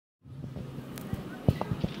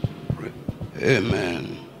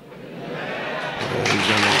Amen. Praise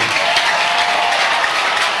the Lord.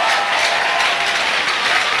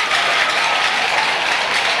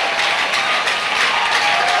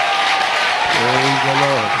 Praise the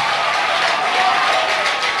Lord.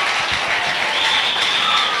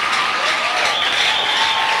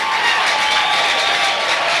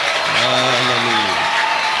 Hallelujah.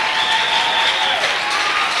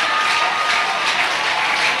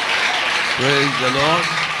 Praise the Lord.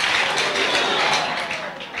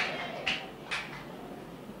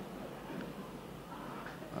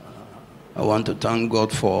 I want to thank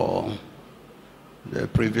God for the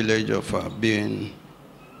privilege of being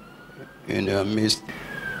in your midst.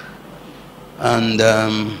 And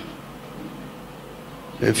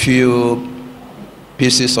a few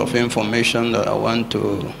pieces of information that I want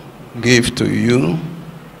to give to you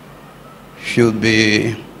should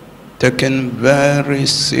be taken very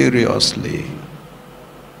seriously,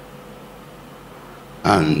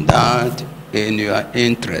 and that in your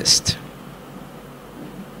interest.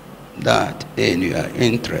 That in your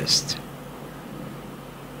interest.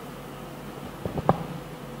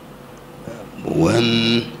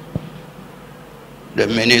 When the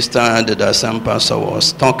minister, the Dasan pastor,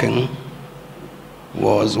 was talking,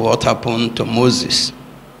 was what happened to Moses.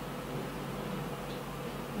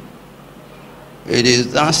 It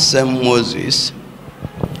is that same Moses,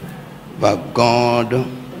 but God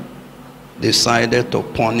decided to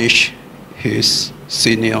punish his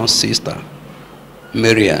senior sister,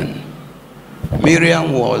 Miriam.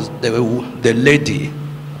 Miriam was the lady.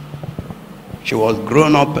 She was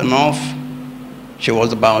grown up enough. She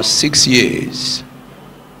was about 6 years,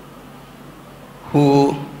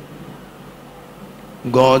 who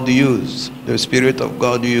God used, the Spirit of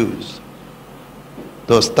God used,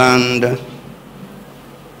 to stand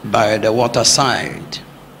by the waterside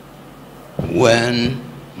when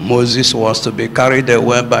Moses was to be carried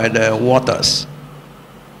away by the waters.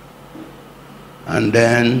 And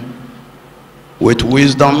then, with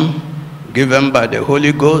wisdom given by the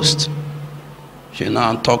Holy Ghost, she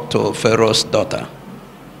now talked to Pharaoh's daughter.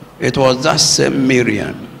 It was that same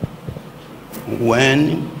Miriam,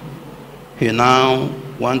 when he now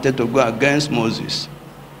wanted to go against Moses,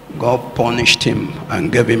 God punished him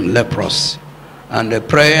and gave him leprosy. And the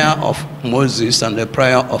prayer of Moses and the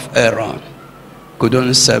prayer of Aaron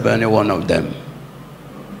couldn't save any one of them.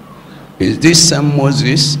 Is this same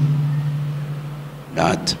Moses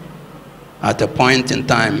that at a point in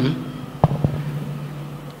time,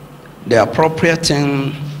 the appropriate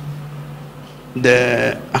thing,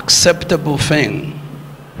 the acceptable thing,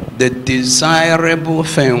 the desirable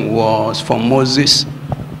thing was for Moses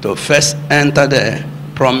to first enter the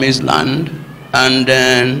promised land and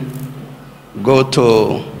then go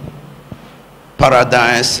to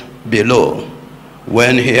paradise below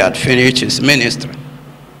when he had finished his ministry.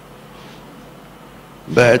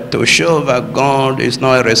 But to show that God is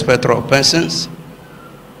not a respecter of persons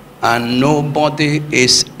and nobody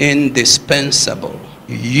is indispensable,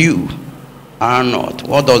 you are not.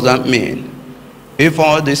 What does that mean? If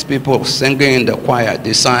all these people singing in the choir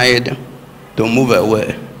decide to move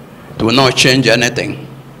away, it will not change anything.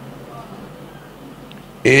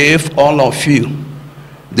 If all of you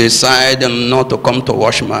decide not to come to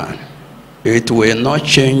watchman, it will not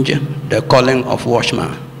change the calling of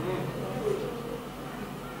watchman.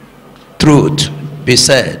 Truth be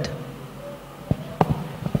said,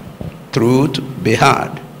 truth be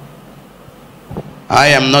heard. I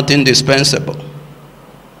am not indispensable.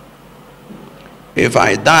 If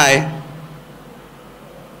I die,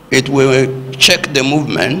 it will check the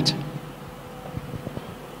movement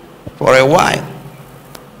for a while.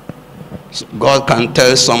 So God can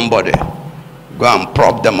tell somebody, go and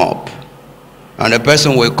prop them up. And the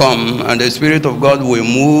person will come and the Spirit of God will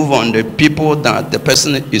move on the people that the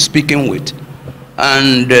person is speaking with.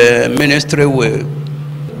 And the ministry will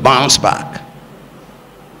bounce back.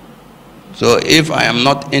 So if I am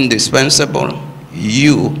not indispensable,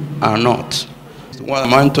 you are not. What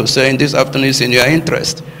I want to say in this afternoon is in your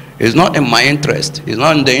interest. It's not in my interest. It's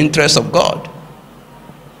not in the interest of God.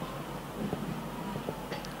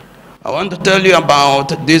 I want to tell you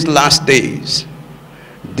about these last days.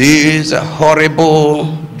 These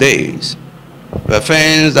horrible days. The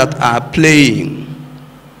things that are playing.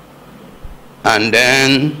 And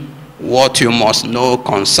then what you must know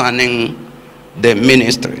concerning the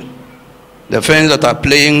ministry. The things that are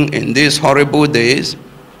playing in these horrible days.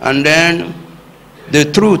 And then the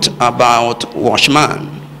truth about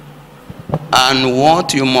watchman. And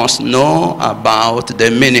what you must know about the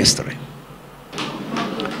ministry.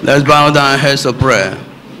 Let's bow down our heads of prayer.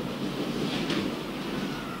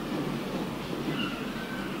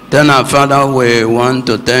 Then our Father, we want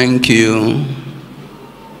to thank you,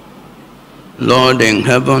 Lord in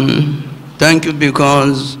heaven. Thank you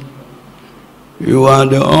because you are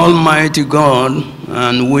the Almighty God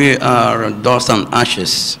and we are dust and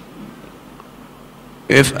ashes.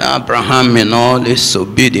 If Abraham in all his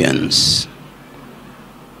obedience,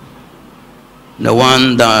 the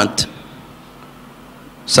one that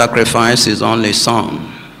sacrificed his only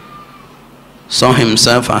son, saw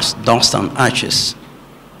himself as dust and ashes,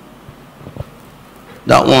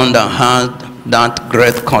 that one that had that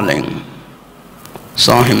great calling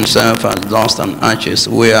saw himself as dust and ashes.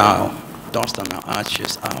 We are dust and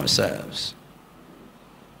ashes ourselves.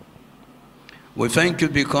 We thank you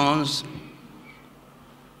because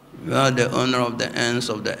you are the owner of the ends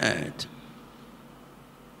of the earth.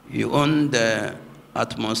 You own the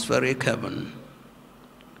atmospheric heaven,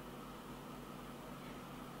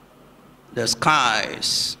 the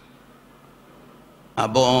skies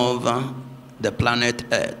above the planet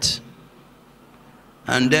Earth.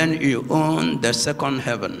 And then you own the second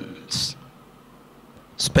heavens,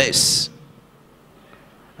 space,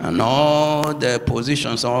 and all the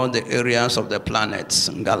positions, all the areas of the planets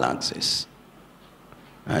and galaxies.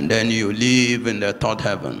 And then you live in the third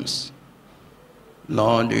heavens.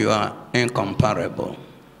 Lord, you are incomparable.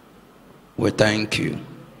 We thank you.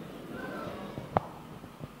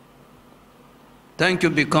 Thank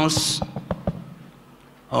you because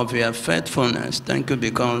of your faithfulness. Thank you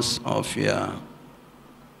because of your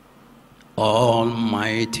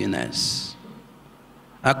almightiness.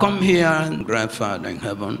 I come here, great Father in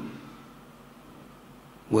heaven,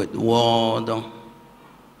 with word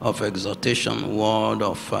of exhortation, word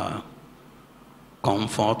of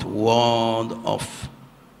comfort, word of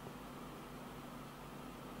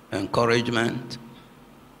encouragement,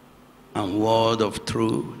 and word of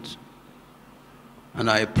truth. And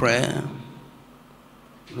I pray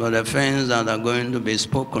for the things that are going to be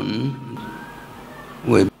spoken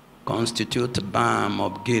will constitute balm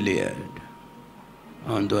of Gilead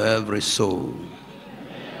unto every soul,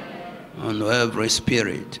 unto every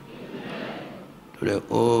spirit, to the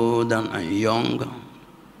old and young,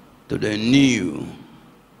 to the new,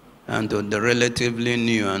 and to the relatively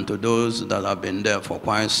new, and to those that have been there for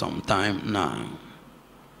quite some time now.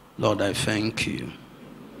 Lord, I thank you.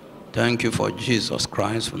 Thank you for Jesus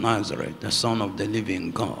Christ of Nazareth, the Son of the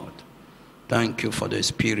living God. Thank you for the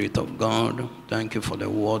Spirit of God. Thank you for the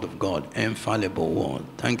Word of God, infallible Word.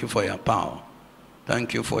 Thank you for your power.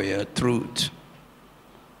 Thank you for your truth.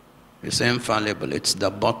 It's infallible. It's the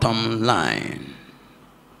bottom line.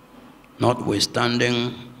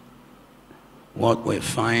 Notwithstanding what we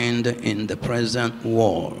find in the present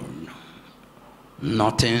world,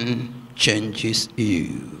 nothing changes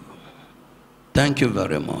you. Thank you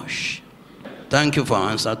very much. Thank you for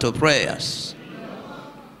answer to prayers.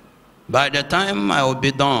 By the time I will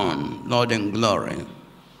be done, Lord in glory,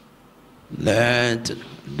 let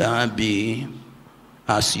that be,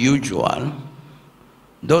 as usual,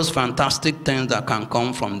 those fantastic things that can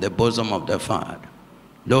come from the bosom of the Father,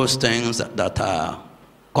 those things that are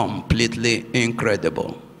completely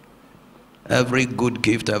incredible. Every good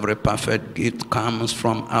gift, every perfect gift comes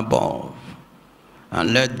from above.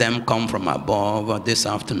 And let them come from above this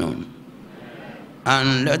afternoon.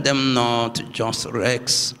 And let them not just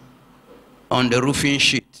rest on the roofing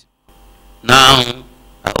sheet. Now,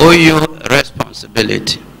 I owe you a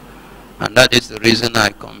responsibility. And that is the reason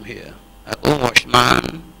I come here. I owe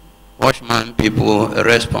watchman people a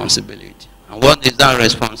responsibility. And what is that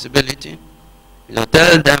responsibility? To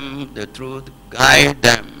tell them the truth, guide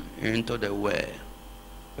them into the way.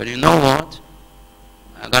 But you know what?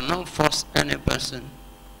 I cannot force any person.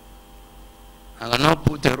 I cannot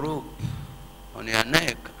put a rope on your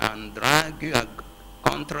neck and drag you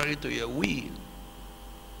contrary to your will,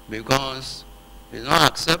 because it's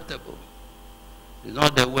not acceptable. It's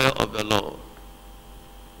not the way of the Lord.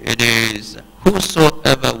 It is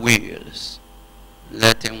whosoever wills,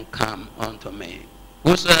 let him come unto me.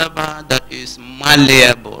 Whosoever that is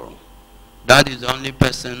malleable, that is the only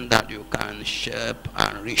person that you can shape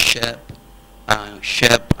and reshape, and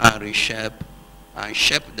shape and reshape, and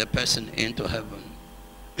shape the person into heaven.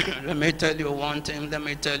 Let me tell you one thing. Let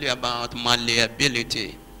me tell you about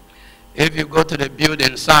malleability. If you go to the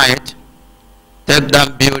building site, take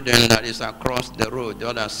that building that is across the road, the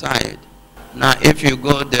other side. Now, if you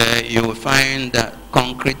go there, you will find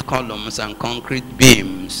concrete columns and concrete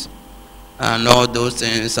beams, and all those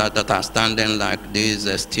things that are standing like these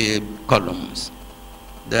steel columns.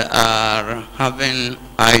 They are having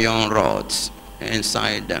iron rods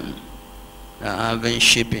inside them. They are having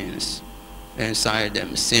shippings inside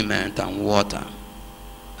them, cement and water.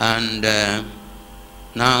 And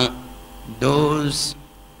Now, those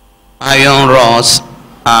iron rods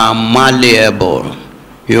are malleable.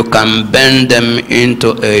 You can bend them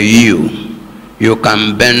into a U. You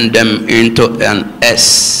can bend them into an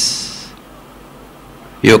S.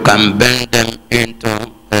 You can bend them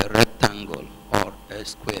into a rectangle or a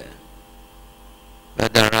square.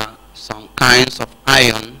 But there are some kinds of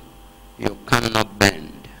iron you cannot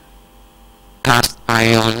bend. Cast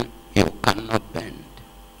iron you cannot bend.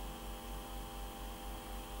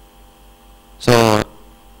 So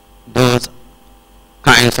those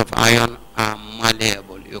kinds of iron are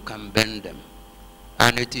malleable. You can bend them.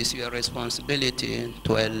 And it is your responsibility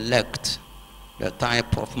to elect the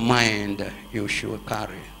type of mind you should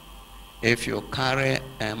carry. If you carry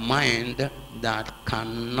a mind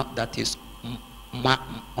that is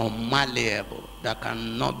unmalleable, that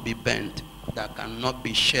cannot be bent, that cannot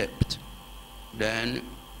be shaped, then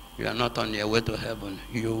you are not on your way to heaven.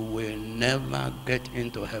 You will never get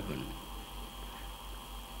into heaven.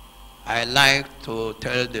 I like to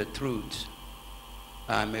tell the truth.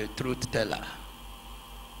 I'm a truth teller.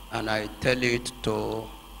 And I tell it to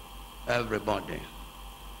everybody.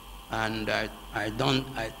 And I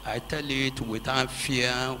tell it without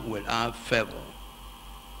fear, without favor.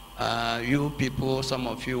 You people, some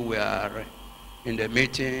of you were in the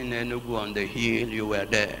meeting in Enugu on the hill, you were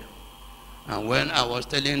there. And when I was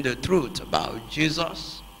telling the truth about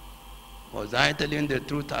Jesus, was I telling the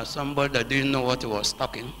truth as somebody that didn't know what he was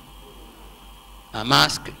talking? I'm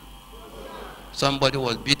asking. Somebody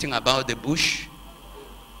was beating about the bush.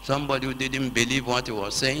 Somebody who didn't believe what he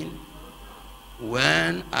was saying.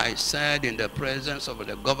 When I said in the presence of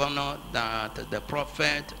the governor that the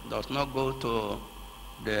prophet does not go to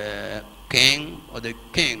the king, or the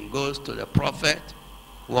king goes to the prophet,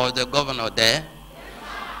 was the governor there?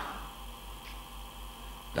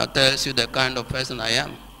 That tells you the kind of person I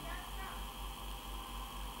am.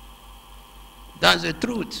 That's the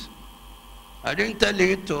truth. I didn't tell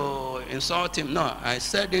it to insult him, no. I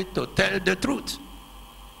said it to tell the truth.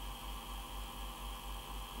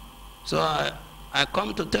 So I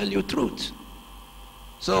come to tell you truth.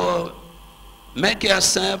 So make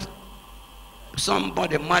yourself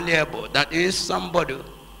somebody malleable, that is somebody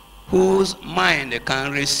whose mind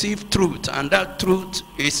can receive truth, and that truth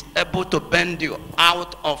is able to bend you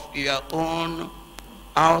out of your own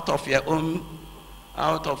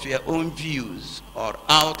views, or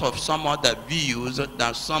out of some other views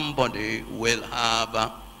that somebody will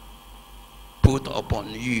have put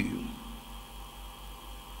upon you.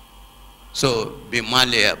 So be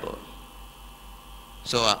malleable.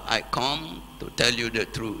 So I come to tell you the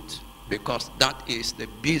truth, because that is the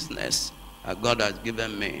business that God has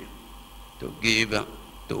given me to give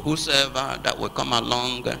to whosoever that will come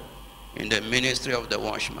along in the ministry of the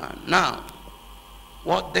watchman. Now,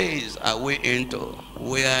 what days are we into?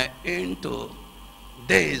 We are into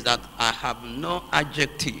days that I have no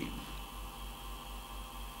adjective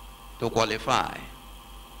to qualify,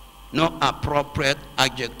 no appropriate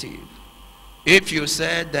adjective. If you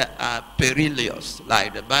said they are perilous,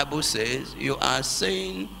 like the Bible says, you are just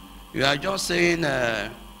saying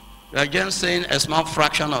a small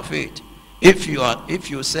fraction of it. If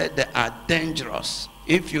you said they are dangerous,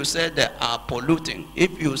 if you said they are polluting,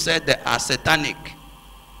 if you said they are satanic,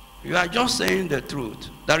 you are just saying the truth.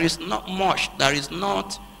 There is not much, there is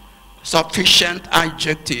not sufficient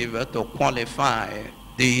adjective to qualify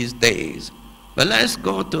these days. But let's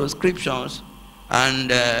go to scriptures,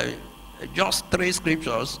 and just 3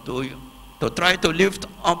 scriptures to try to lift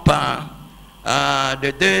up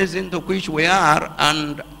the days into which we are,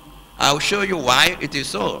 and I'll show you why it is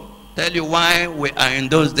so. Tell you why we are in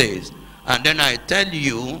those days, and then I tell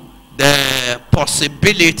you the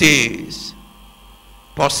possibilities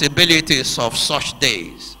of such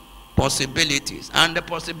days. Possibilities. And the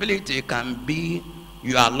possibility can be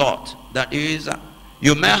your lot. That is,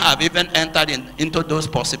 you may have even entered into those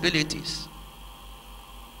possibilities,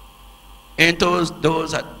 into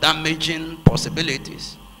those damaging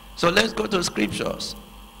possibilities. So let's go to scriptures.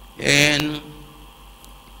 In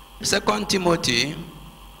 2 Timothy,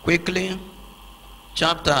 quickly,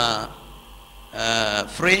 chapter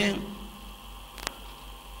 3.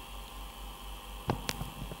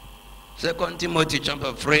 2 Timothy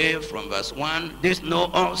chapter 3 from verse 1. This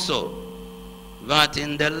know also, that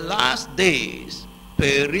in the last days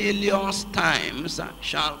perilous times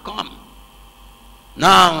shall come.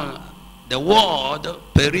 Now, the word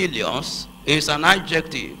perilous is an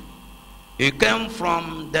adjective. It came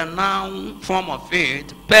from the noun form of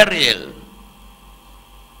it, peril.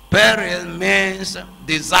 Peril means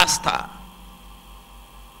disaster.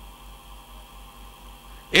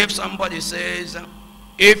 If somebody says,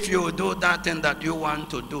 If you do that thing that you want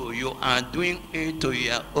to do, you are doing it to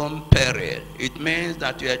your own peril. It means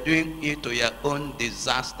that you are doing it to your own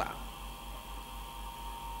disaster.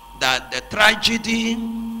 That the tragedy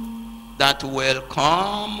that will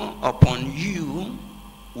come upon you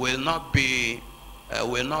will not be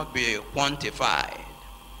quantified.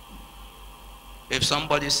 If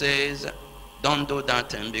somebody says, don't do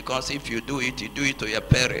that thing, because if you do it to your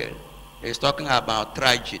peril, it's talking about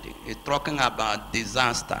tragedy. It's talking about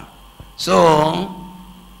disaster. So,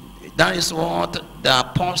 that is what the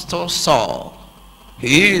apostle saw.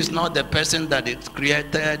 He is not the person that is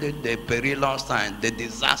created the perilous times, the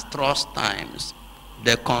disastrous times,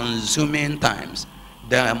 the consuming times,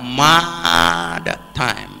 the mad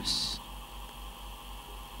times,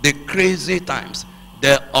 the crazy times,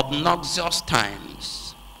 the obnoxious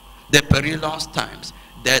times, the perilous times,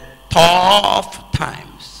 the tough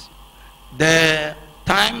times, the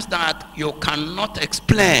times that you cannot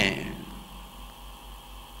explain.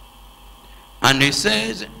 And he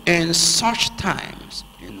says, in such times,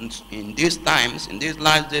 in these times, in these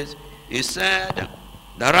last days, he said,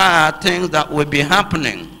 there are things that will be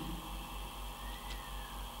happening.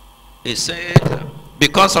 He said,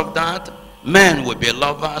 because of that, men will be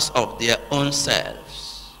lovers of their own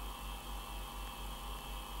selves.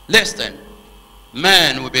 Listen,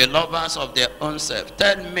 men will be lovers of their own selves.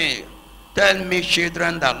 Tell me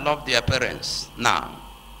children that love their parents now.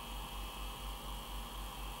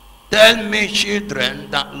 Tell me children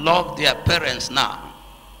that love their parents now.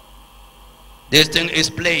 This thing is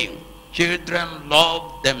playing. Children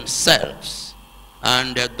love themselves,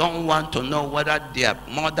 and they don't want to know whether their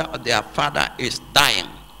mother or their father is dying.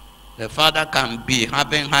 The father can be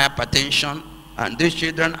having hypertension, and these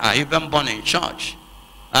children are even born in church.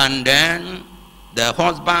 And then the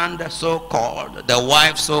husband, so-called, the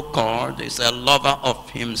wife, so-called, is a lover of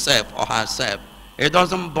himself or herself. It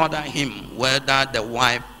doesn't bother him whether the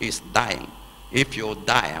wife is dying. If you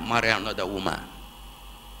die, I marry another woman.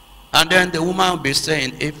 And then the woman will be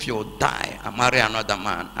saying, if you die, I marry another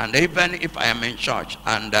man. And even if I am in church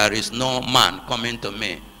and there is no man coming to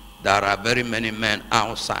me, there are very many men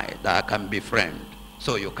outside that I can befriend,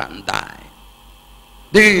 so you can die.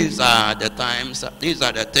 These are the times, these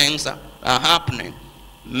are the things that are happening.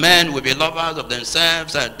 Men will be lovers of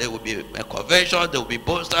themselves, and they will be covetous, they will be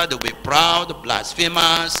boasters, they will be proud,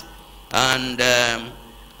 blasphemers, and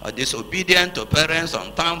disobedient to parents,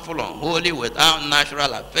 unthankful, unholy, without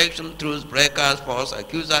natural affection, truth breakers, false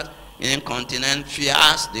accusers, incontinent,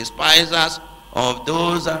 fierce, despisers of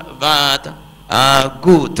those that are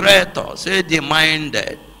good, traitors,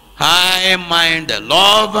 heady-minded, high-minded,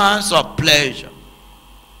 lovers of pleasure.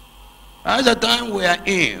 That's the time we are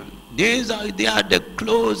in. They are the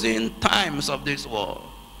closing times of this world.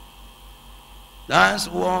 That's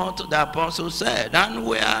what the apostle said, and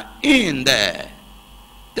we are in there.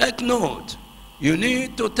 Take note. You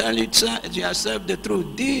need to tell yourself the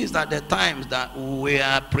truth. These are the times that we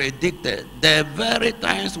are predicted. The very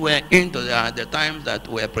times we're into are the times that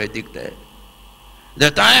were predicted.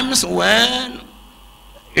 The times when,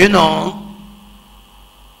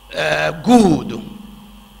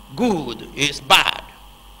 good is bad,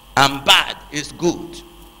 and bad is good.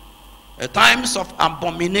 The times of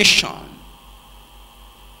abomination.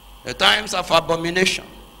 The times of abomination.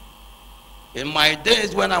 In my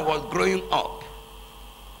days when I was growing up,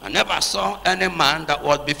 I never saw any man that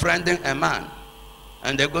was befriending a man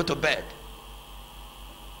and they go to bed.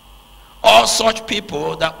 All such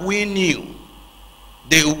people that we knew,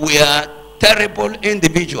 they were terrible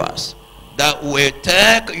individuals that will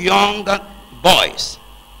take young boys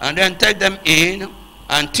and then take them in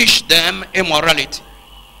and teach them immorality.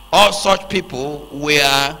 All such people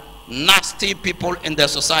were nasty people in the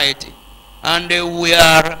society, and they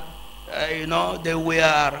were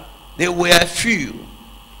they were few.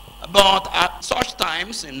 But at such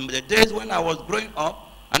times, in the days when I was growing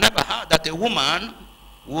up, I never heard that a woman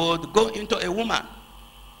would go into a woman.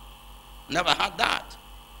 Never had that.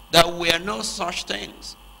 There were no such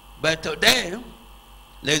things. But today,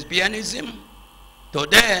 lesbianism,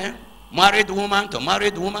 today, married woman to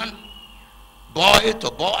married woman, boy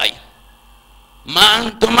to boy,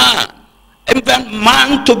 man to man, even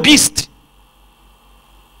man to beast.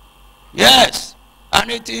 Yes,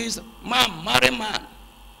 and it is man marry man.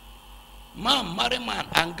 Man marry man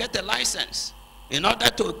and get a license in order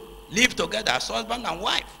to live together as husband and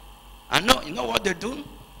wife. And you know what they do?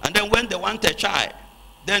 And then when they want a child,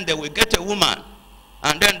 then they will get a woman.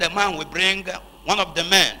 And then the man will bring one of the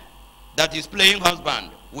men that is playing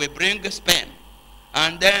husband, will bring sperm.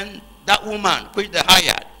 And then that woman, which they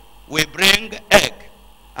hired, will bring egg.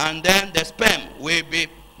 And then the sperm will be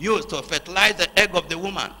used to fertilize the egg of the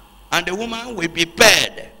woman. And the woman will be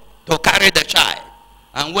paid to carry the child.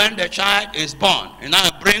 And when the child is born, you now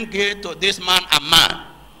bring it to this man and man.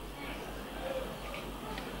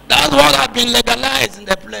 That's what has been legalized in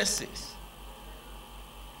the places.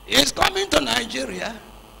 It's coming to Nigeria.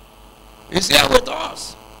 It's here with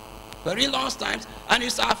us. Very long times. And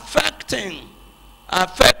it's affecting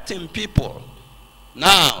people.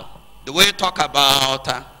 Now, the way we talk about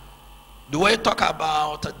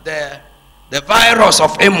the virus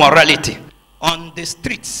of immorality on the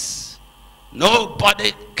streets,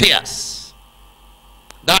 nobody cares.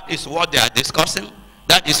 That is what they are discussing.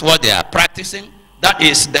 That is what they are practicing. That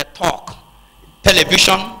is the talk.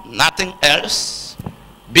 Television, nothing else.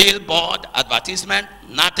 Billboard, advertisement,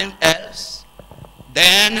 nothing else.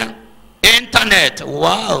 Then internet,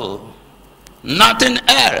 wow, nothing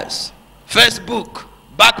else. Facebook,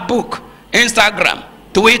 Backbook, Instagram,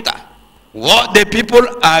 Twitter. What the people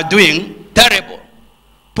are doing, terrible.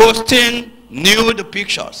 Posting nude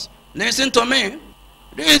pictures. Listen to me.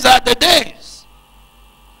 These are the days.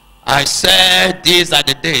 I said these are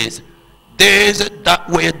the days. Days that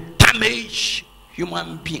will damage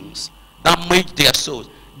human beings, damage their souls.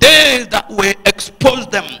 Days that will expose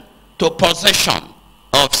them to possession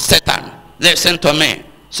of Satan. Listen to me.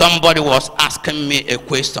 Somebody was asking me a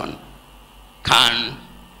question. Can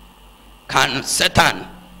Satan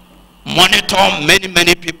monitor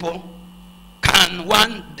many people? Can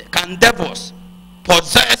devils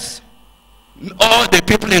possess all the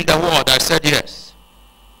people in the world? I said yes.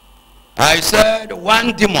 I said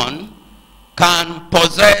one demon can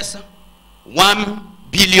possess 1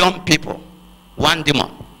 billion people. One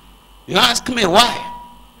demon. You ask me why?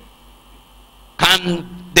 Can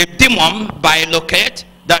the demon bilocate?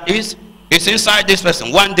 That is inside this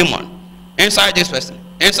person. One demon. Inside this person.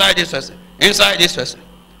 Inside this person. Inside this person.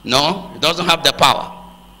 No, it doesn't have the power.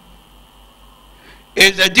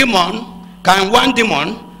 Is a demon, can one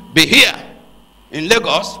demon be here in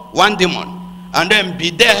Lagos, one demon, and then be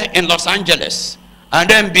there in Los Angeles, and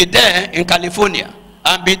then be there in California,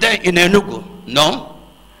 and be there in Enugu? No.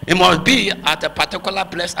 It must be at a particular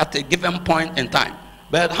place at a given point in time.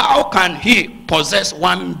 But how can he possess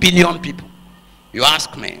 1 billion people? You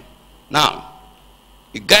ask me. Now,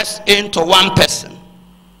 it gets into one person,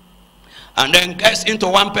 and then gets into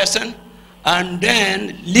one person, and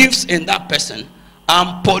then lives in that person,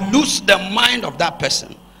 and pollutes the mind of that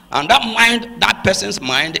person. And that person's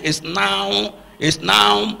mind is now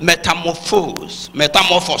metamorphosis.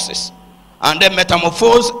 And then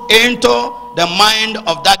metamorphose into the mind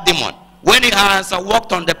of that demon. When he has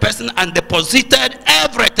worked on the person and deposited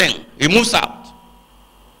everything, he moves out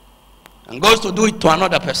and goes to do it to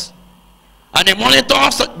another person. And he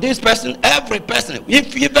monitors this person, every person.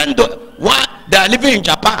 Even though they are living in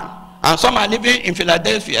Japan and some are living in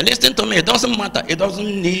Philadelphia, listen to me, it doesn't matter. It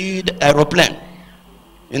doesn't need aeroplane.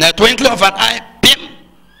 In a twinkling of an eye, bim,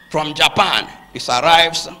 from Japan, it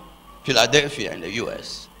arrives Philadelphia in the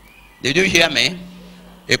US. Did you hear me?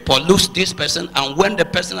 It pollutes this person, and when the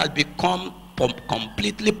person has become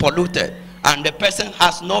completely polluted and the person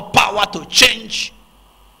has no power to change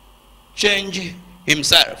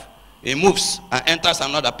himself, he moves and enters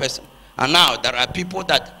another person. And now there are people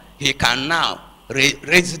that he can now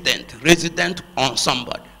resident on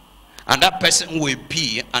somebody, and that person will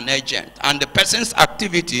be an agent, and the person's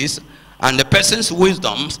activities and the person's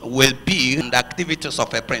wisdoms will be in the activities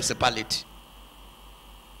of a principality.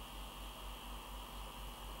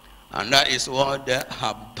 And that is what they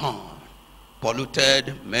have done.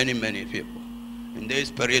 Polluted many people in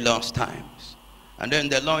these perilous times. And then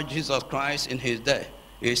the Lord Jesus Christ in his day,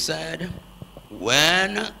 he said,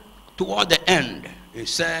 when toward the end, he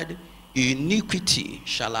said, iniquity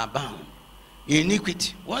shall abound.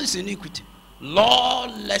 Iniquity. What is iniquity?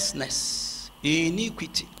 Lawlessness.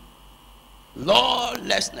 Iniquity.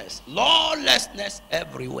 Lawlessness. Lawlessness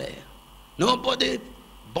everywhere. Nobody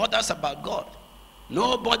bothers about God.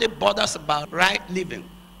 Nobody bothers about right living.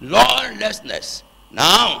 Lawlessness.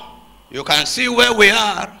 Now, you can see where we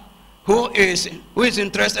are. Who is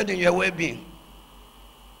interested in your well-being?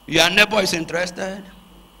 Your neighbor is interested.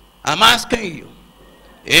 I'm asking you,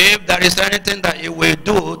 if there is anything that you will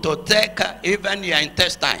do to take even your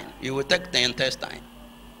intestine, you will take the intestine.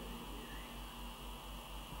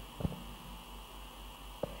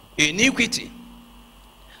 Iniquity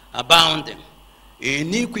abounding.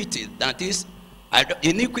 Iniquity, that is,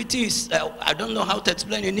 iniquity is, I don't know how to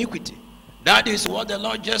explain iniquity. That is what the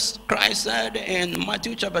Lord Jesus Christ said in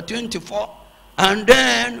Matthew chapter 24. And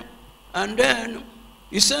then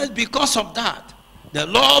he says, because of that, the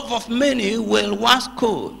love of many will wax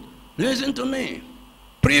cold. Listen to me.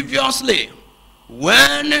 Previously,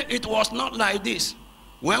 When it was not like this,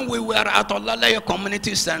 when we were at Olaleye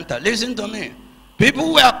Community Center, listen to me,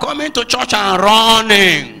 people were coming to church and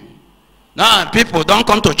running. Now people don't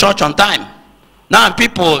come to church on time. Now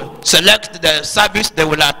people select the service they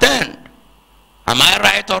will attend. Am I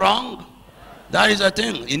right or wrong? That is the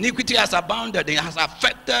thing. Iniquity has abounded. It has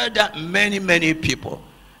affected many, many people.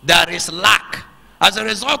 There is lack. As a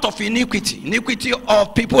result of iniquity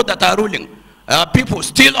of people that are ruling. People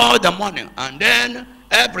steal all the money. And then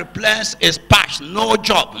every place is patched. No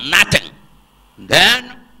job, nothing.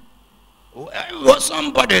 Then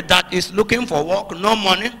somebody that is looking for work, no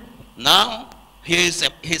money. Now he's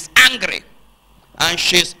angry. And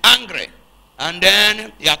she's angry. And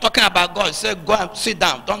then you are talking about God. Say, go and sit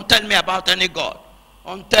down. Don't tell me about any God.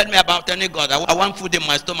 Don't tell me about any God. I want food in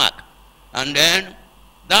my stomach. And then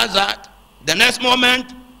that's that. The next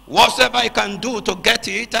moment, whatever he can do to get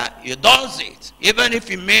it, he does it. Even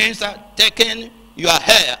if it means taking your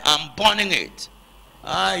hair and burning it.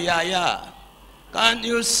 Can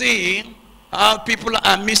you see how people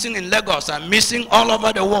are missing in Lagos and missing all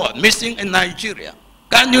over the world, missing in Nigeria?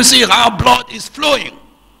 Can you see how blood is flowing?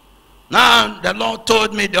 Now, the Lord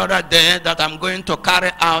told me the other day that I'm going to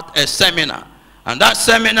carry out a seminar. And that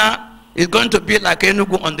seminar is going to be like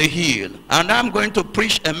Enugu on the hill. And I'm going to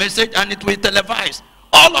preach a message and it will be televised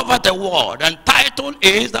all over the world. And title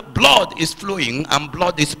is that blood is flowing and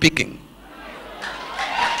blood is speaking.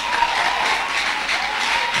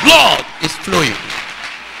 Blood is flowing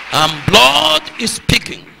and blood is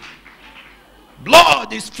speaking.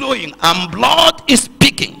 Blood is flowing and blood is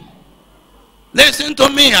speaking. Listen to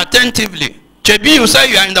me attentively. Chebi, you say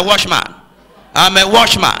you are in the watchman. I'm a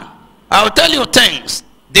watchman. I will tell you things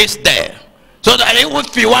this day. So that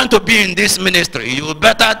if you want to be in this ministry, you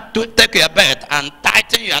better take your bed and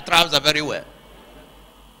tighten your trousers very well.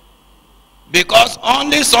 Because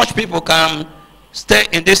only such people can stay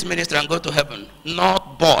in this ministry and go to heaven.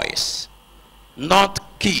 Not boys.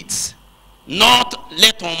 Not kids. Not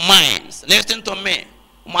little minds. Listen to me.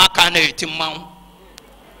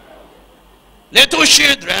 Little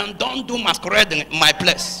children don't do masquerade in my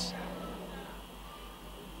place.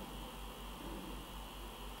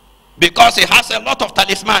 Because it has a lot of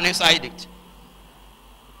talisman inside it.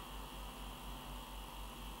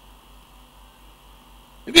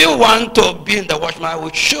 If you want to be in the watchman, I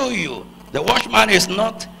will show you. The watchman is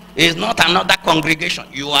not another congregation.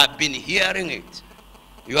 You have been hearing it.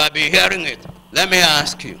 You have been hearing it. Let me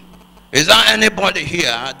ask you. Is there anybody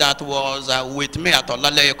here that was with me at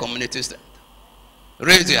Olaleye Community Center?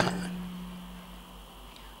 Raise your hand.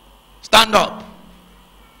 Stand up.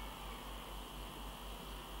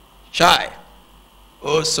 Shy.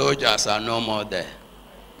 Oh, soldiers are no more there.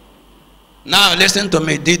 Now listen to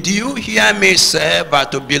me. Did you hear me say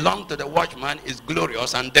that to belong to the watchman is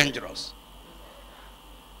glorious and dangerous?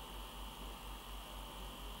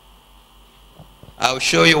 I'll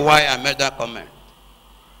show you why I made that comment.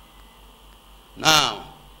 Now,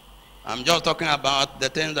 I'm just talking about the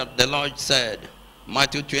things that the Lord said.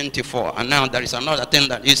 Matthew 24. And now there is another thing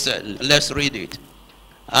that he said. Let's read it.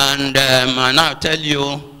 And I now tell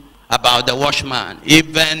you about the watchman,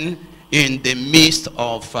 even in the midst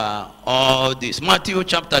of all this. Matthew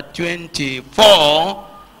chapter 24,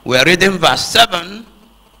 we're reading verse 7.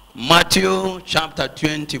 Matthew chapter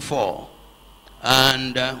 24.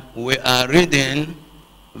 And we are reading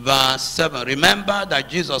verse 7. Remember that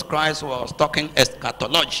Jesus Christ was talking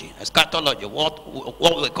eschatology. Eschatology, what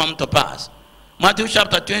will come to pass. Matthew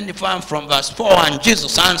chapter 25 from verse 4. And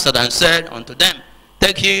Jesus answered and said unto them,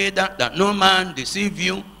 take heed that no man deceive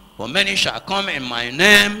you. For many shall come in my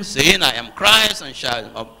name, saying, I am Christ, and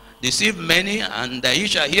shall deceive many. And ye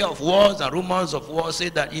shall hear of wars and rumors of wars. Say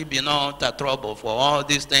that ye be not troubled, for all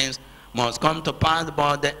these things must come to pass,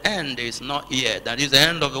 but the end is not yet. That is the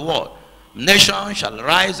end of the world. Nation shall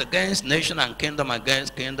rise against nation, and kingdom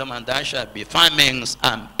against kingdom, and there shall be famines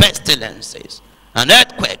and pestilences and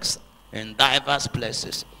earthquakes in diverse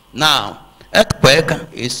places. Now, earthquake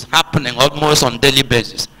is happening almost on daily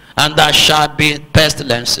basis. And there shall be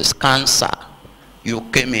pestilences, cancer,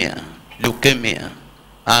 leukemia,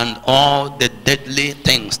 and all the deadly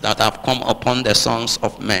things that have come upon the sons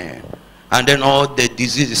of men. And then all the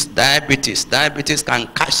diseases, diabetes. Diabetes can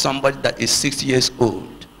catch somebody that is 6 years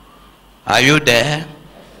old. Are you there?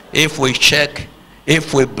 If we check,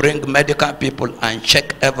 if we bring medical people and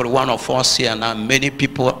check every one of us here now, many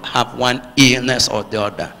people have one illness or the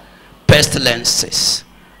other. Pestilences.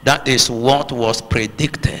 That is what was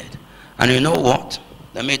predicted. And you know what?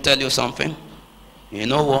 Let me tell you something. You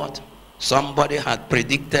know what? Somebody had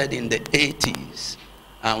predicted in the 80s.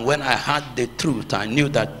 And when I heard the truth, I knew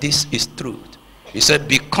that this is truth. He said,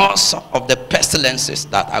 because of the pestilences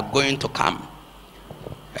that are going to come,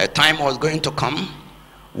 a time was going to come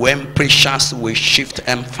when preachers will shift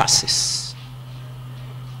emphasis.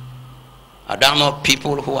 I don't know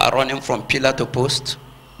people who are running from pillar to post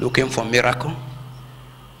looking for miracle.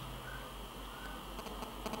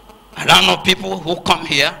 I don't know people who come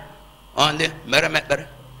here only mere.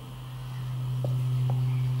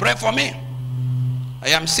 Pray for me. I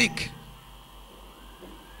am sick.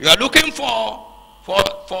 You are looking for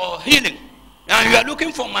healing. And you are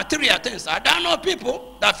looking for material things. I don't know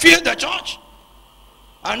people that fill the church.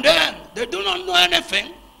 And then they do not know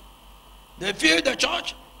anything. They fill the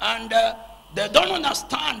church and they don't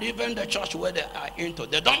understand even the church where they are into.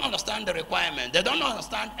 They don't understand the requirement. They don't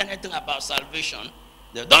understand anything about salvation.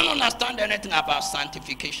 They don't understand anything about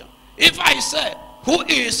sanctification. If I say, who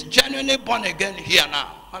is genuinely born again here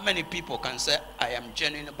now? How many people can say, I am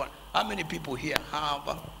genuinely born? How many people here have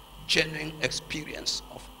a genuine experience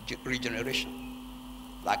of regeneration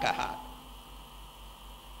like I had?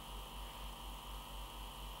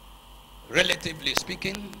 Relatively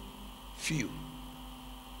speaking, few.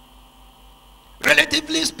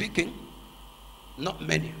 Relatively speaking, not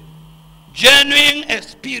many. Genuine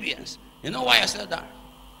experience. You know why I said that?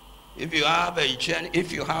 If you have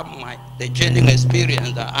the genuine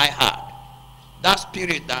experience that I had, that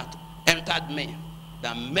spirit that entered me,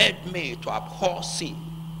 that made me to abhor sin,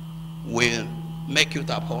 will make you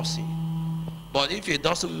to abhor sin. But if it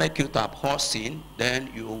doesn't make you to abhor sin, then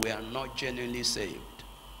you were not genuinely saved.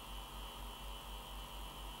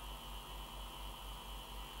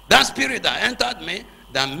 That spirit that entered me,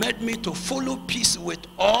 that made me to follow peace with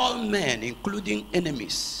all men, including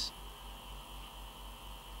enemies.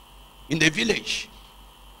 In the village.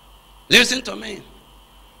 Listen to me.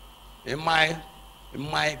 In my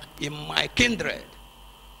kindred,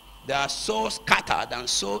 they are so scattered and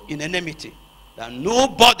so in enmity that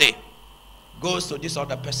nobody goes to this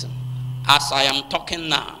other person. As I am talking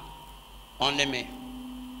now, only me.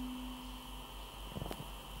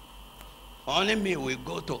 Only me will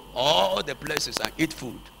go to all the places and eat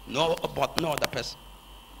food. No, but no other person.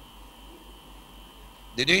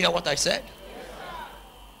 Did you hear what I said? Yes, sir.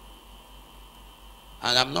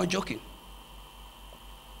 And I'm not joking.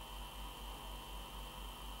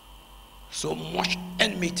 So much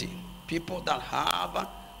enmity. People that have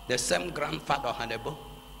the same grandfather Hannibal.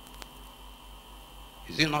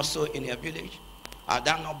 Is it not so in your village? Are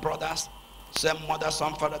there no brothers, same mother,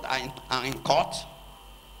 some father that are in court?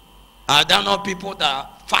 Are there no people that are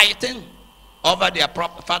fighting over their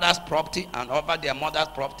father's property and over their mother's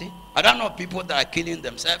property? Are there no people that are killing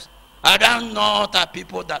themselves? Are there not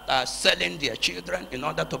people that are selling their children in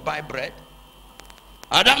order to buy bread?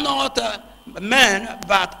 Are there not men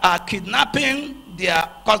that are kidnapping their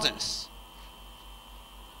cousins?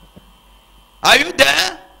 Are you there?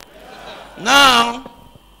 Yes, now,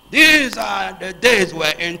 these are the days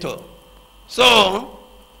we're into. So,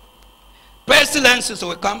 pestilences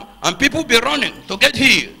will come and people be running to get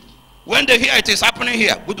healed. When they hear it is happening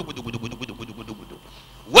here,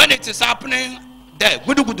 when it is happening there,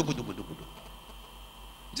 do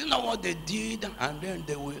you know what they did? And then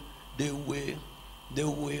they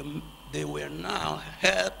will now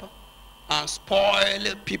help and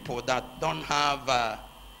spoil people that don't have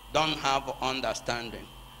understanding.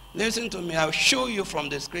 Listen to me. I'll show you from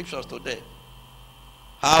the scriptures today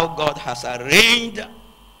how God has arranged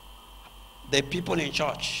the people in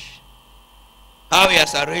church, how he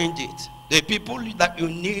has arranged it, the people that you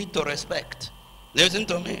need to respect. Listen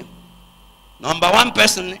to me. Number one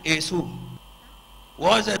person is who?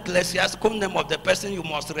 What's the ecclesiastical name of the person you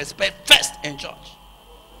must respect first in church?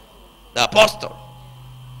 The apostle.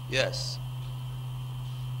 Yes.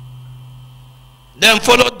 Then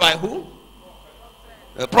followed by who?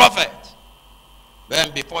 The prophet.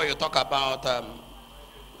 Then before you talk about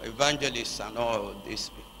evangelists and all this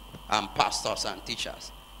people, and pastors and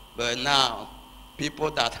teachers. But now, people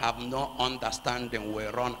that have no understanding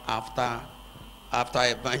will run after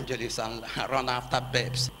evangelists and run after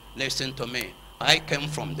babes. Listen to me. I came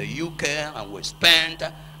from the UK and we spent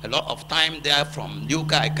a lot of time there. From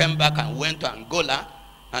UK, I came back and went to Angola.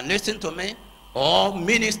 And listen to me. All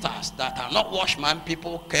ministers that are not watchmen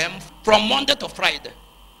people came from Monday to Friday.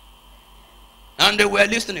 And they were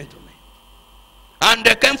listening to me. And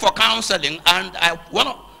they came for counseling. And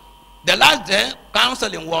the last day,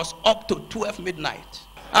 counseling was up to 12 midnight.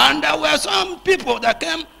 And there were some people that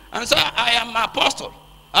came and said, I am an apostle.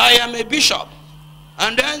 I am a bishop.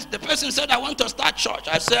 And then the person said, I want to start church.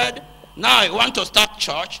 I said, now you want to start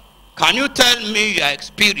church? Can you tell me your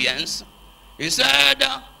experience? He said,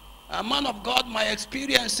 man of God, my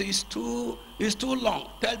experience is too long.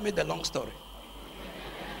 Tell me the long story.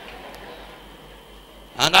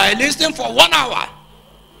 And I listened for 1 hour.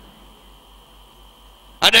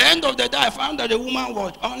 At the end of the day, I found that the woman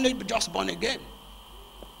was only just born again.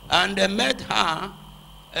 And they made her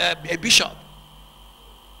a bishop.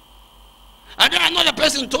 And then another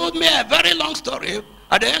person told me a very long story.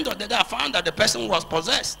 At the end of the day, I found that the person was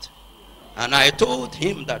possessed. And I told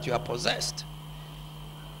him that you are possessed.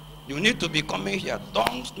 You need to be coming here.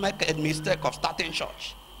 Don't make a mistake of starting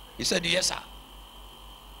church. He said, yes, sir.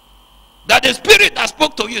 That the spirit that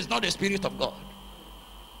spoke to you is not the spirit of God.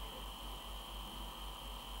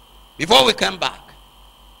 Before we came back.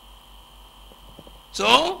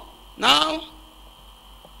 So, now,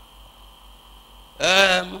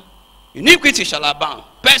 iniquity shall abound,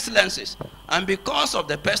 pestilences. And because of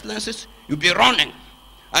the pestilences, you'll be running.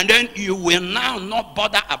 And then you will now not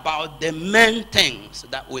bother about the main things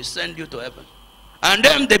that will send you to heaven. And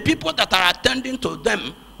then the people that are attending to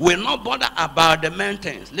them will not bother about the main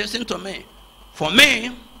things. Listen to me. For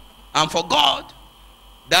me and for God,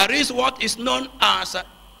 there is what is known as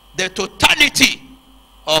the totality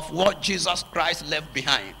of what Jesus Christ left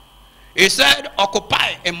behind. He said,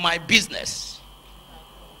 occupy in my business.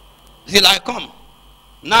 Till I come.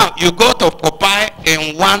 Now, you go to occupy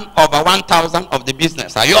in 1/1000 of the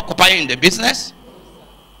business. Are you occupying in the business?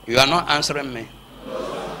 You are not answering me.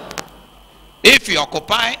 If you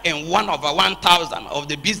occupy in 1/1000 of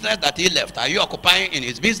the business that he left, are you occupying in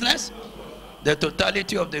his business? The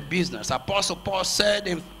totality of the business. Apostle Paul said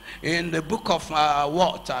in the book of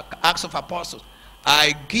Acts of Apostles,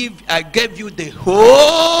 I gave you the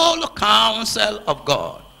whole counsel of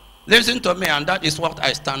God. Listen to me, and that is what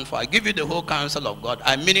I stand for. I give you the whole counsel of God.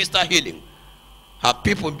 I minister healing. Have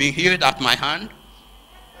people been healed at my hand?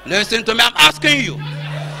 Listen to me, I'm asking you.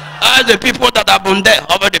 As the people that have been there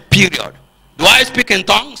over the period, do I speak in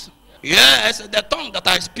tongues? Yes, the tongue that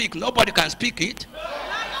I speak, nobody can speak it.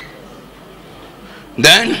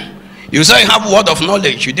 Then you say you have word of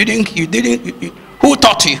knowledge. Who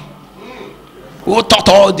taught you? Who taught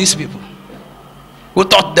all these people? Who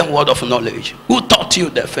taught them word of knowledge? Who taught you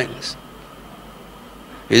the things?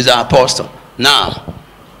 He's the apostle. Now,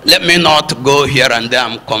 let me not go here and there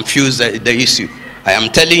and confuse the issue. I am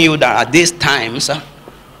telling you that at these times,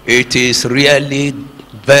 it is really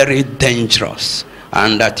very dangerous,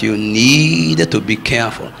 and that you need to be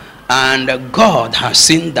careful. And God has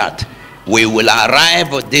seen that we will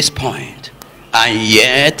arrive at this point and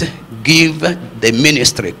yet give the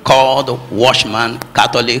ministry called Watchman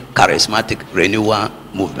Catholic Charismatic Renewal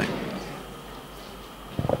Movement.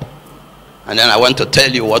 And then I want to tell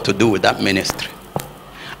you what to do with that ministry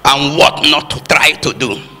and what not to try to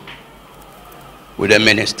do with the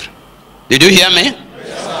ministry. Did you hear me?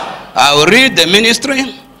 Yes, sir. I'll read the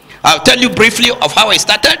ministry. I'll tell you briefly of how it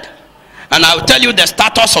started, and I'll tell you the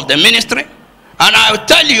status of the ministry, and I'll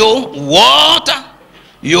tell you what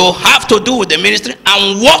you have to do with the ministry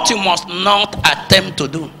and what you must not attempt to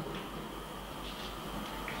do.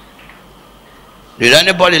 Did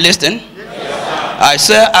anybody listen? Yes, I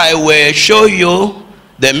said I will show you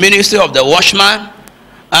the ministry of the Watchman,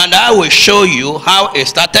 and I will show you how it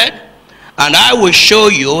started, and I will show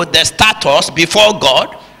you the status before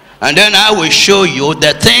God, and then I will show you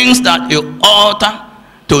the things that you ought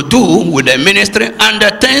to do with the ministry and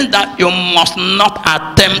the things that you must not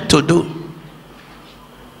attempt to do.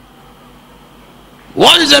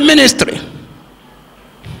 What is a ministry?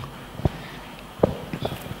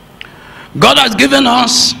 God has given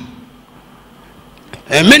us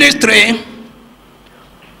a ministry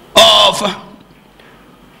of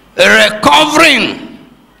recovering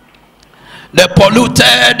the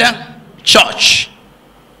polluted church,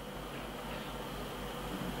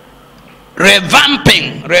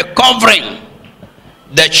 revamping, recovering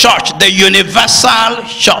the church, the universal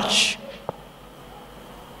church.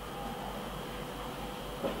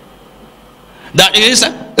 That is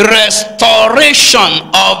restoration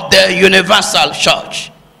of the universal church.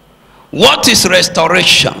 What is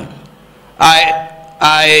restoration? I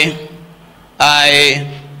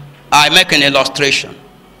make an illustration.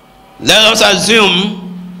 Let us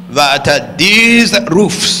assume that these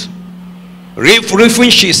roofing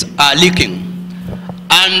sheets are leaking,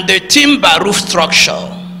 and the timber roof structure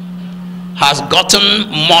has gotten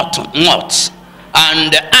moths,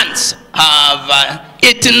 and the ants have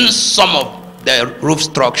eaten some of the roof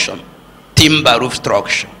structure, timber roof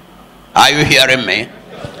structure. Are you hearing me?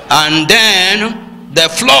 And then the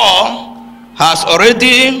floor has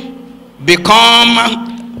already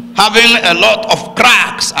become having a lot of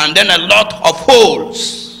cracks and then a lot of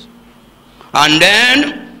holes. And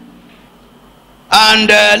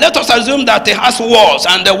let us assume that it has walls,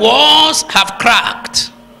 and the walls have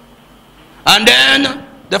cracked. And then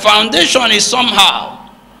the foundation is somehow.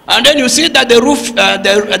 And then you see that the roof,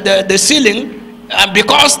 the ceiling,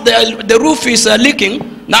 because the roof is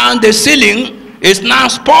leaking, now the ceiling is now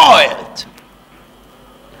spoiled.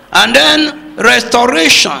 And then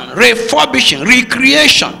restoration, refurbishing,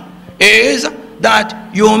 recreation is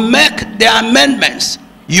that you make the amendments.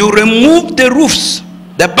 You remove the roofs,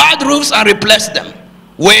 the bad roofs, and replace them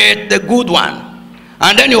with the good one.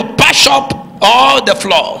 And then you patch up all the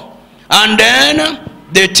floor. And then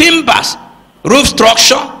the timbers, roof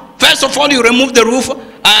structure, first of all you remove the roof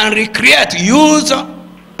and recreate. Use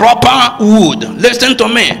proper wood. Listen to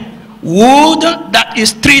me. Wood that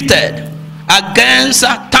is treated against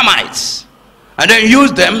termites. And then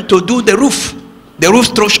use them to do the roof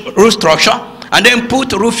structure, and then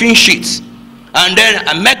put roofing sheets. And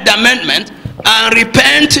then make the amendment and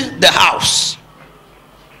repaint the house.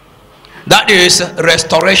 That is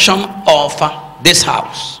restoration of this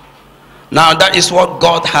house. Now that is what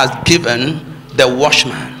God has given the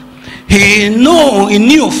watchman. He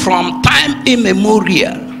knew from time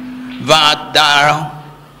immemorial that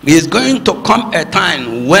there is going to come a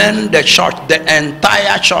time when the church, the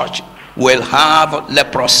entire church, will have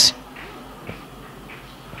leprosy.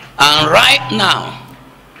 And right now,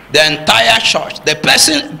 the entire church, the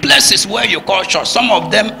places where you call church, some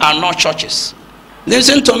of them are not churches.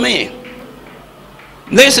 Listen to me.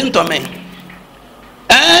 Listen to me.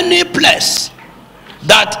 Any place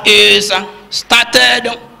that is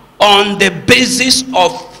started on the basis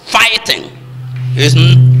of fighting,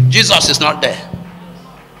 Jesus is not there.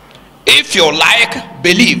 If you like,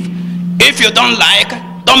 believe. If you don't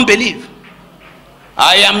like, don't believe.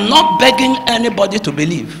 I am not begging anybody to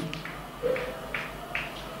believe.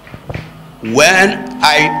 When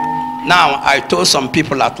I told some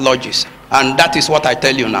people at lodges, and that is what I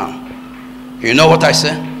tell you now. You know what I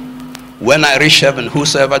say? When I reach heaven,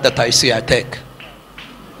 whosoever that I see, I take.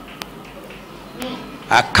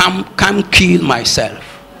 I can't kill myself.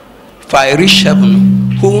 If I reach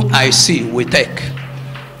heaven, who I see, we take.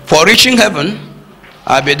 For reaching heaven,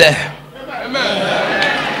 I'll be there.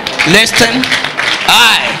 Amen. Listen,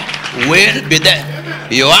 I will be there.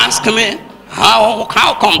 You ask me, how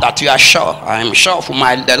come that you are sure? I am sure of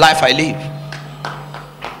the life I live.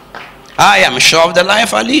 I am sure of the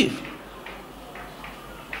life I live.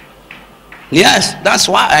 Yes, that's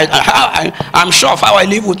why I'm sure of how I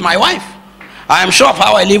live with my wife. I am sure of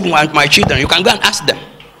how I live with my children. You can go and ask them.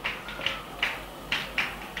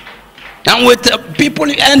 And with people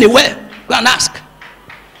anywhere, go and ask.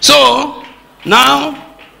 So, now,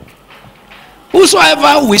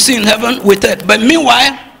 whosoever we see in heaven, we take. But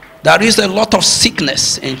meanwhile, there is a lot of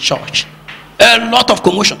sickness in church. A lot of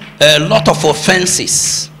commotion. A lot of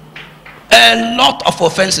offenses. A lot of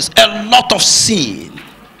offenses. A lot of sin.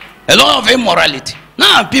 A lot of immorality.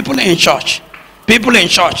 Now, people in church,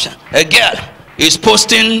 a girl is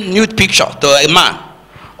posting nude picture to a man.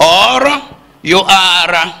 Or you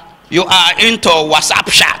are into WhatsApp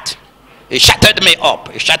chat. It shattered me up.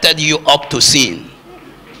 It shattered you up to sin.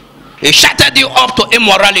 It shattered you up to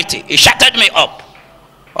immorality. It shattered me up.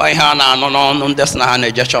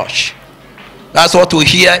 Church. That's what we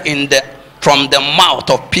hear from the mouth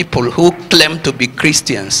of people who claim to be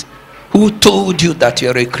Christians. Who told you that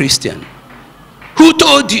you're a Christian? Who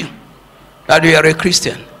told you that you are a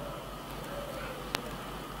Christian?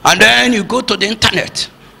 And then you go to the internet,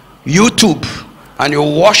 YouTube, and you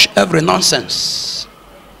watch every nonsense.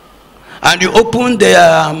 And you open the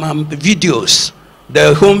videos,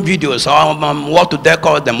 the home videos, or what do they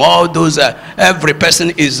call them? All those, every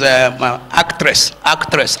person is actress,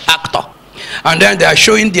 actor. And then they are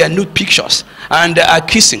showing their nude pictures, and they are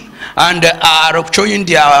kissing, and they are showing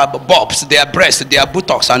their bobs, their breasts, their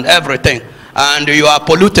buttocks, and everything. And you are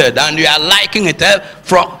polluted, and you are liking it.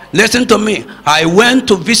 Listen to me. I went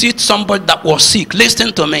to visit somebody that was sick.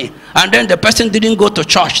 Listen to me. And then the person didn't go to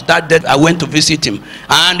church that day. I went to visit him,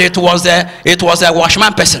 and it was a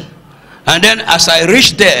watchman person. And then as I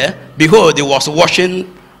reached there, behold, he was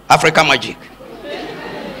watching African Magic.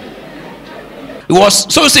 He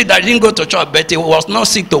was so sick that he didn't go to church, but he was not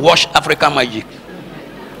sick to watch African Magic.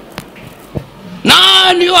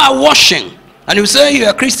 Now you are watching, and you say you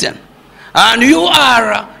are a Christian, and you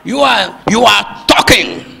are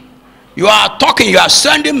talking. You are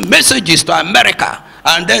sending messages to America,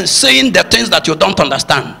 and then saying the things that you don't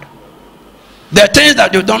understand. The things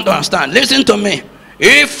that you don't understand. Listen to me.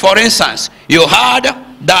 If, for instance, you heard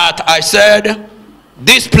that I said,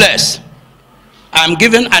 this place, I'm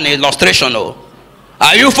giving an illustration.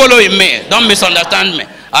 Are you following me? Don't misunderstand me.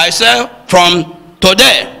 I said, from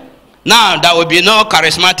today, now there will be no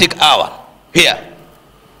charismatic hour here.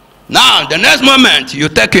 Now, the next moment, you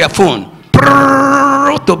take your phone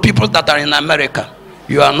to people that are in America.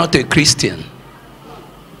 you are not a Christian.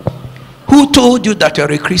 Who told you that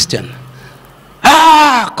you're a Christian?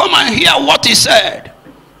 Ah, come and hear what he said.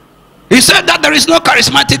 He said that there is no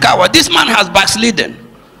charismatic hour. This man has backslidden.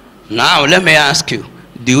 Now let me ask you,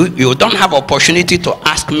 you don't have opportunity to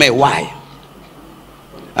ask me why.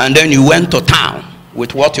 And then you went to town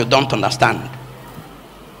with what you don't understand.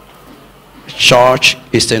 Church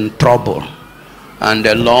is in trouble. And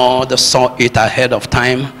the Lord saw it ahead of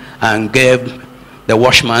time and gave the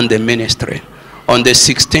watchman the ministry. On the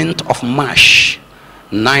 16th of March,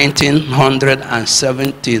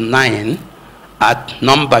 1979, at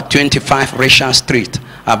number 25 Rachel Street,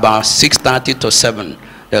 about 6:30 to 7,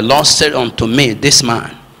 the Lord said unto me, this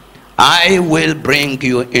man, I will bring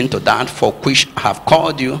you into that for which I have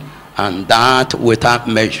called you, and that without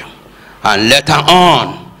measure. And later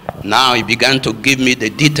on, now he began to give me the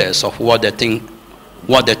details of what the thing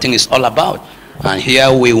is all about. And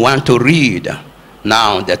here we want to read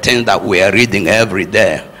now the thing that we are reading every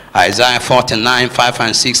day. Isaiah 49, 5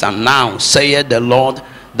 and 6. And now saith the Lord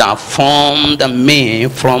that formed me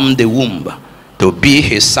from the womb to be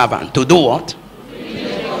his servant. To do what?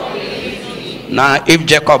 Now, if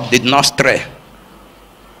Jacob did not stray,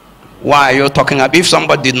 why are you talking about? If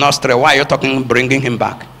somebody did not stray, why are you talking bringing him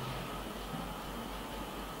back?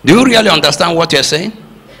 Do you really understand what you're saying?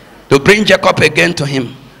 To bring Jacob again to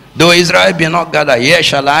him. Though Israel be not gathered, yet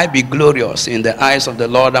shall I be glorious in the eyes of the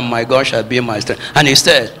Lord, and my God shall be my strength. And he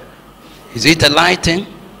said, is it a light thing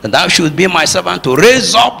that thou should be my servant to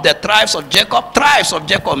raise up the tribes of Jacob? Tribes of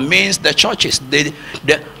Jacob means the churches.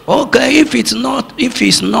 Okay, if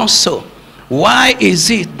it's not so, why is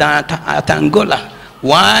it that at Angola,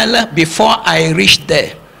 while before I reached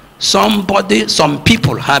there, some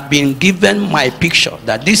people have been given my picture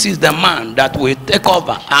that this is the man that will take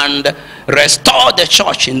over and restore the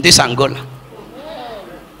church in this Angola?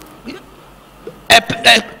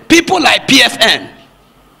 People like PFN.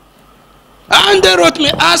 And they wrote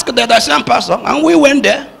me, ask the Dacian pastor, and we went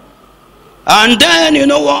there. And then, you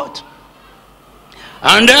know what?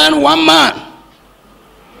 And then one man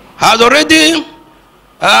has already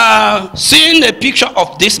seen a picture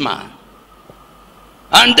of this man.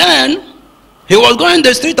 And then he was going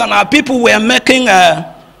the street, and our people were making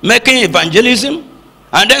evangelism.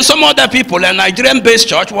 And then some other people, a Nigerian-based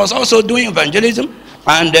church, was also doing evangelism,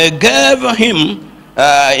 and they gave him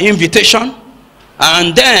invitation.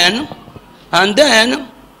 And then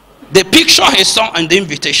the picture he saw in the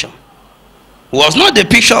invitation was not the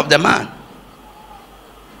picture of the man.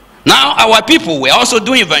 Now our people were also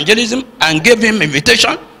doing evangelism and gave him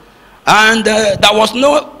invitation, and there was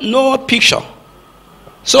no picture.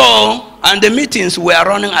 So, and the meetings were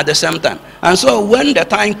running at the same time. And so when the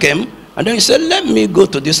time came, and then he said, let me go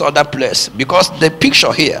to this other place, because the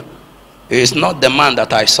picture here is not the man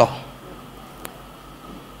that I saw.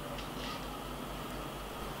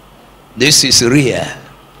 This is real.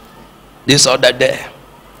 This other day.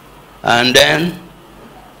 And then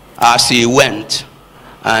as he went,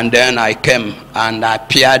 and then I came and I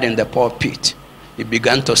appeared in the pulpit, he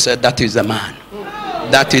began to say, that is the man.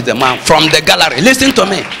 That is the man from the gallery. Listen to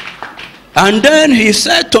me. And then he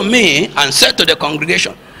said to me and said to the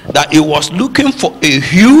congregation that he was looking for a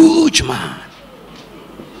huge man.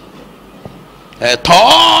 A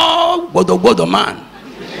tall, godo man.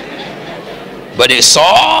 But he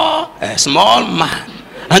saw a small man.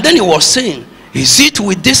 And then he was saying, is it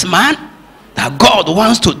with this man that God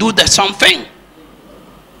wants to do that something?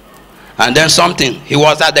 And then something, he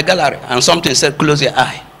was at the gallery, and something said, close your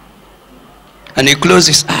eye. And he closed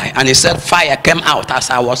his eye, and he said, fire came out as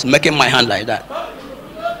I was making my hand like that.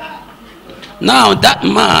 Now that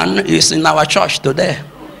man is in our church today.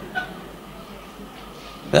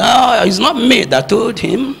 It's not me that told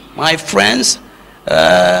him. My friends,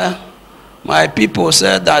 my people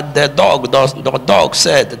said that the dog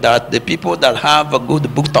said that the people that have a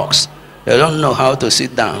good book talks, they don't know how to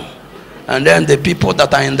sit down. And then the people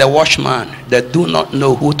that are in the watchman, they do not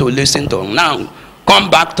know who to listen to. Now, come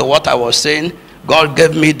back to what I was saying. God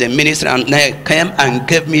gave me the ministry, and they came and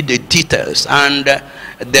gave me the details. And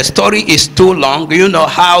the story is too long. You know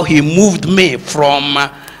how he moved me from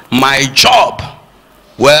my job,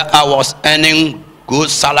 where I was earning good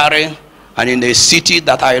salary, and in a city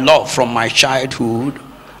that I love from my childhood,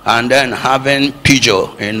 and then having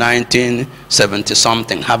Peugeot in 1970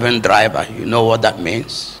 something, having driver. You know what that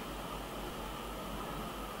means?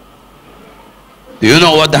 Do you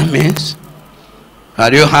know what that means?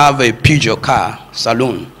 And you have a Peugeot car,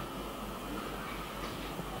 saloon,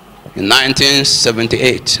 in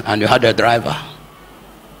 1978, and you had a driver.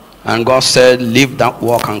 And God said, leave that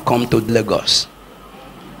work and come to Lagos.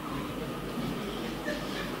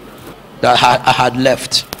 that I had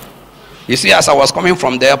left. You see, as I was coming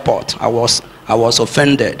from the airport, I was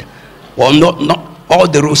offended. Well, not all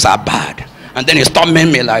the rules are bad. And then he stopped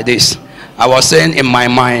me like this. I was saying in my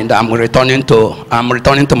mind, I'm returning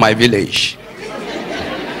to my village.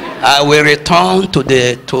 I will return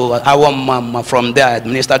to our mama. From there I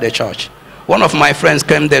administer the church. One of my friends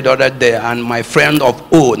came there the other day, and my friend of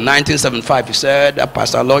 1975, he said,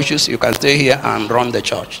 Pastor Aloysius, you can stay here and run the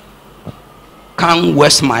church. Can't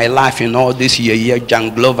waste my life in all this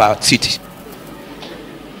Janglover city.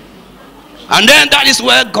 And then that is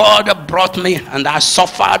where God brought me, and I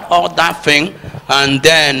suffered all that thing, and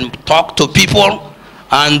then talked to people,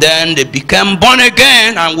 and then they became born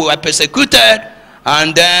again, and we were persecuted,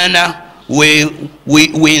 and then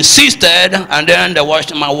we insisted, and then the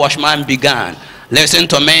watchman began. Listen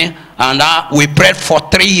to me. And we prayed for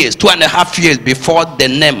 3 years, 2.5 years before the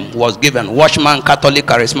name was given. Watchman Catholic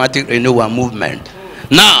Charismatic Renewal Movement.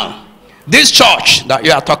 Now, this church that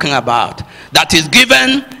you are talking about, that is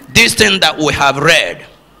given this thing that we have read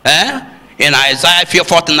in Isaiah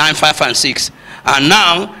 49, 5 and 6. And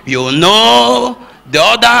now you know the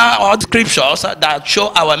other scriptures that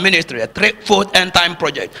show our ministry, a threefold end time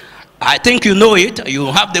project. I think you know it. You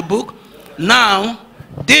have the book. Now,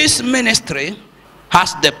 this ministry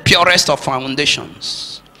has the purest of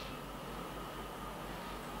foundations.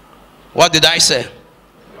 What did I say?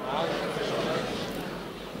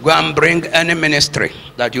 Go and bring any ministry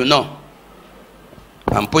that you know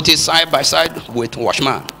and put it side by side with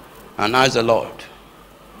Watchman and ask the Lord.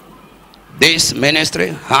 This ministry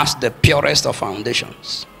has the purest of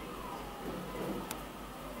foundations.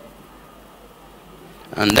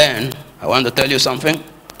 And then I want to tell you something.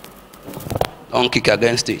 Don't kick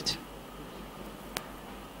against it.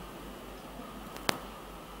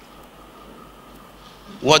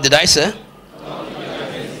 What did I say?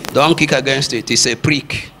 Don't kick against it. It's a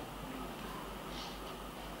brick.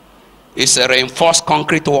 It's a reinforced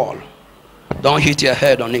concrete wall. Don't hit your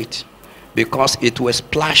head on it, because it will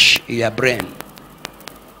splash your brain.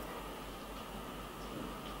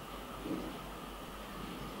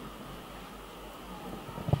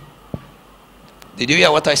 Did you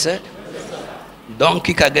hear what I said? Yes, don't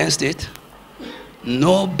kick against it.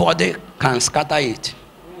 Nobody can scatter it.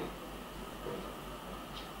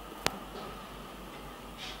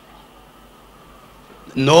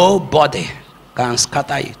 Nobody can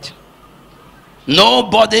scatter it.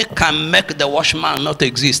 Nobody can make the watchman not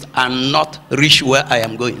exist and not reach where I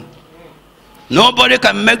am going. Nobody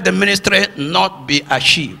can make the ministry not be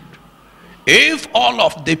achieved. If all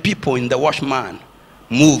of the people in the watchman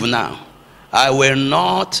move now, I will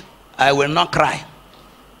not cry.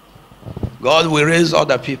 God will raise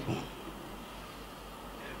other people,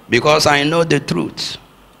 because I know the truth.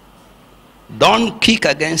 Don't kick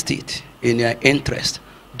against it in your interest.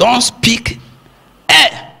 Don't speak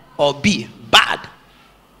A or B bad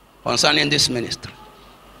concerning this ministry.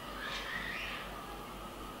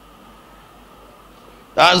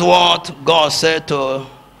 That's what God said to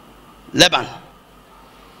Laban.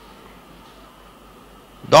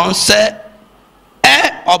 Don't say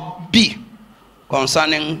A or B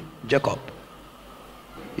concerning Jacob.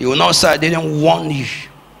 You will not say, I didn't warn you.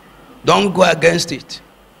 Don't go against it.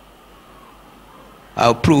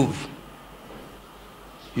 I'll prove.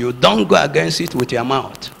 You don't go against it with your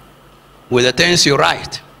mouth, with the things you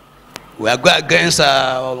write. We are going against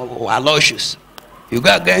Aloysius. You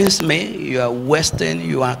go against me, you are wasting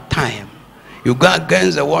your time. You go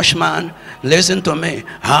against the watchman, listen to me.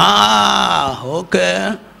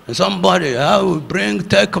 Okay. Somebody, I will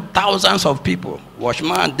take thousands of people.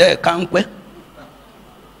 Watchman there can't wait.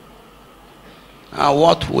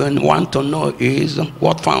 What we want to know is,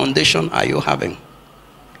 what foundation are you having?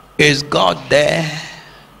 Is God there?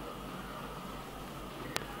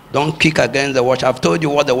 Don't kick against the watch. I've told you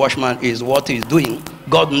what the watchman is, what he's doing.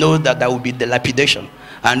 God knows that there will be dilapidation.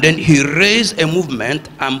 And then he raised a movement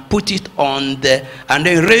and put it on the, and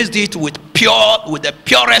then raised it with the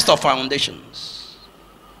purest of foundations.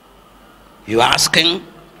 You're asking,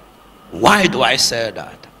 why do I say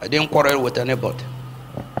that? I didn't quarrel with anybody.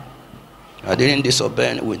 I didn't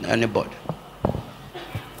disobey with anybody.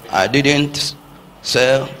 I didn't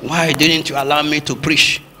say, why didn't you allow me to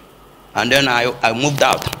preach? And then I moved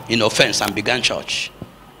out in offense and began church.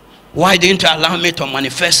 Why didn't you allow me to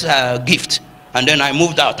manifest a gift? And then I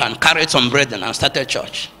moved out and carried some brethren and started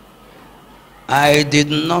church. I did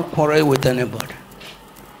not quarrel with anybody.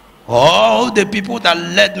 All the people that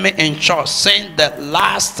led me in church, saying that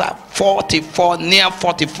last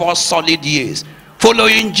 44 solid years,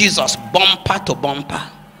 following Jesus bumper to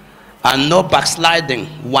bumper, and no backsliding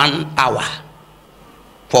 1 hour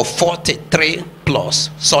for 43+ plus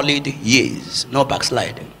solid years. No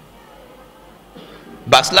backsliding.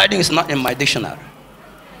 Backsliding is not in my dictionary.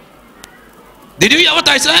 Did you hear what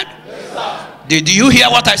I said? Yes, sir. Did you hear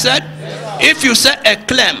what I said? Yes, if you say a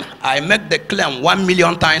claim, I make the claim 1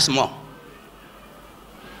 million times more.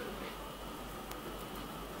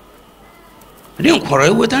 I didn't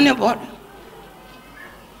quarrel with anybody.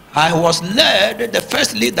 I was led, the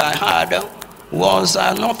first leader I had was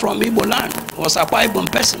not from Igbo land, was a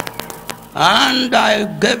Ibon person. And I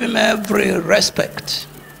gave him every respect.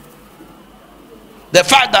 The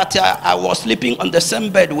fact that I was sleeping on the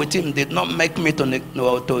same bed with him did not make me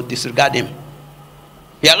to disregard him.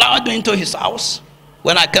 He allowed me into his house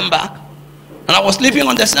when I came back, and I was sleeping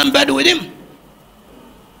on the same bed with him.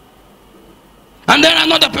 And then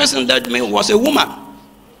another person led me was a woman.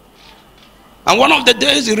 And one of the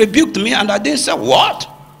days he rebuked me, and I didn't say, what?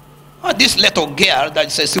 Oh, this little girl that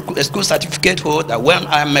is a school certificate holder, when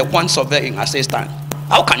I'm a one surveying assistant,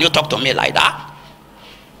 how can you talk to me like that?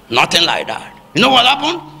 Nothing like that. You know what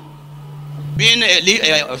happened? Being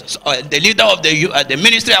the leader of the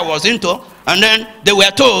ministry I was into, and then they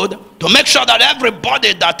were told to make sure that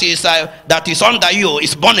everybody that is under you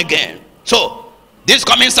is born again. So this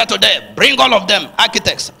coming Saturday, bring all of them,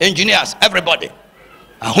 architects, engineers, everybody,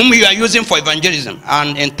 whom you are using for evangelism,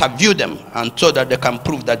 and interview them, and so that they can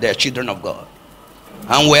prove that they are children of God.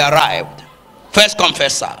 And we arrived. First come,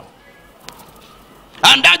 first serve.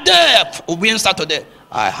 And that day, being Saturday,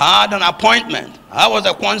 I had an appointment. I was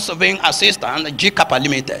a quantity surveying assistant at GCAPA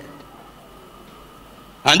Limited.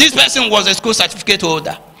 And this person was a school certificate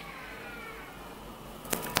holder.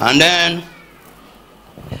 And then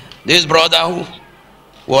this brother who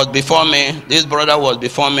was before me,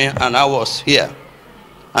 and I was here.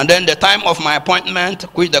 And then the time of my appointment,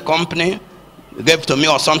 which the company gave to me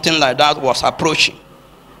or something like that, was approaching.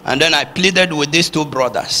 And then I pleaded with these two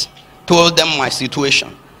brothers, told them my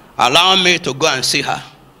situation, allowed me to go and see her.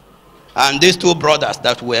 And these two brothers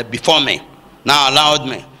that were before me now allowed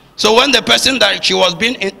me. So when the person that she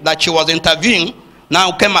was interviewing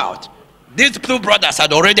now came out, these two brothers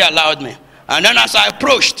had already allowed me. And then as I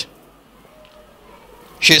approached,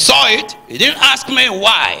 she saw it. He didn't ask me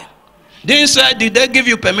why. Didn't say, did they give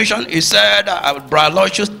you permission? He said, Brother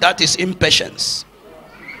Locious, that is impatience.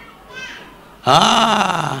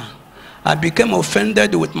 I became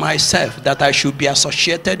offended with myself that I should be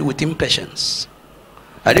associated with impatience.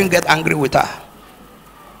 I didn't get angry with her.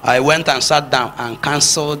 I went and sat down and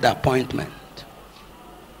canceled the appointment.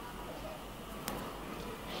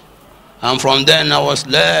 And from then I was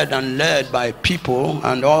led by people,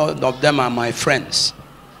 and all of them are my friends.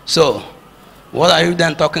 So, what are you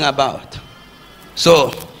then talking about?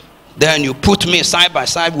 So, then you put me side by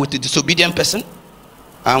side with the disobedient person,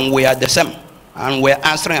 and we are the same. And we're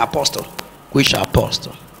answering apostle. Which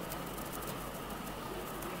apostle?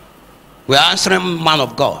 We're answering man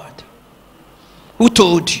of God. Who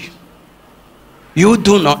told you? You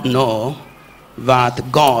do not know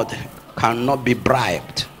that God cannot be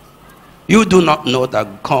bribed. You do not know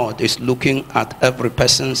that God is looking at every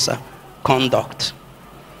person's conduct.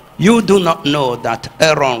 You do not know that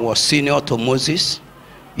Aaron was senior to Moses.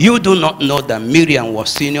 You do not know that Miriam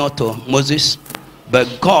was senior to Moses.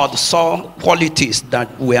 But God saw qualities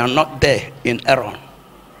that were not there in Aaron,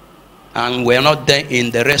 and were not there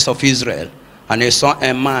in the rest of Israel. And he saw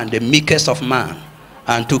a man, the meekest of man,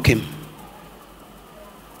 and took him.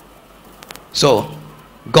 So,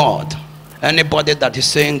 God, anybody that is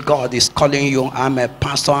saying God is calling you, I'm a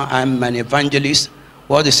pastor, I'm an evangelist,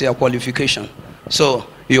 what is your qualification? So,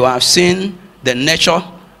 you have seen the nature,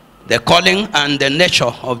 the calling, and the nature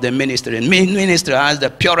of the ministry. Ministry has the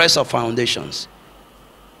purest of foundations.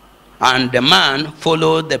 And the man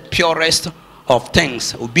followed the purest of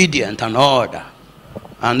things, obedient and order.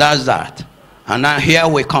 And that's that. And now here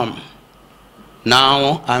we come.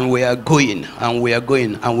 Now, and we are going, and we are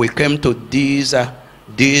going. And we came to these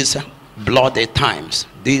bloody times,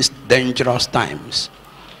 these dangerous times.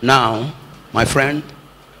 Now, my friend,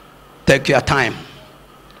 take your time.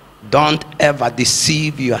 Don't ever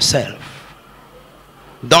deceive yourself.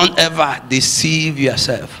 Don't ever deceive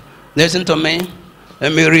yourself. Listen to me.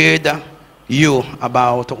 Let me read you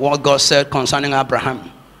about what God said concerning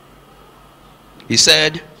Abraham. He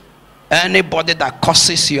said, anybody that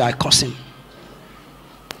curses you, I curse him.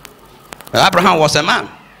 But Abraham was a man.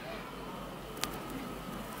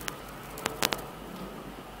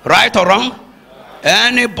 Right or wrong?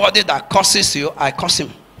 Anybody that curses you, I curse him.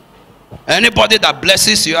 Anybody that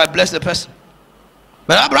blesses you, I bless the person.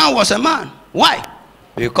 But Abraham was a man. Why?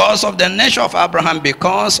 Because of the nature of Abraham,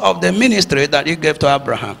 because of the ministry that he gave to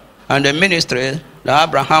Abraham. And the ministry that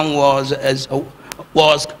Abraham was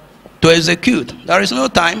to execute. There is no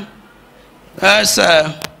time. Let's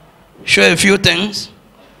show a few things.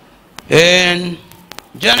 In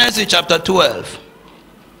Genesis chapter 12.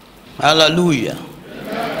 Hallelujah.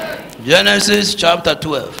 Amen. Genesis chapter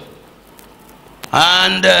 12.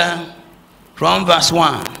 And from verse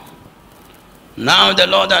 1. Now the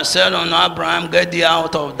Lord has said unto Abraham, get thee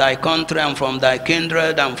out of thy country and from thy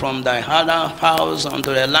kindred and from thy house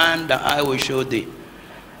unto the land that I will show thee.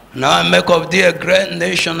 Now I make of thee a great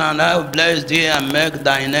nation, and I will bless thee and make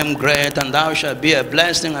thy name great, and thou shalt be a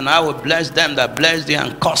blessing, and I will bless them that bless thee,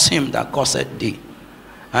 and curse him that curseth thee.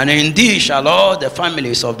 And in thee shall all the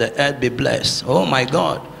families of the earth be blessed. Oh my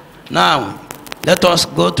God. Now, let us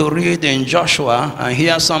go to read in Joshua and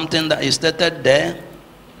hear something that is stated there.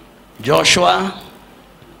 Joshua.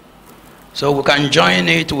 So we can join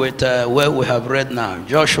it with where we have read now.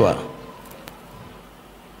 Joshua.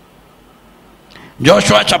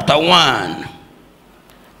 Joshua chapter 1.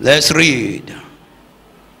 Let's read.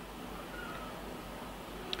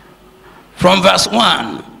 From verse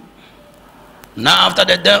 1. Now after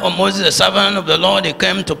the death of Moses, the servant of the Lord, it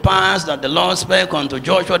came to pass that the Lord spake unto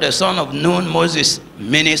Joshua, the son of Nun, Moses'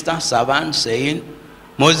 minister, servant, saying,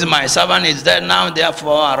 Moses, my servant, is dead now,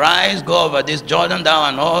 therefore arise, go over this Jordan, thou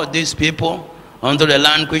and all these people, unto the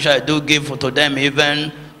land which I do give to them,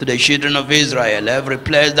 even to the children of Israel. Every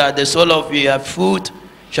place that the sole of your foot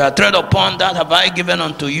shall tread upon, that have I given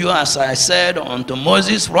unto you, as I said unto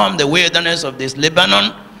Moses, from the wilderness of this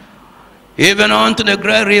Lebanon, even unto the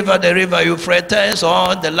great river, the river Euphrates,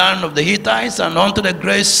 or the land of the Hittites, and unto the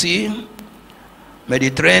great sea,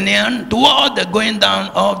 Mediterranean, toward the going down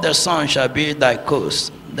of the sun shall be thy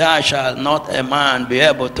coast. There shall not a man be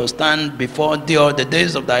able to stand before thee all the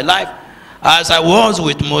days of thy life. As I was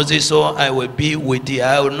with Moses, so I will be with thee.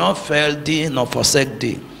 I will not fail thee nor forsake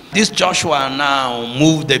thee. This Joshua now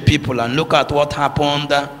moved the people, and look at what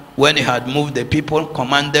happened when he had moved the people,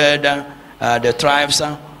 commanded the tribes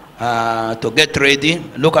to get ready.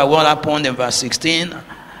 Look at what happened in verse 16.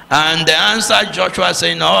 And they answered Joshua,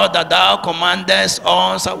 saying, all that thou commandest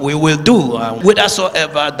us, we will do. And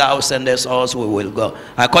whithersoever thou sendest us, we will go.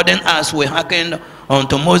 According as we hearkened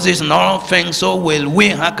unto Moses in all things, so will we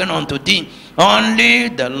hearken unto thee. Only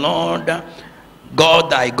the Lord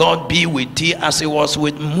God thy God be with thee, as he was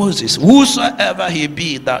with Moses. Whosoever he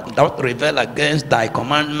be that doth rebel against thy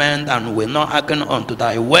commandment, and will not hearken unto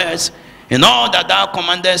thy words, in all that thou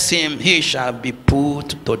commandest him, he shall be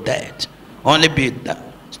put to death. Only be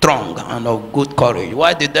strong and of good courage.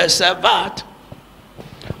 Why did they say that?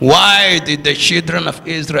 Why did the children of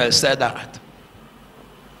Israel say that?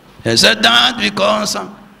 They said that because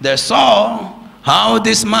they saw how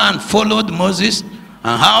this man followed Moses,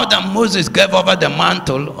 and how that Moses gave over the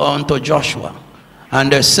mantle unto Joshua.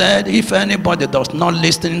 And they said, if anybody does not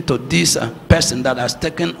listen to this person that has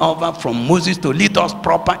taken over from Moses to lead us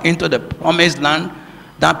proper into the promised land,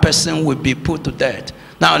 that person will be put to death.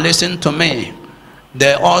 Now listen to me.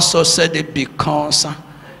 They also said it because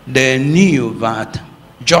they knew that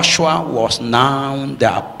Joshua was now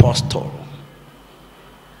the apostle.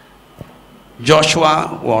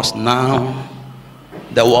 Joshua was now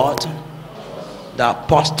the what? The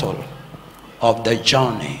apostle of the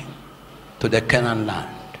journey to the Canaan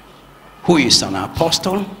land. Who is an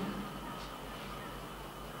apostle?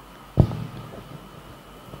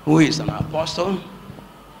 Who is an apostle?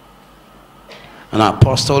 An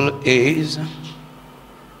apostle is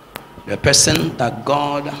the person that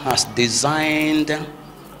God has designed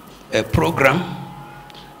a program,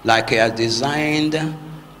 like he has designed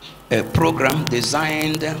a program,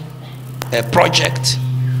 designed a project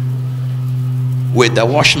with the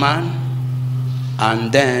watchman,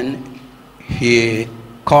 and then he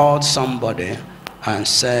called somebody and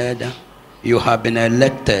said, you have been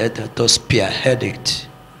elected to spearhead it.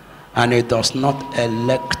 And it does not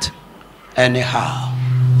elect anyhow.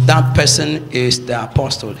 That person is the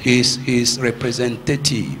apostle. He is his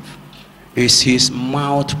representative. He is his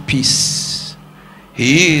mouthpiece.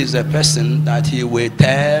 He is a person that he will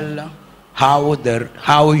tell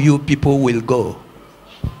how you people will go.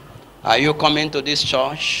 Are you coming to this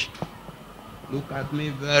church? Look at me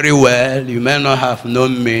very well. You may not have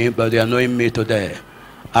known me, but you are knowing me today.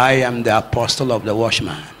 I am the apostle of the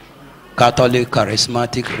watchman. Catholic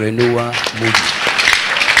Charismatic Renewal Movement.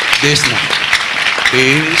 This man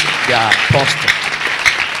is the apostle.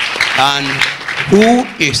 And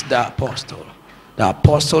who is the apostle? The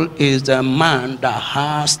apostle is the man that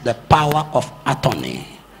has the power of attorney.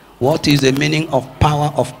 What is the meaning of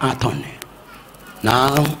power of attorney?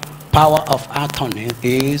 Now, power of attorney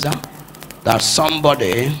is that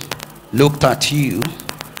somebody looked at you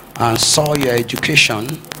and saw your education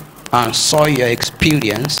and saw your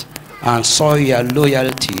experience and saw your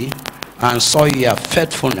loyalty and saw your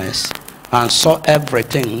faithfulness and saw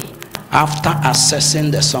everything, after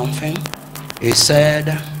assessing the something, he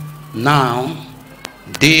said, now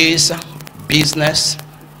this business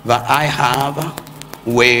that I have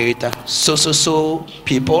with so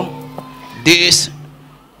people, this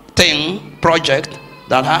project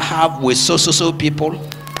that I have with so people,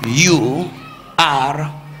 you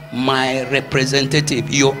are my representative.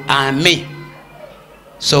 You are me.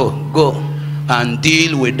 So go and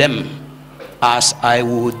deal with them as I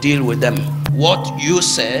will deal with them. What you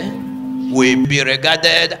say will be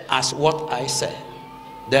regarded as what I say.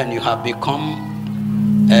 Then you have become,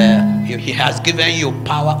 he has given you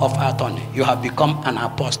power of attorney. You have become an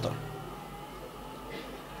apostle.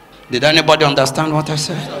 Did anybody understand what I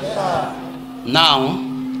said? Now,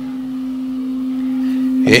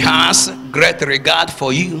 he has great regard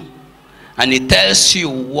for you, and he tells you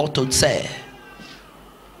what to say,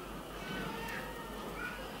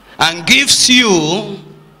 and gives you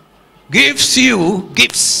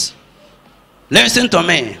gifts. Listen to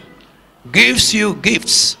me. Gives you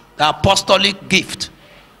gifts, the apostolic gift.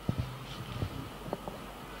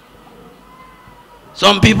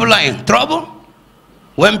 Some people are in trouble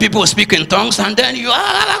when people speak in tongues, and then you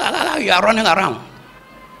are running around.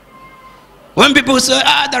 When people say,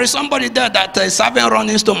 there is somebody there that is having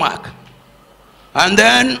running stomach, and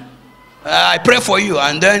then I pray for you,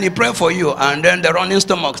 and then he pray for you, and then the running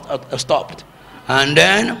stomach stopped. And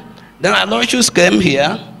then Aloysius came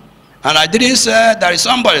here, and I didn't say there is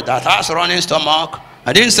somebody that has running stomach.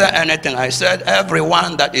 I didn't say anything. I said,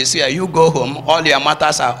 everyone that is here, you go home, all your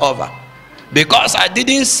matters are over. Because I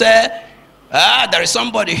didn't say, there is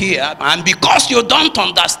somebody here, and because you don't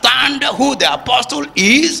understand who the apostle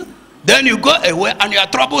is, then you go away and your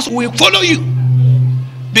troubles will follow you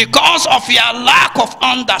because of your lack of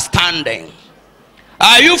understanding.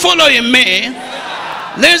 Are you following me?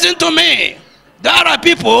 Yeah. Listen to me. There are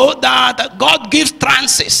people that God gives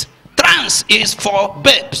trances. Trance is for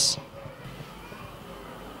babes.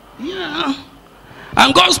 Yeah.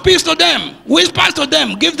 And God speaks to them, whispers to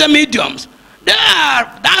them, gives them idioms.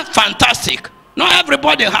 That's fantastic. Not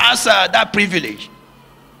everybody has that privilege.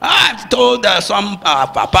 I've told some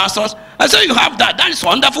pastors, I say, you have that. That is a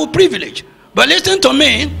wonderful privilege. But listen to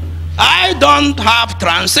me, I don't have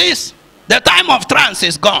trances. The time of trance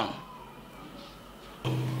is gone.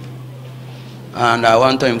 And I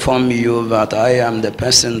want to inform you that I am the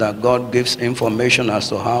person that God gives information as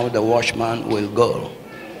to how the watchman will go.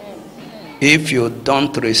 If you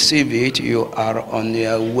don't receive it, you are on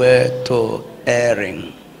your way to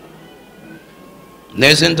erring.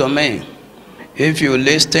 Listen to me. If you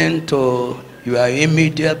listen to your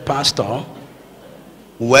immediate pastor,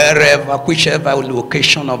 wherever, whichever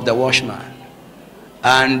location of the watchman,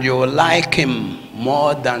 and you like him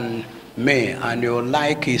more than me, and you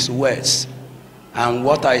like his words, and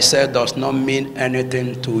what I said does not mean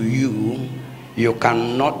anything to you, you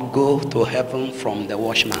cannot go to heaven from the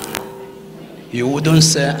watchman. You wouldn't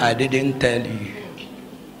say, I didn't tell you.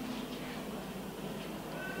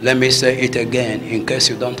 Let me say it again in case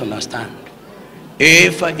you don't understand.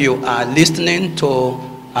 If you are listening to,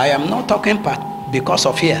 I am not talking because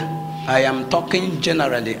of here. I am talking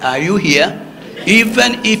generally. Are you here?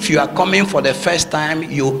 Even if you are coming for the first time,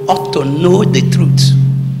 you ought to know the truth.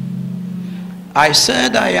 I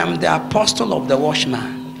said I am the apostle of the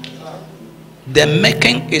watchman. The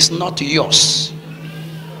making is not yours.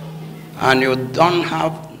 And you don't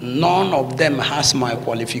have, none of them has my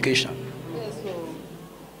qualification.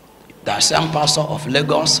 The same pastor of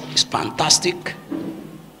Lagos is fantastic.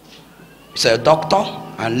 He's a doctor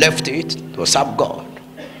and left it to serve God.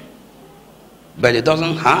 But he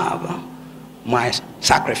doesn't have my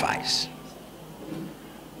sacrifice.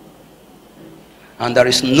 And there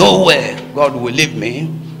is no way God will leave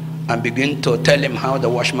me and begin to tell him how the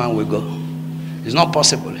watchman will go. It's not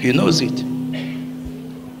possible. He knows it.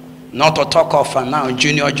 Not to talk of now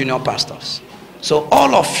junior pastors. So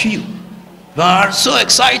all of you are so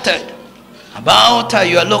excited about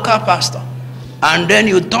your local pastor, and then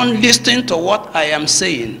you don't listen to what I am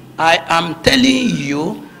saying. I am telling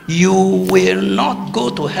you, you will not go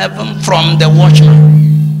to heaven from the watchman.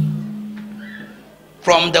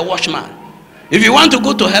 From the watchman. If you want to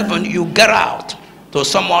go to heaven, you get out to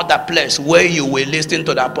some other place where you will listen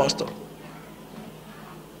to the apostle.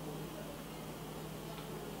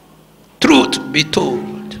 Truth be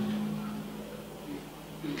told.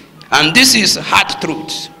 And this is hard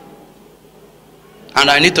truth. And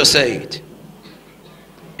I need to say it.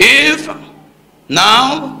 If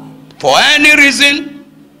now, for any reason,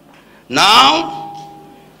 now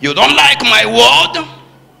you don't like my word,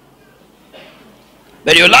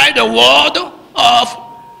 But you like the word of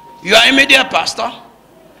your immediate pastor.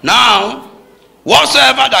 Now,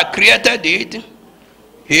 whatsoever that created it,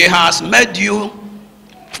 he has made you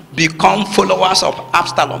become followers of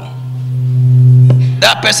Absalom.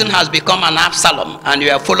 That person has become an Absalom, and you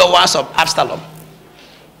are followers of Absalom.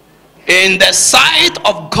 In the sight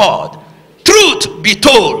of God, truth be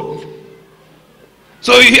told.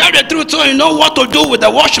 So you hear the truth, so you know what to do with the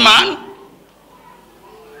watchman.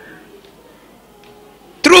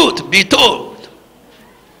 Truth be told.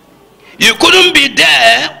 You couldn't be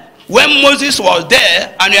there when Moses was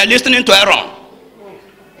there and you are listening to Aaron.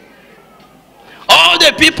 All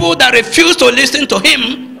the people that refused to listen to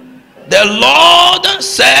him, the Lord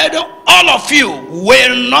said, all of you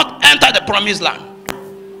will not enter the promised land.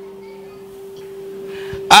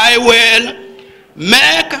 I will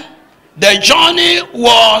make, the journey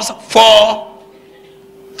was for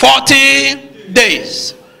 40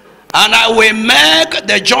 days. And I will make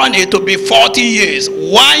the journey to be 40 years.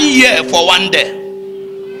 1 year for 1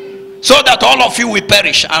 day. So that all of you will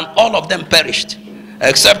perish. And all of them perished.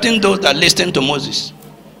 Excepting those that listened to Moses.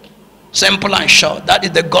 Simple and short. That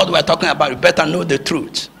is the God we are talking about. You better know the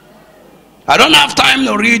truth. I don't have time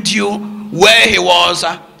to read you where he was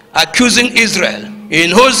accusing Israel.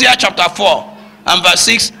 In Hosea chapter 4 and verse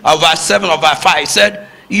 6 or verse 7 or verse 5. He said,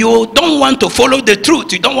 you don't want to follow the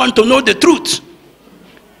truth. You don't want to know the truth.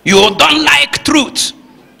 You don't like truth.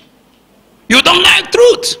 You don't like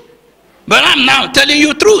truth. But I'm now telling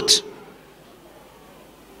you truth.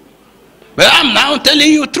 But I'm now telling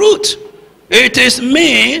you truth. It is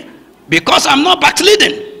me, because I'm not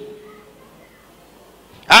backsliding.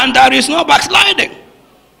 And there is no backsliding.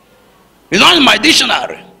 It's not in my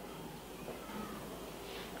dictionary.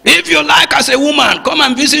 If you like as a woman, come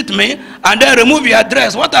and visit me and then remove your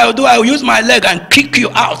dress. What I will do, I will use my leg and kick you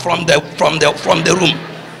out from the room.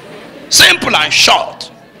 Simple and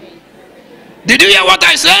short. Did you hear what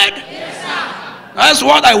I said? Yes, sir. That's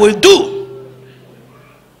what I will do.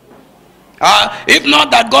 If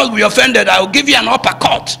not that God will be offended, I will give you an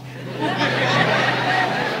uppercut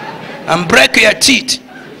and break your teeth.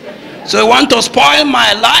 So you want to spoil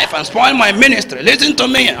my life and spoil my ministry. Listen to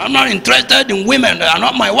me. I'm not interested in women that are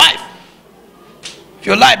not my wife. If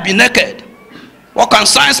you like, be naked. What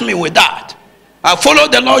concerns me with that? I follow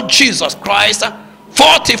the Lord Jesus Christ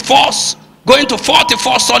 44, going to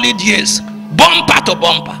 44 solid years, bumper to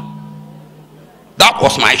bumper. That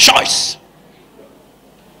was my choice.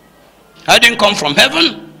 I didn't come from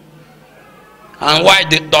heaven. And why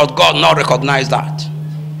does God not recognize that?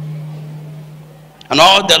 And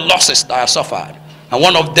all the losses that I suffered. And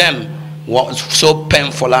one of them was so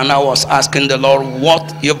painful, and I was asking the Lord,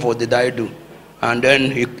 what evil did I do? And then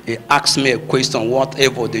he asked me a question, what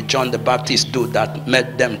evil did John the Baptist do that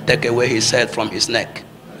made them take away his head from his neck?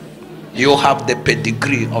 You have the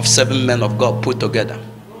pedigree of 7 men of God put together.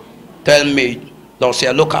 Tell me, does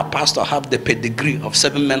your local pastor have the pedigree of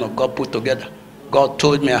 7 men of God put together? God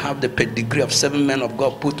told me I have the pedigree of 7 men of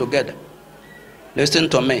God put together. Listen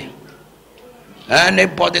to me.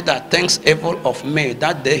 Anybody that thinks evil of me,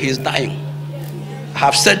 that day he's dying. I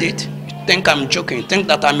have said it. Think I'm joking. Think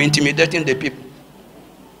that I'm intimidating the people.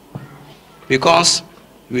 Because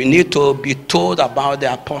we need to be told about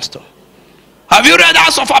the apostle. Have you read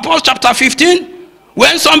Acts of Apostles chapter 15?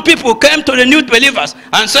 When some people came to the new believers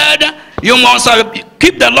and said, you must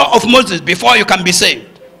keep the law of Moses before you can be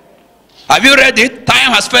saved. Have you read it?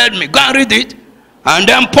 Time has failed me. Go and read it. And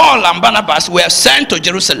then Paul and Barnabas were sent to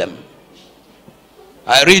Jerusalem.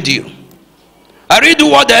 I read you. I read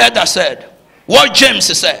what the elder said. What James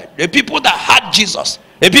said. The people that had Jesus.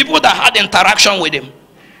 The people that had interaction with him.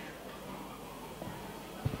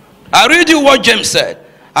 I read you what James said.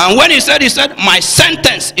 And when he said, my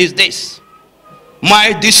sentence is this.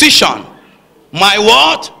 My decision. My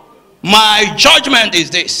what? My judgment is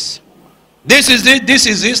this. This is it, this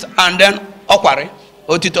is this. And then, Okwari,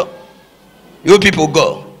 Otito, you people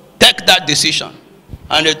go. Take that decision.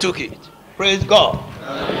 And they took it. Praise God.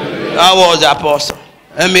 Amen. That was the apostle.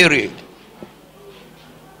 Let me read.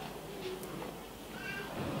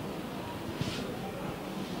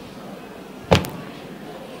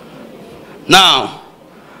 Now,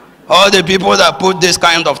 all the people that put this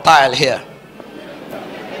kind of tile here.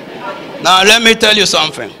 Now, let me tell you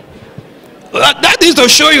something. That is to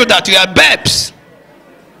show you that you are babes.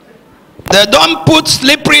 They don't put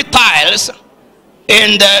slippery tiles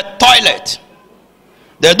in the toilet.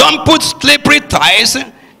 They don't put slippery tiles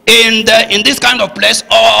in this kind of place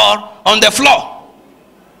or on the floor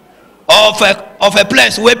of a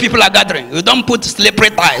place where people are gathering. You don't put slippery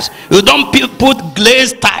tiles. You don't put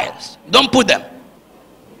glazed tiles. You don't put them.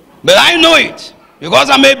 But I know it because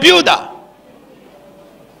I'm a builder.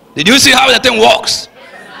 Did you see how the thing works?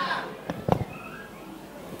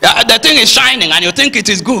 Yeah, the thing is shining and you think it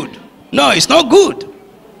is good. No, it's not good.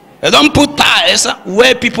 You don't put tiles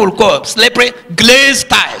where people go, slippery, glazed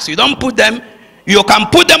tiles. You don't put them, you can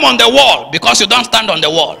put them on the wall because you don't stand on the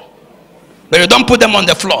wall. But you don't put them on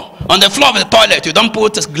the floor. On the floor of the toilet, you don't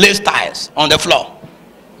put glazed tiles on the floor.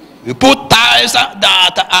 You put tiles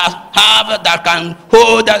that can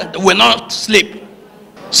hold, that will not slip.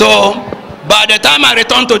 So, by the time I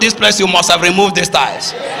return to this place, you must have removed these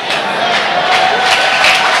tiles.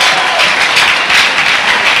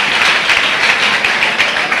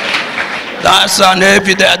 That's an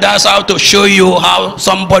evidence. That's how to show you how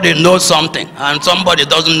somebody knows something and somebody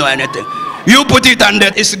doesn't know anything. You put it and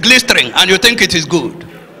it's glistering and you think it is good.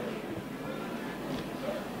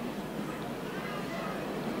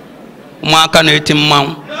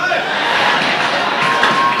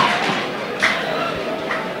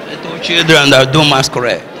 Little children that do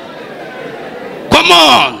masquerade. Come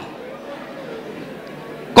on.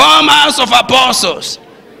 Come, house of apostles.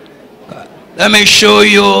 Let me show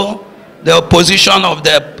you the position of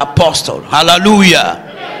the apostle. Hallelujah.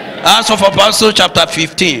 Acts of Apostles chapter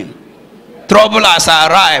 15. Trouble has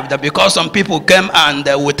arrived because some people came and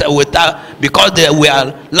because they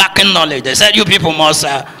were lacking knowledge. They said, you people must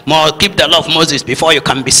keep the law of Moses before you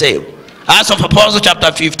can be saved. Acts of Apostles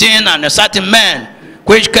chapter 15, and a certain man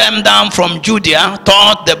which came down from Judea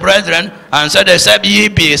taught the brethren and said, except ye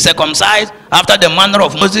be circumcised after the manner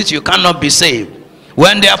of Moses, you cannot be saved.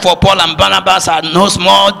 When therefore Paul and Barnabas had no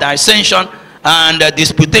small dissension and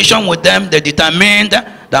disputation with them, they determined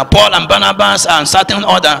that Paul and Barnabas and certain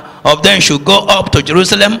other of them should go up to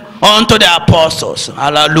Jerusalem unto the apostles.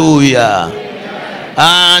 Hallelujah.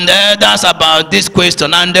 And that's about this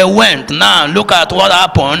question. And they went. Now look at what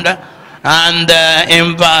happened. And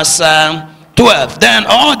in verse 12, then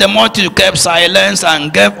all the multitude kept silence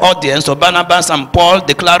and gave audience to Barnabas and Paul,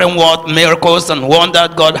 declaring what miracles and wonders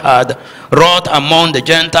God had wrought among the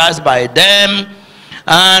Gentiles by them.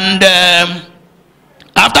 And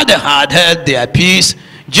after they had heard their peace,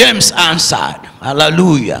 James answered.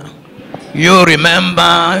 Hallelujah. You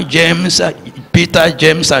remember James, Peter,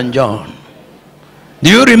 James, and John? Do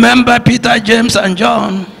you remember Peter, James, and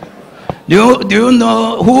John? Do you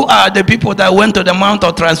know who are the people that went to the Mount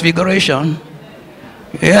of Transfiguration?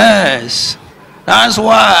 Yes. That's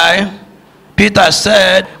why Peter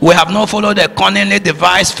said, we have not followed a cunningly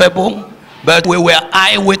devised fable, but we were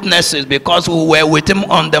eyewitnesses because we were with him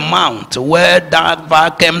on the mount where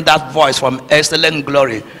came that voice from excellent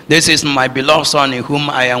glory. This is my beloved son in whom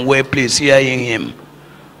I am well pleased, hearing him.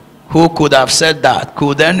 Who could have said that?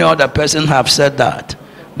 Could any other person have said that?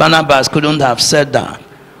 Barnabas couldn't have said that.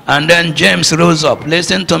 And then James rose up.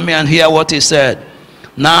 Listen to me and hear what he said.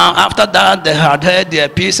 Now after that they had heard their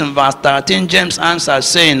peace. In verse 13, James answered,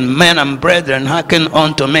 saying, men and brethren, hearken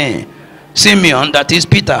unto me. Simeon, that is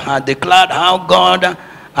Peter, had declared how God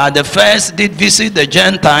at the first did visit the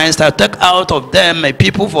Gentiles to take out of them a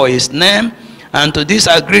people for his name, and to this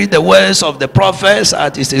agree the words of the prophets,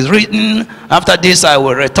 as it is written, after this I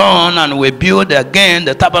will return and will build again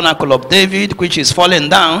the tabernacle of David, which is fallen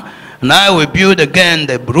down, and I will build again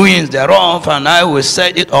the ruins thereof, and I will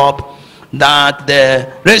set it up, that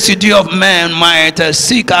the residue of men might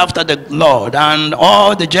seek after the Lord, and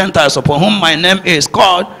all the Gentiles upon whom my name is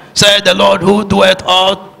called, said the Lord, who doeth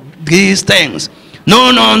all these things.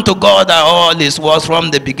 Known unto God that all this was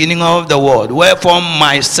from the beginning of the world. Wherefore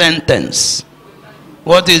my sentence.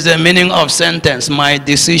 What is the meaning of sentence? My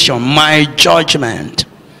decision, my judgment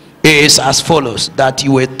is as follows, that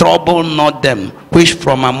you will trouble not them which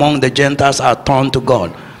from among the Gentiles are turned to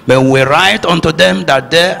God. But we write unto them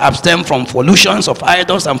that they abstain from pollutions of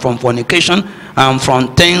idols, and from fornication, and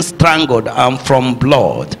from things strangled, and from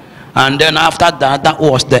blood. And then after that, that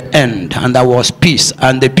was the end, and there was peace.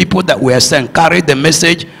 And the people that were sent carried the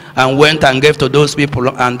message and went and gave to those people,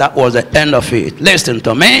 and that was the end of it. Listen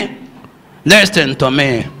to me. Listen to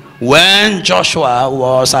me. When Joshua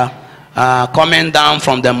was coming down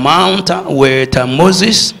from the mount with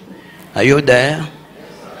Moses, are you there?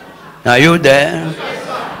 Are you there?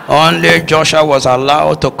 Only Joshua was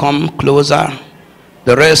allowed to come closer.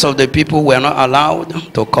 The rest of the people were not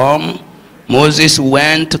allowed to come. Moses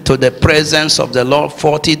went to the presence of the Lord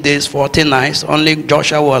 40 days, 40 nights. Only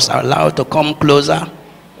Joshua was allowed to come closer.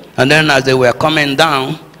 And then as they were coming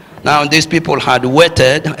down, now these people had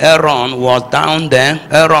waited. Aaron was down there.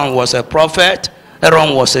 Aaron was a prophet.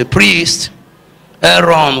 Aaron was a priest.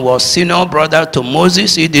 Aaron was senior brother to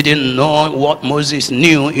Moses. He didn't know what Moses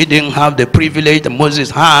knew. He didn't have the privilege that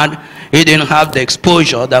Moses had. He didn't have the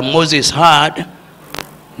exposure that Moses had.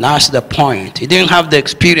 That's the point. He didn't have the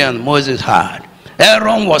experience Moses had.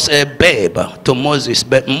 Aaron was a babe to Moses,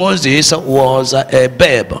 but Moses was a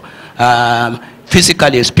babe,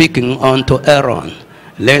 physically speaking, unto Aaron.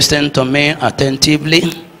 Listen to me attentively.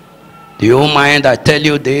 Do you mind I tell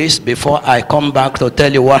you this before I come back to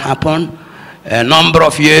tell you what happened? A number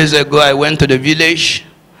of years ago, I went to the village,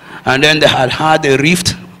 and then they had a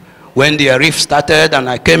rift. When the rift started, and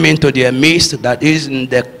I came into their midst, that is in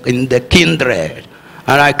the kindred.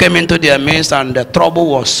 And I came into their midst, and the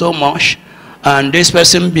trouble was so much. And this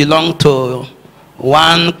person belonged to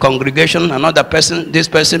one congregation, another person. This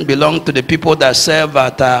person belonged to the people that serve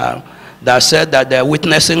at, that said that they're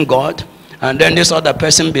witnessing God. And then this other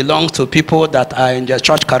person belongs to people that are in the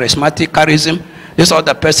church charism. This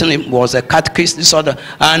other person was a catechist. This other,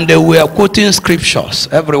 and they were quoting scriptures.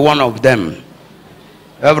 Every one of them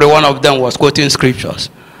was quoting scriptures.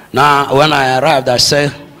 Now, when I arrived, I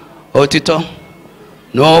said, "Oh, Tito,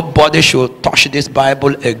 nobody should touch this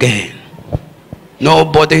Bible again.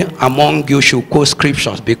 Nobody among you should quote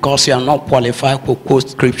scriptures because you are not qualified to quote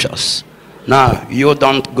scriptures. Now, you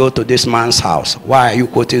don't go to this man's house. Why are you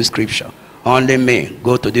quoting scripture? Only me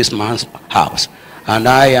go to this man's house. And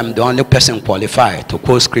I am the only person qualified to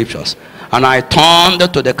quote scriptures." And I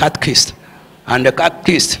turned to the catechist. And the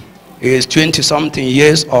catechist is 20-something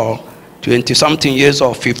years or 20-something years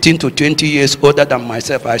or 15 to 20 years older than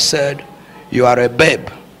myself. I said, "You are a babe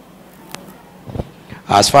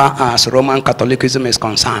as far as Roman Catholicism is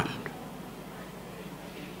concerned.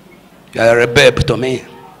 You are a babe to me."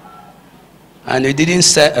 And he didn't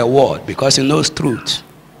say a word because he knows truth.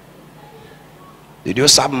 Did you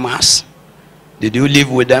serve mass? Did you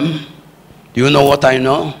live with them? Do you know what I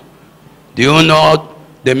know? Do you know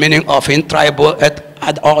the meaning of in tribal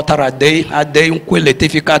ad altar a day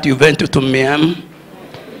quiletificat juventutum meam?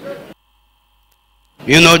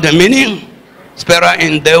 You know the meaning? Spera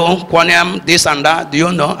in deo quoniam, this and that. Do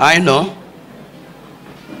you know? I know.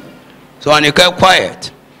 So, and you kept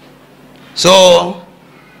quiet. So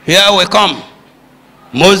here we come.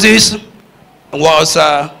 Moses was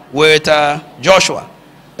with Joshua.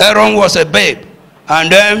 Aaron was a babe. And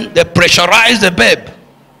then they pressurized the babe.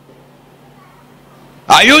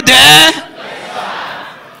 Are you there? Yes,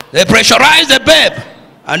 they pressurized the babe.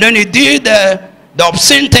 And then he did the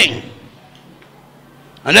obscene thing.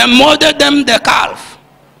 And then molded them the calf.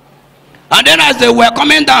 And then as they were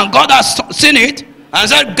coming down, God has seen it and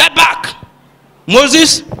said, "Get back.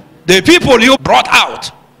 Moses, the people you brought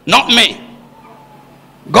out, not me."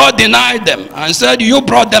 God denied them and said, "You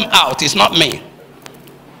brought them out, it's not me.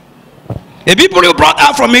 The people you brought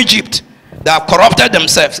out from Egypt, they have corrupted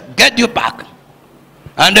themselves. Get you back."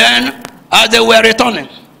 And then as they were returning,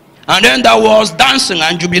 and then there was dancing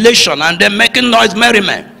and jubilation, and then making noise,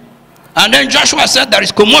 merriment. And then Joshua said, "There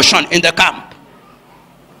is commotion in the camp."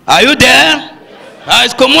 Are you there? There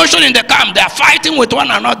is commotion in the camp. They are fighting with one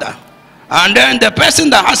another. And then the person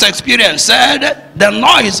that has experience said, "The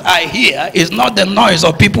noise I hear is not the noise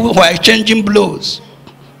of people who are exchanging blows."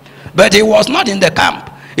 But he was not in the camp.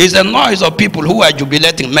 It's the noise of people who are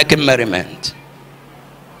jubilating, making merriment.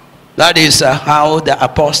 That is how the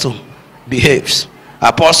apostle behaves.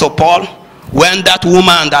 Apostle Paul, when that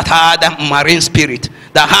woman that had a marine spirit,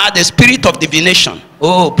 that had the spirit of divination,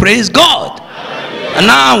 oh, praise God. And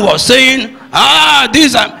now was saying,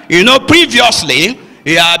 these are, you know, previously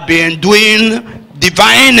he had been doing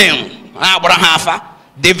divining,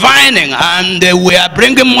 divining, and they were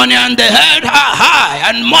bringing money, and they heard high,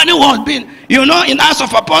 and money was being, you know, in Acts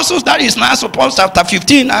of Apostles, that is in Acts of Apostles chapter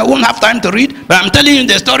 15. I won't have time to read, but I'm telling you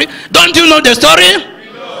the story. Don't you know the story?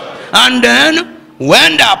 And then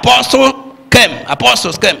when the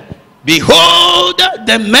apostles came, behold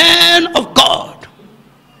the man of God,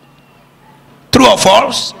 true or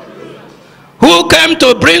false, who came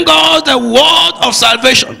to bring us the word of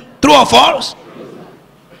salvation, true or false?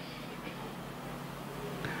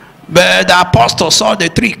 But the apostle saw the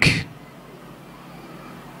trick.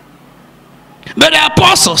 But the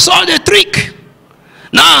apostle saw the trick.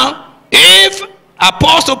 Now, if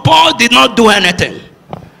Apostle Paul did not do anything,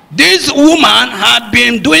 this woman had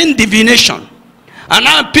been doing divination, and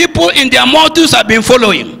now people in their multitudes have been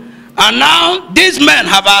following, and now these men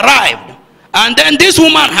have arrived, and then this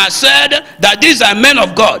woman has said that these are men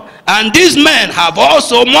of God, and these men have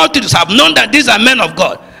also, multitudes have known that these are men of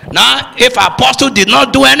God. Now, if apostle did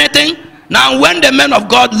not do anything, now when the men of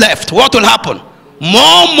God left, what will happen?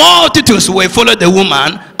 More multitudes will follow the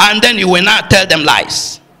woman, and then he will not tell them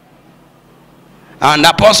lies. And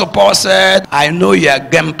Apostle Paul said, "I know your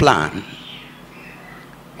game plan.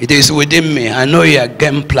 It is within me. I know your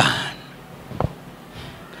game plan.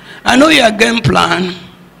 I know your game plan."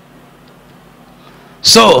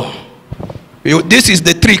 So, This is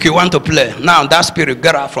the trick you want to play. Now that spirit,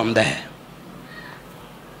 get out from there.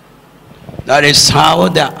 That is how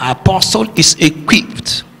the apostle is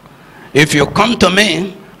equipped. If you come to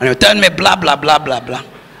me and you tell me blah, blah, blah, blah, blah,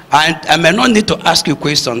 I may not need to ask you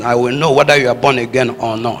questions. I will know whether you are born again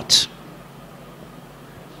or not.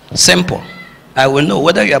 Simple. I will know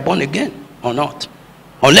whether you are born again or not.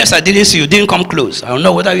 Unless I didn't see you, didn't come close. I will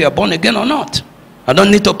know whether you are born again or not. I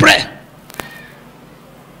don't need to pray.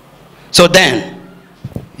 So then,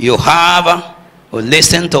 you have to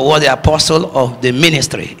listen to what the apostle of the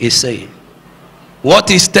ministry is saying.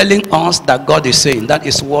 What is telling us that God is saying, that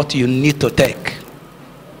is what you need to take.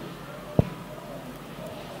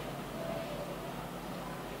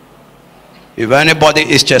 If anybody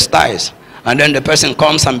is chastised, and then the person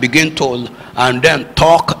comes and begin to, and then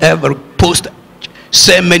talk, post,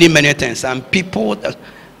 say many things, and people that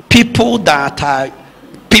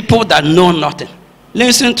know nothing.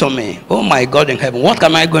 Listen to me. Oh my God in heaven, what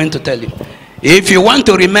am I going to tell you? If you want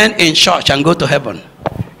to remain in church and go to heaven,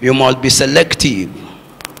 you must be selective.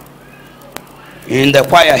 In the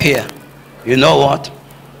choir here, you know what?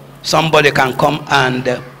 Somebody can come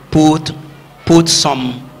and put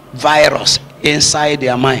some virus inside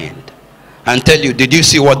their mind and tell you, did you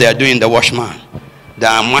see what they are doing in the Watchman? They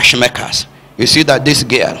are matchmakers. You see that this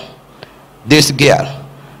girl,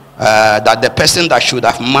 that the person that should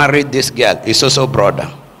have married this girl is also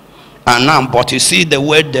brother. And now, but you see the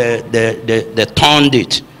way they turned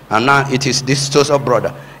it, and now it is this also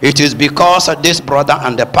brother. It is because this brother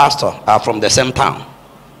and the pastor are from the same town.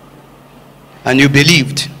 And you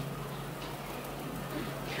believed.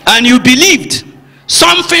 And you believed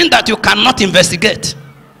something that you cannot investigate.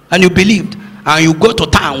 And you believed. And you go to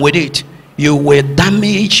town with it. You will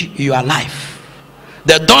damage your life.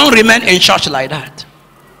 They don't remain in church like that.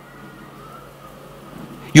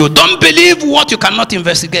 You don't believe what you cannot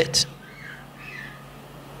investigate.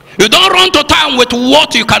 You don't run to town with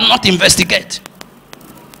what you cannot investigate.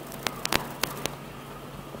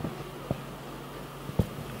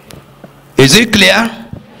 Is it clear?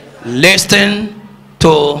 Listen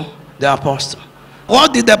to the apostle.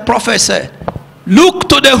 What did the prophet say? Look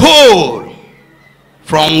to the whole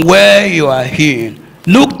from where you are hearing.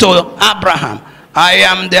 Look to Abraham. I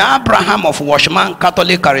am the Abraham of Watchman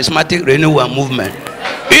Catholic Charismatic Renewal Movement.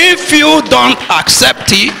 If you don't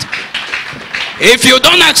accept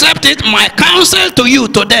it, my counsel to you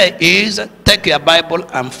today is take your Bible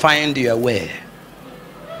and find your way.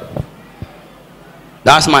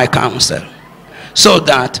 That's my counsel. So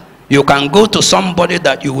that you can go to somebody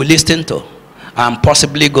that you will listen to and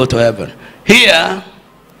possibly go to heaven. Here,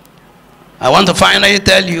 I want to finally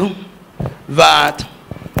tell you that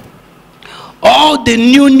all the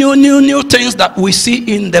new things that we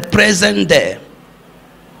see in the present day,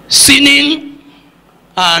 sinning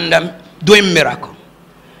and doing miracle,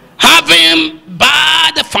 having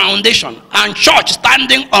bad foundation, and church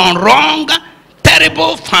standing on wrong,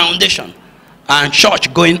 terrible foundation, and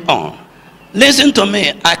church going on. Listen to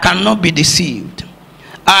me, I cannot be deceived.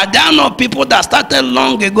 There are no people that started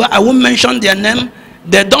long ago, I won't mention their name,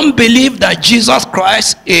 they don't believe that Jesus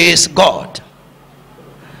Christ is God.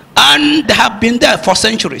 And they have been there for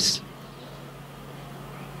centuries.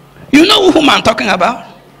 You know whom I'm talking about?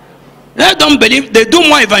 They don't believe, they do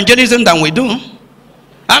more evangelism than we do.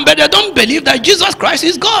 But they don't believe that Jesus Christ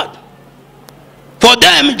is God. For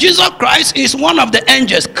them, Jesus Christ is one of the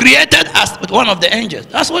angels, created as one of the angels.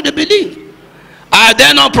 That's what they believe. Are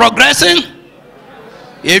they not progressing?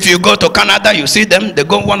 If you go to Canada, you see them, they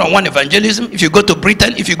go one-on-one evangelism. If you go to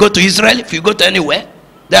Britain, if you go to Israel, if you go to anywhere,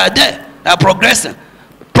 they are there. They are progressing.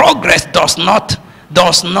 Progress does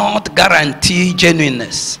not guarantee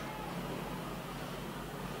genuineness.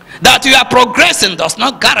 That you are progressing does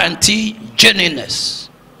not guarantee genuineness.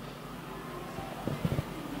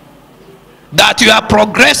 That you are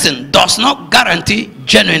progressing does not guarantee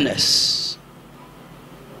genuineness.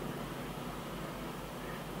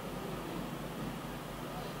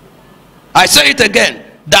 I say it again,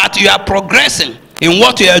 that you are progressing in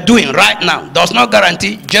what you are doing right now does not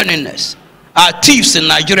guarantee genuineness. Are thieves in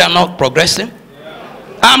Nigeria not progressing?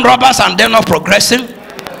 Armed robbers, are they not progressing?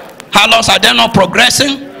 Harlots, are they not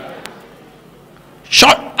progressing?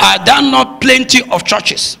 Are there not plenty of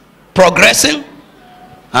churches progressing?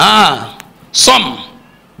 Some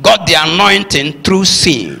got the anointing through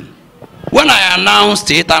sin. When I announced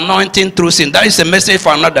it, anointing through sin, that is a message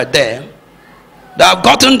for another day. They have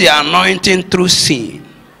gotten the anointing through sin.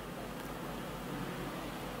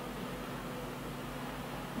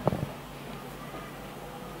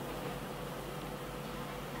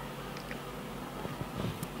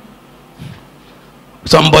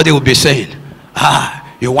 Somebody will be saying,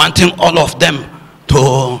 You're wanting all of them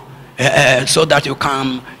to, so that you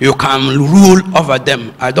can rule over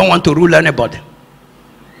them. I don't want to rule anybody.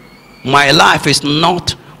 My life is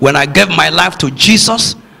not, when I gave my life to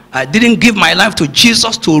Jesus, I didn't give my life to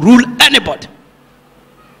Jesus to rule anybody,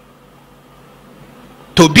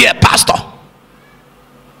 to be a pastor.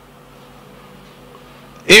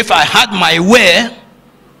 If I had my way,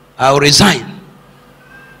 I'll resign.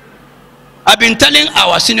 I've been telling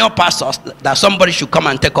our senior pastors that somebody should come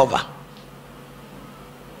and take over.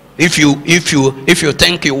 If you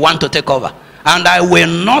think you want to take over. And I will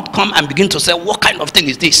not come and begin to say, what kind of thing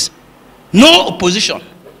is this? No opposition.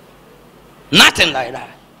 Nothing like that.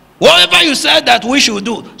 Whatever you said that we should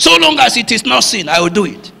do, so long as it is not sin, I will do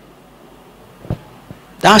it.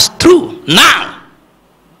 That's true. Now.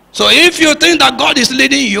 So if you think that God is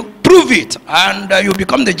leading you, prove it, and you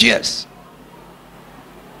become the GS.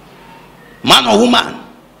 Man or woman,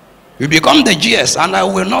 you become the GS, and I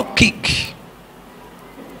will not kick.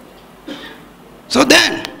 So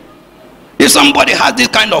then, if somebody has this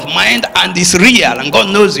kind of mind and is real and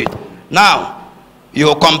God knows it, now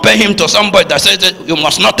you compare him to somebody that says, you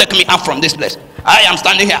must not take me out from this place. I am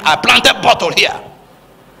standing here, I planted a bottle here.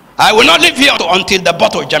 I will not leave here until the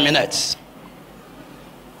bottle germinates.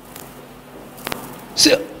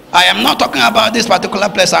 See, I am not talking about this particular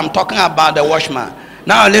place, I'm talking about the watchman.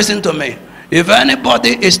 Now listen to me. If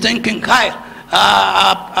anybody is thinking, hi,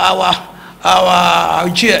 our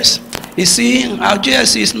GS, you see, our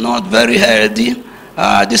GS is not very healthy,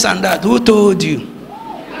 this and that. Who told you?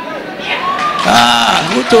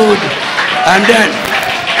 Who told you? And then,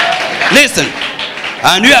 listen,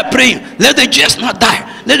 and you are praying, let the GS not die.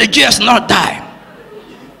 Let the GS not die.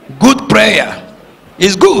 Good prayer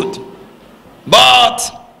is good.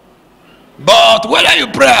 But whether you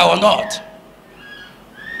pray or not,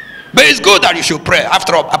 but it's good that you should pray.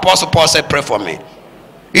 After all, Apostle Paul said, pray for me.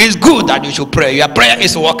 It's good that you should pray. Your prayer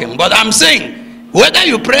is working. But I'm saying, whether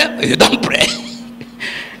you pray or you don't pray,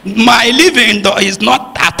 my living is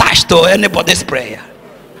not attached to anybody's prayer.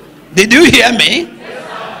 Did you hear me?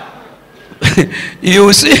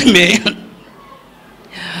 You see me.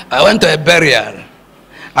 I went to a burial.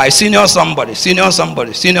 I senior somebody to senior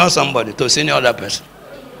other person.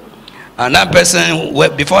 And that person,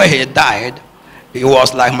 before he died, he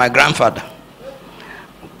was like my grandfather.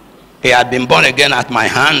 He had been born again at my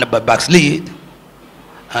hand, but backslid.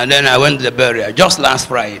 And then I went to the burial just last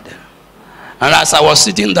Friday. And as I was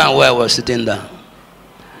sitting down where I was sitting down,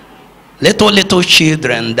 little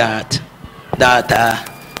children that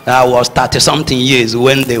was 30-something years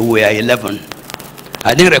when they were 11,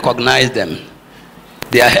 I didn't recognize them.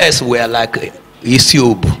 Their hairs were like isi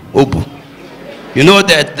obu. You know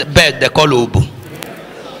that bird they call obu?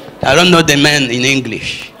 I don't know the man in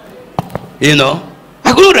English. You know,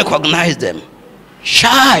 I couldn't recognize them.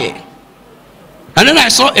 Shy. And then I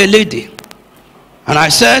saw a lady. And I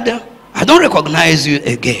said, I don't recognize you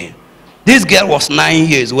again. This girl was 9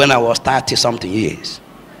 years when I was 30-something years.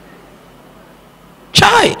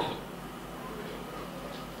 Shy.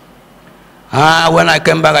 When I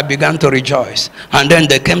came back, I began to rejoice. And then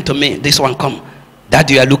they came to me. This one come.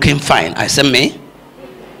 Daddy, you are looking fine. I said, me?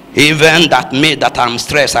 Even that I'm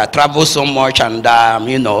stressed. I travel so much and,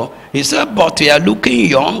 you know. He said, but you are looking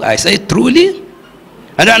young. I said, truly?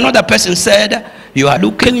 And then another person said, you are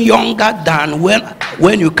looking younger than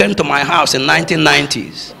when you came to my house in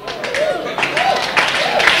 1990s.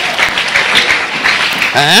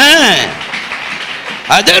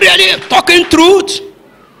 Are they really talking truth?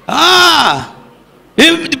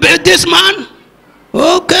 If this man?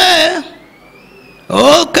 Okay.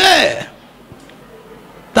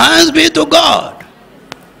 Thanks be to God.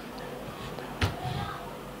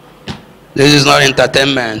 This is not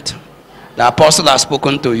entertainment. The apostle has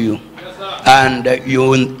spoken to you. Yes, and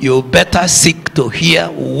you better seek to hear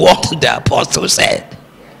what the apostle said.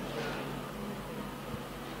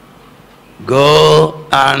 Go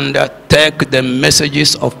and take the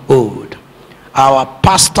messages of old. Our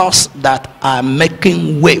pastors that are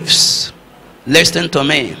making waves, listen to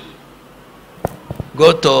me.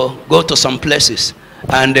 Go to some places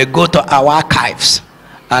and go to our archives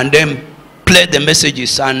and then play the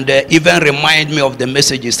messages and even remind me of the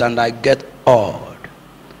messages, and I get awed.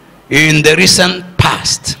 In the recent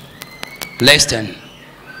past, listen,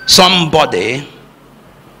 somebody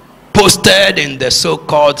posted in the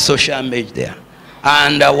so-called social media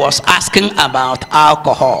and was asking about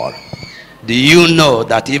alcohol. Do you know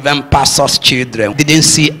that even pastors' children didn't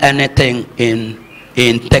see anything in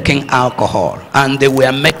taking alcohol? And they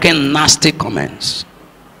were making nasty comments.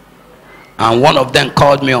 And one of them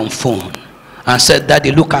called me on phone and said,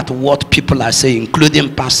 Daddy, look at what people are saying,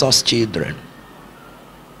 including pastors' children.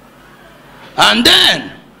 And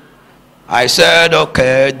then I said,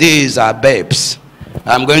 okay, these are babes.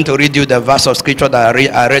 I'm going to read you the verse of scripture that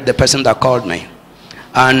I read the person that called me.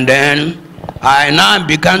 And then I now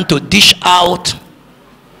began to dish out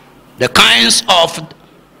the kinds of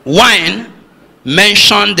wine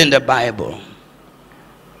mentioned in the Bible.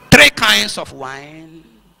 3 kinds of wine.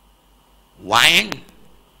 Wine,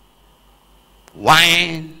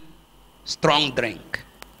 strong drink.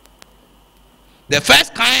 The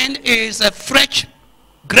first kind is a fresh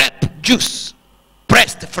grape juice,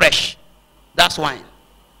 pressed fresh. That's wine.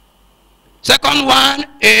 Second one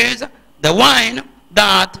is the wine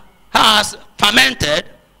that has fermented,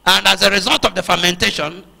 and as a result of the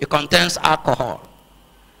fermentation, it contains alcohol.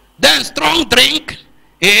 Then strong drink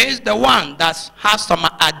is the one that has some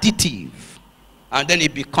additive, and then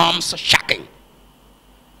it becomes shocking.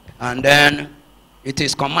 And then it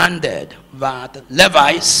is commanded that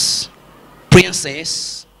Levites,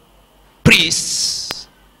 princes, priests,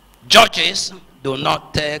 judges do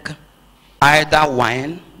not take either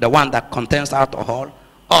wine, the one that contains alcohol,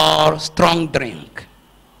 or strong drink.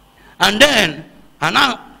 And then,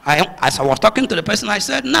 as I was talking to the person, I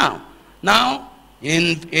said, now,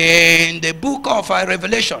 in the book of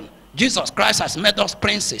Revelation, Jesus Christ has made us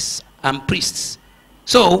princes and priests.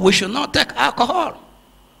 So we should not take alcohol.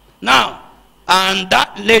 Now, and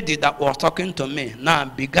that lady that was talking to me now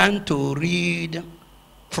began to read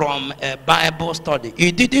from a Bible study.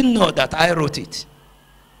 He didn't know that I wrote it.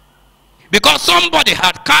 Because somebody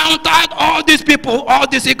had countered all these people, all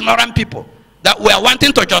these ignorant people that were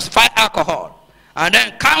wanting to justify alcohol, and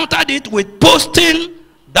then countered it with posting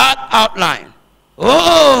that outline.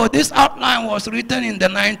 Oh, this outline was written in the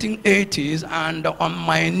 1980s and on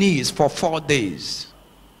my knees for 4 days.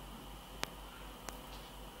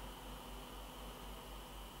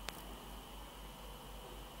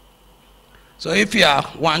 So if you are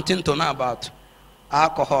wanting to know about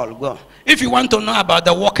alcohol, go. If you want to know about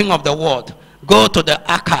the working of the word, go to the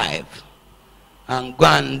archive and go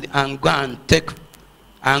and take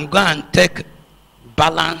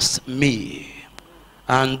balanced meal.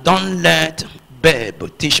 And don't let babe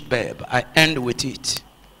teach babe. I end with it.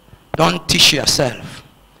 Don't teach yourself.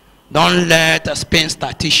 Don't let a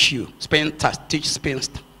spinster teach you. Spinster teach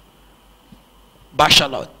spinster.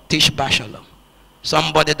 Bachelor teach bachelor.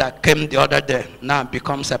 Somebody that came the other day now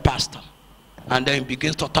becomes a pastor, and then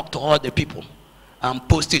begins to talk to all the people and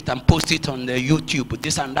post it on the YouTube,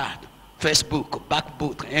 this and that, Facebook,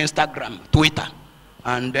 Backbook, Instagram, Twitter,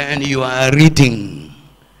 and then you are reading,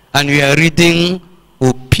 and you are reading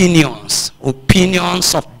opinions of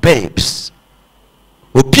babes,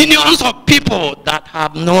 opinions of people that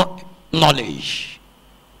have no knowledge,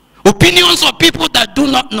 opinions of people that do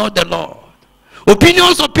not know the Lord,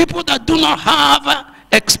 opinions of people that do not have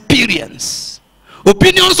experience,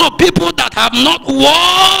 opinions of people that have not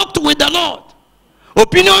walked with the Lord,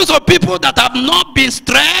 opinions of people that have not been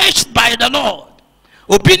stretched by the Lord,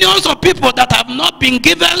 opinions of people that have not been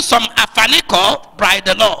given some afanico by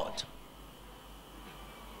the Lord.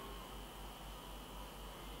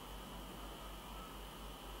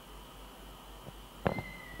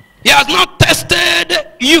 He has not tested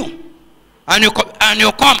you, and you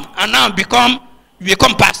come and now become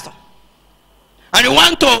pastor, and you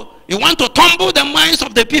want to tumble the minds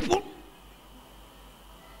of the people.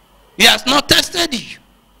 He has not tested you.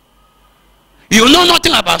 You know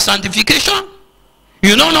nothing about sanctification.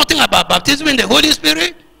 You know nothing about baptism in the Holy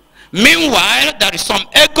Spirit. Meanwhile, there is some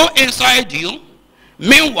ego inside you.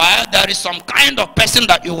 Meanwhile, there is some kind of person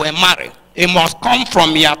that you will marry. It must come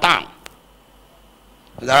from your town.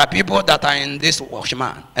 There are people that are in this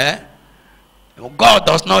watchman. God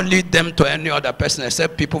does not lead them to any other person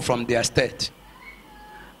except people from their state.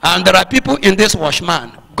 And there are people in this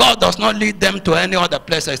watchman. God does not lead them to any other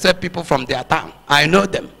place except people from their town. I know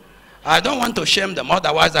them. I don't want to shame them,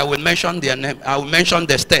 otherwise I will mention their name. I will mention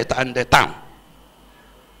the state and the town.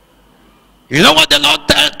 You know what the Lord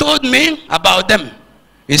told me about them?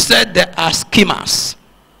 He said they are schemers.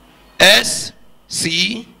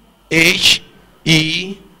 S-C-H-E-M-E-R-S.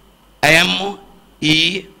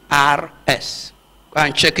 Go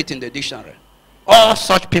and check it in the dictionary. All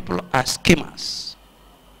such people are schemers.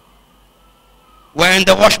 When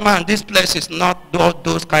the watchman, this place is not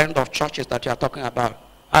those kind of churches that you are talking about.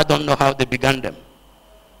 I don't know how they began them.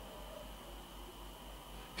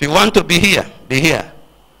 If you want to be here, be here.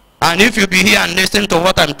 And if you be here and listen to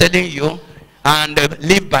what I'm telling you and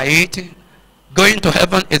live by it, going to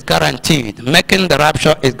heaven is guaranteed. Making the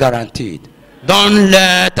rapture is guaranteed. Don't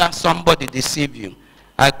let somebody deceive you.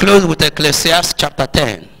 I close with Ecclesiastes chapter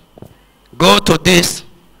 10. Go to this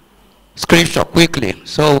scripture quickly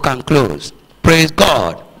so we can close. Praise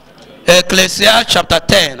God. Ecclesiastes chapter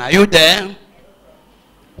 10. Are you there?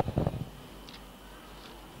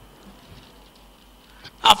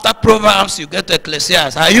 After Proverbs, you get to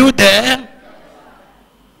Ecclesiastes. Are you there?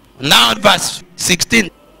 Now verse 16.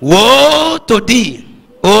 Woe to thee,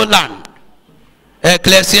 O land.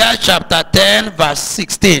 Ecclesiastes chapter 10 verse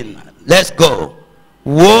 16. Let's go.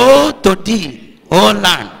 Woe to thee, O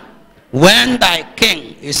land, when thy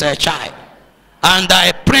king is a child, and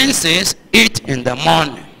thy princes eat in the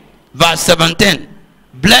morning. Verse 17.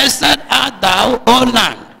 Blessed art thou, O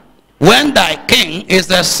land, when thy king is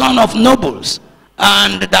the son of nobles,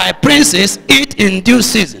 and thy princes eat in due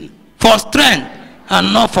season, for strength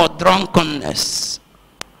and not for drunkenness.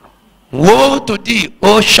 Woe to thee,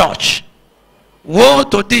 O church. Woe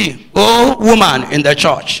to thee, O woman in the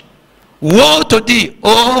church. Woe to thee,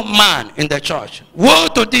 O man in the church. Woe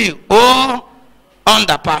to thee, O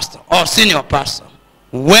under pastor or senior pastor,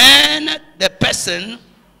 when the person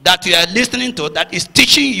that you are listening to that is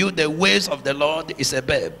teaching you the ways of the Lord is a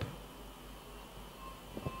babe.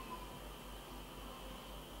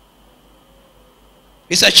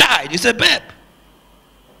 It's a child, it's a babe,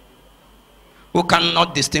 who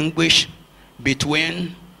cannot distinguish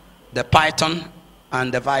between the python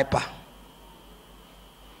and the viper,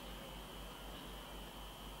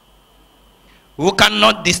 who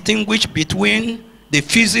cannot distinguish between the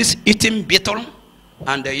physics eating beetle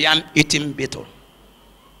and the yam eating beetle.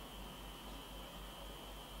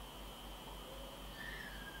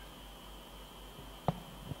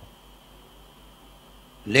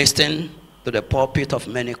 Listen to the pulpit of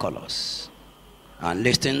many colors, and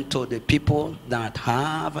listen to the people that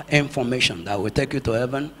have information that will take you to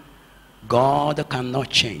heaven. God cannot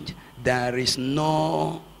change. There is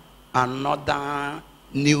no another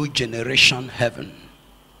new generation heaven,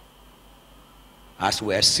 as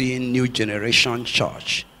we are seeing new generation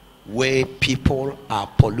church, where people are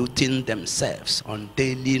polluting themselves on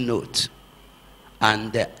daily note,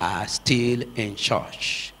 and they are still in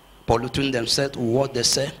church, polluting themselves with what they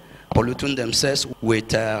say, polluting themselves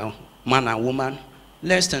with man and woman.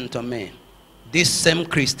 Listen to me. This same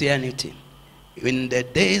Christianity, in the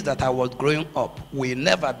days that I was growing up, we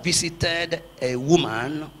never visited a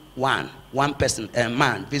woman, one person, a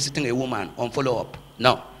man visiting a woman on follow-up.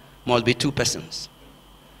 No, must be two persons.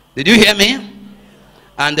 Did you hear me?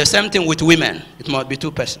 And the same thing with women. It must be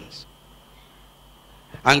two persons.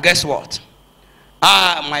 And guess what?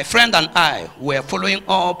 My friend and I were following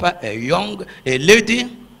up a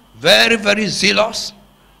lady, very, very zealous,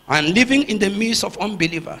 and living in the midst of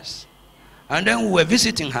unbelievers. And then we were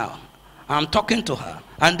visiting her. I'm talking to her.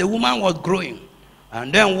 And the woman was growing.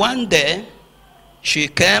 And then one day, she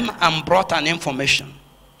came and brought an information.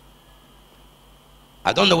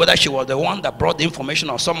 I don't know whether she was the one that brought the information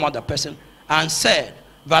or some other person, and said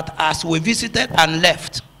that as we visited and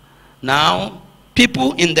left, now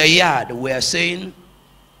people in the yard were saying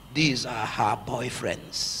these are her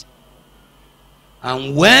boyfriends.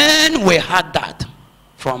 And when we had that,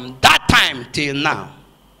 from that time till now,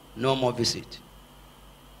 no more visit.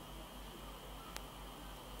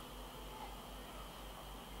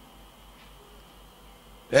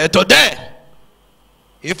 Today,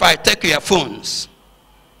 if I take your phones,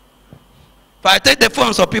 if I take the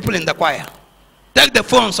phones of people in the choir, take the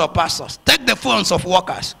phones of pastors, take the phones of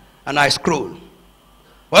workers, and I scroll,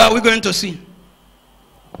 what are we going to see?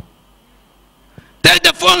 Take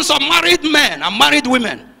the phones of married men and married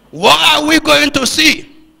women. What are we going to see?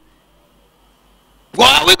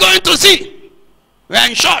 What are we going to see? We are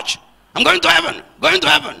in church. I'm going to heaven. Going to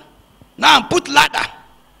heaven. Now put ladder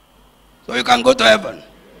so you can go to heaven.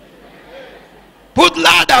 Put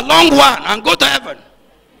ladder, long one, and go to heaven.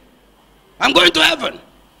 I'm going to heaven.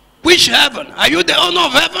 Which heaven? Are you the owner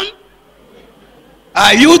of heaven?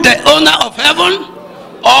 Are you the owner of heaven?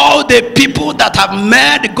 All the people that have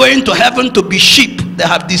made going to heaven to be sheep, they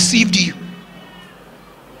have deceived you.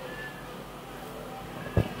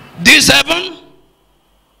 This heaven,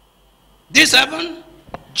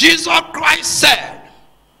 Jesus Christ said,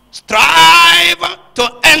 strive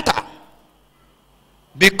to enter.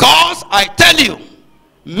 Because I tell you,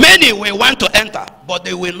 many will want to enter, but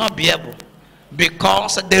they will not be able.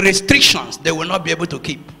 Because the restrictions, they will not be able to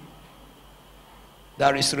keep.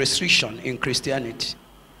 There is restriction in Christianity.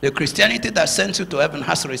 The Christianity that sends you to heaven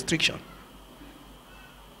has restriction.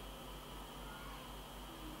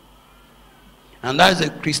 And that is the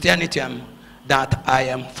Christianity that I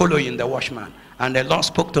am following, the Watchman. And the Lord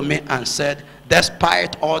spoke to me and said,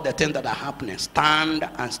 despite all the things that are happening, stand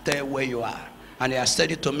and stay where you are. And he has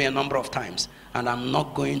said it to me a number of times, and I'm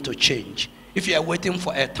not going to change. If you are waiting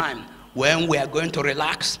for a time when we are going to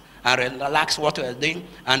relax and relax what we are doing,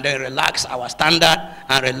 and then relax our standard,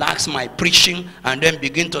 and relax my preaching, and then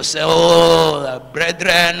begin to say, oh,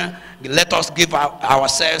 brethren, let us give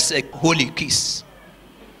ourselves a holy kiss.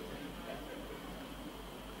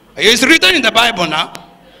 It's written in the Bible now.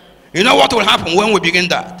 You know what will happen when we begin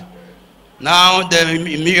that? Now the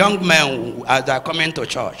young men, as they are coming to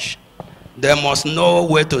church, they must know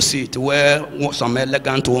where to sit, where some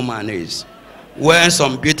elegant woman is, where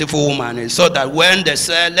some beautiful woman is, so that when they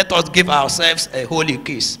say, let us give ourselves a holy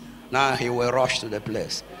kiss, now he will rush to the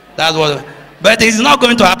place. That's what. But it's not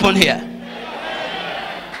going to happen here.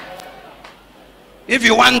 If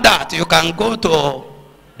you want that, you can go to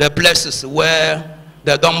the places where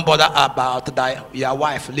they don't bother about your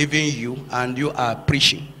wife leaving you and you are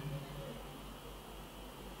preaching.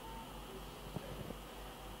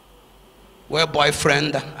 Where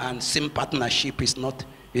boyfriend and sin partnership is not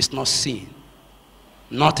seen.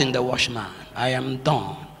 Not in the Watchman. I am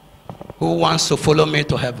done. Who wants to follow me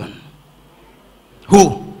to heaven?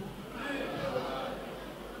 Who?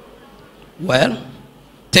 Well,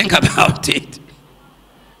 think about it.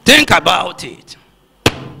 Think about it.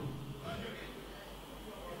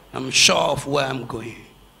 I'm sure of where I'm going.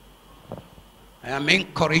 I am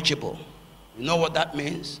incorrigible. You know what that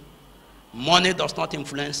means? Money does not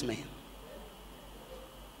influence me.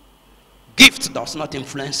 Gift does not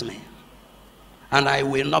influence me. And I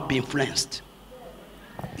will not be influenced.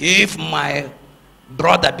 If my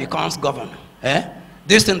brother becomes governor,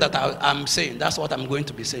 this thing that I'm saying, that's what I'm going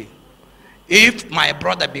to be saying. If my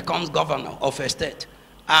brother becomes governor of a state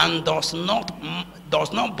and does not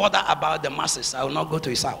bother about the masses, I will not go to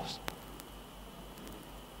his house.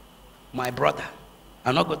 My brother, I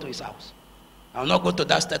will not go to his house. I will not go to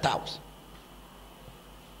that state house.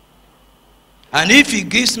 And if he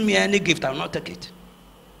gives me any gift, I will not take it.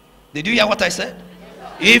 Did you hear what I said?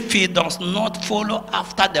 If he does not follow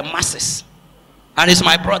after the masses, and it's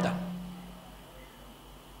my brother.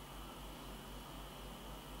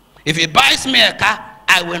 If he buys me a car,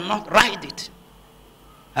 I will not ride it.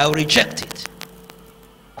 I will reject it.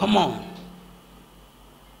 Come on.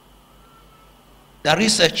 There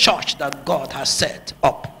is a church that God has set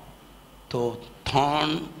up to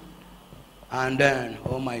turn, and then,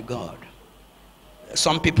 oh my God.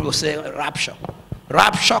 Some people say rapture.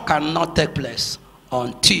 Rapture cannot take place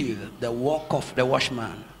until the work of the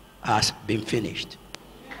watchman has been finished.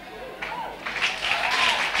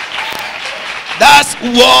 That's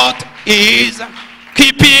what is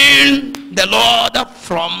keeping the Lord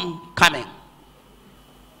from coming.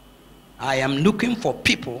 I am looking for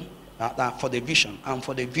people for the vision and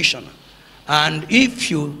for the vision. And if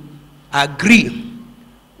you agree,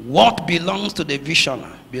 what belongs to the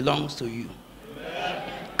visioner belongs to you. Amen.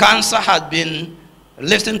 Cancer has been,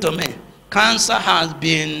 listen to me, cancer has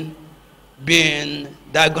been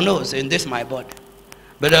diagnosed in this my body.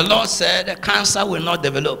 But the Lord said cancer will not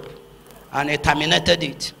develop. And he terminated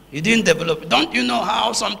it. It didn't develop. Don't you know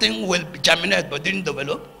how something will germinate but didn't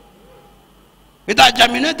develop? It has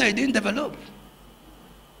germinated, it didn't develop.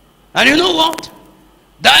 And you know what?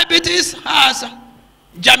 Diabetes has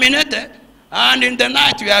germinated, and in the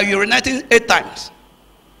night we are urinating 8 times.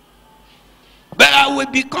 But I will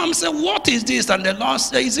become, say, what is this? And the Lord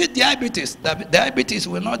says, is it diabetes? Diabetes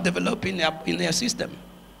will not develop in their system.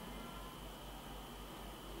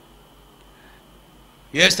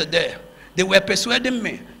 Yesterday, they were persuading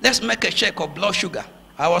me, let's make a check of blood sugar.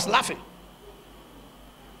 I was laughing.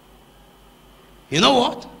 You know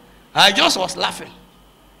what? I just was laughing.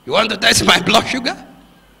 You want to test my blood sugar?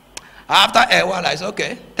 After a while, I said,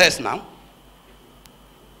 okay, test now.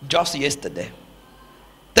 Just yesterday.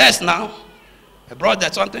 Test now. I brought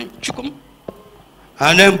that something, chukum,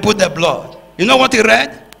 and then put the blood. You know what he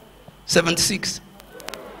read? 76.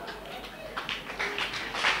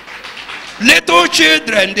 Little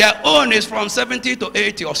children, their own is from 70 to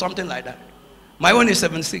 80 or something like that. My own is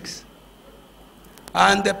 76.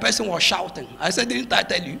 And the person was shouting. I said, didn't I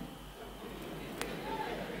tell you?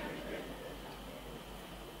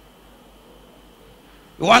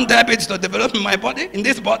 You want diabetes to develop in my body, in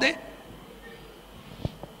this body?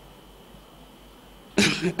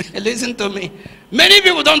 Listen to me. Many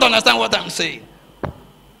people don't understand what I'm saying.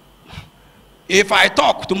 If I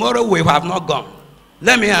talk, tomorrow we have not gone.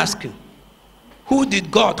 Let me ask you. Who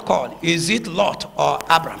did God call? Is it Lot or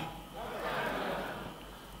Abraham?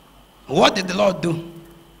 What did the Lord do?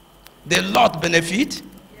 Did Lot benefit?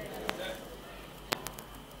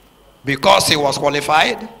 Because he was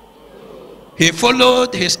qualified? He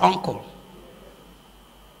followed his uncle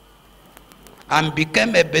and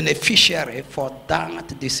became a beneficiary for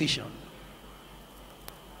that decision.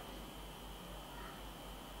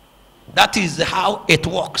 That is how it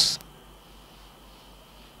works.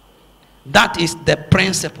 That is the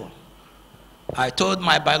principle. I told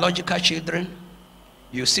my biological children,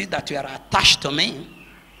 you see that you are attached to me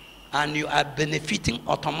and you are benefiting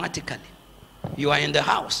automatically. You are in the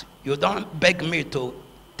house. You don't beg me to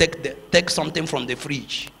take something from the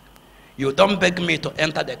fridge. You don't beg me to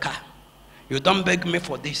enter the car. You don't beg me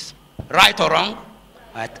for this. Right or wrong?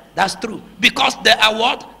 Right. That's true. Because they are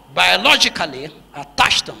what? Biologically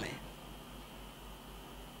attached to me.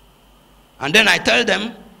 And then I tell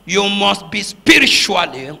them, you must be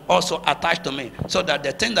spiritually also attached to me, so that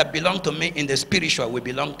the thing that belongs to me in the spiritual will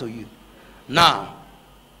belong to you. Now,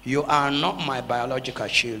 you are not my biological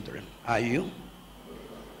children, are you?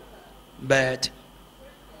 But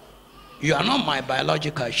you are not my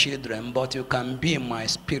biological children, but you can be my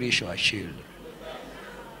spiritual children.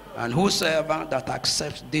 And whosoever that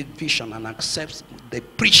accepts this vision and accepts the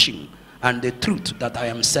preaching and the truth that I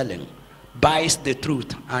am selling, buys the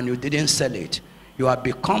truth and you didn't sell it, you have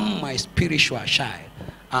become my spiritual child.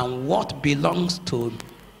 And what belongs to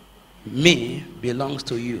me belongs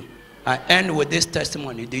to you. I end with this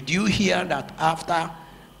testimony. Did you hear that after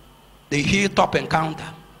the hilltop encounter,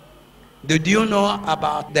 did you know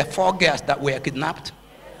about the 4 girls that were kidnapped?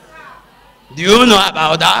 Do you know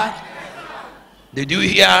about that? Did you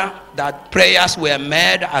hear that prayers were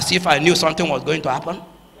made as if I knew something was going to happen?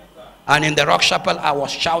 And in the Rock Chapel, I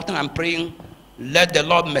was shouting and praying, let the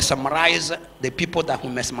Lord mesmerize the people that will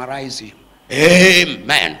mesmerize you.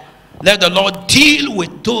 Amen. Let the Lord deal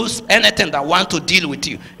with those, anything that want to deal with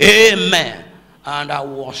you. Amen. And I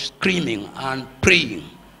was screaming and praying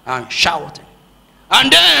and shouting.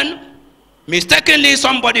 And then, mistakenly,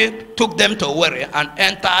 somebody took them to Owerri and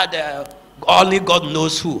entered only God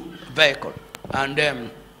knows who vehicle. And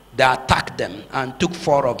they attacked them and took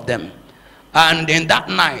 4 of them. And in that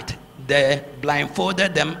night, they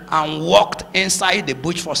blindfolded them and walked inside the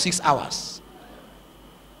bush for 6 hours.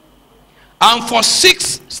 And for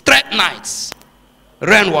 6 straight nights,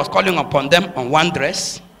 rain was calling upon them on one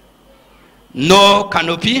dress. No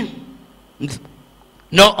canopy,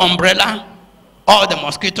 no umbrella. All the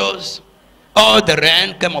mosquitoes, all the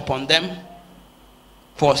rain came upon them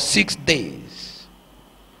for 6 days.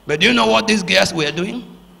 But do you know what these girls were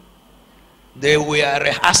doing? They were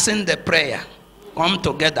rehearsing the prayer. Come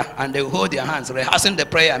together and they hold their hands, rehearsing the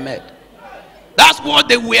prayer made. That's what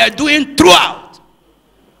they were doing throughout,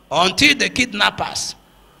 until the kidnappers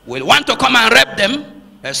will want to come and rape them,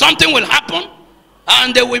 and something will happen,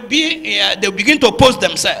 and they will begin to oppose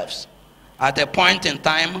themselves. At a point in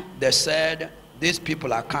time, they said, these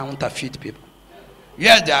people are counterfeit people.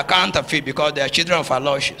 Yes, they are counterfeit because they are children of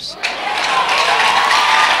Aloysius.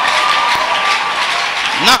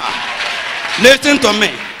 Now, listen to me.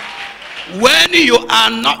 When you are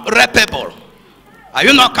not reputable, are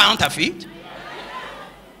you not counterfeit?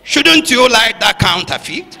 Shouldn't you like that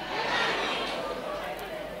counterfeit?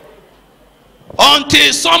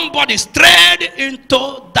 Until somebody strayed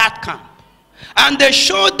into that camp and they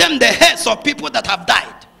showed them the heads of people that have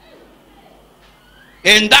died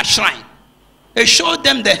in that shrine. They showed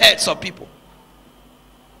them the heads of people.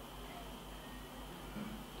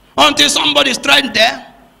 Until somebody strayed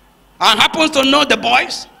there and happens to know the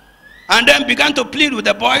boys, and then began to plead with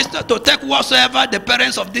the boys to take whatsoever the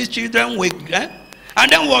parents of these children will get.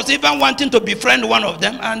 And then was even wanting to befriend one of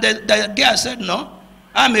them. And the girl said, no,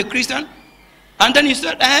 I'm a Christian. And then he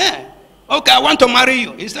said, okay, I want to marry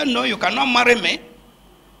you. He said, no, you cannot marry me.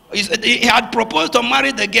 He had proposed to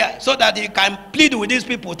marry the girl so that he can plead with these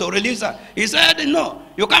people to release her. He said, no,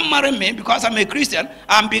 you can't marry me because I'm a Christian.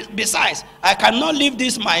 And besides, I cannot leave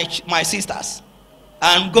these my sisters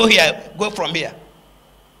and go from here.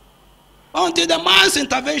 Until the man's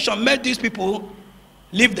intervention made these people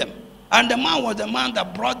leave them. And the man was the man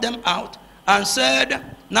that brought them out and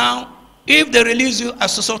said, now, if they release you at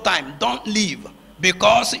so time, don't leave.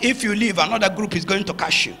 Because if you leave, another group is going to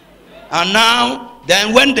catch you. And now,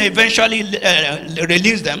 then when they eventually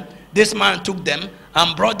released them, this man took them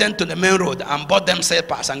and brought them to the main road and bought them sail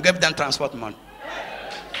pass and gave them transport money.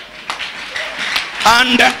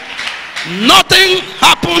 And nothing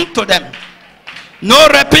happened to them. No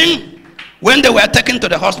raping. When they were taken to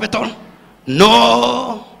the hospital,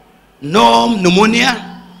 no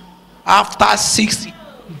pneumonia after six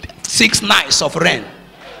nights of rain.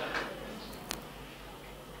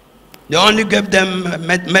 They only gave them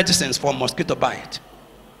medicines for mosquito bite.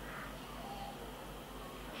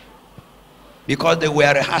 Because they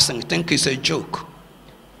were rehearsing, think it's a joke.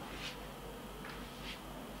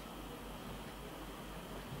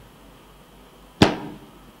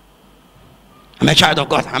 I'm a child of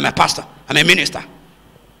God. I'm a pastor. I'm a minister.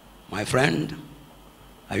 My friend,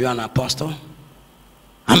 Are you an apostle?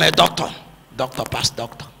 I'm a doctor. Doctor past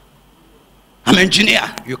doctor. I'm an engineer.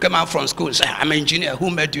 You came out from school, say, I'm an engineer. Who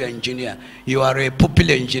made you an engineer? You are a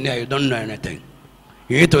popular engineer. You don't know anything.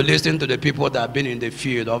 You need to listen to the people that have been in the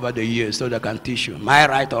field over the years so they can teach you. Am I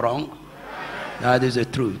right or wrong? That is the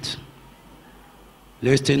truth.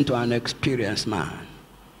 Listen to an experienced man.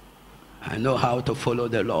 I know how to follow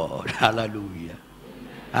the Lord. Hallelujah.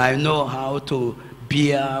 I know how to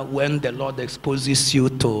bear when the Lord exposes you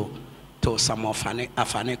to some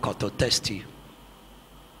afaniko to test you.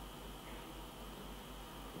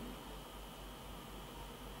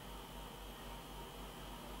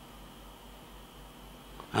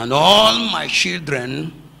 And all my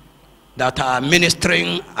children that are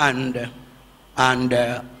ministering and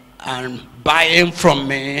buying from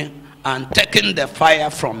me and taking the fire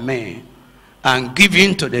from me and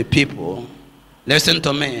giving to the people, listen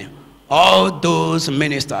to me, all those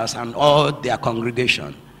ministers and all their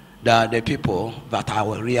congregation, they are the people that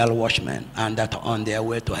are real watchmen and that are on their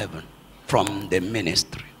way to heaven from the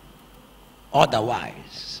ministry.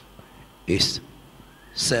 Otherwise, it's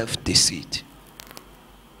self-deceit.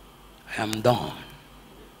 I am done.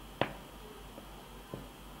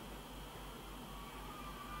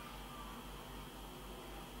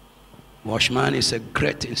 Watchman is a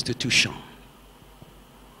great institution.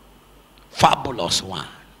 Fabulous one.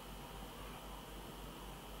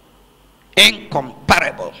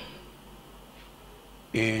 Incomparable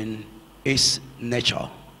in its nature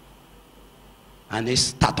and its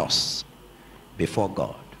status before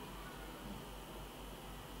God.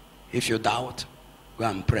 If you doubt, go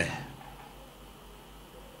and pray.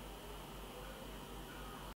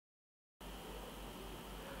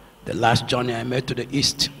 The last journey I made to the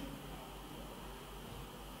east,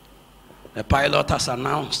 the pilot has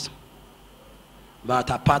announced, but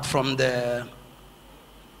apart from the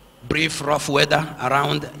brief rough weather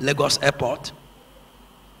around Lagos Airport,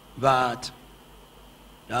 but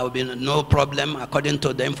there will be no problem according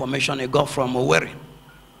to the information he got from Owerri.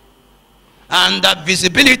 And that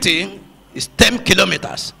visibility is 10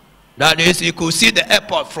 kilometers. That is, you could see the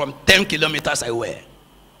airport from 10 kilometers away.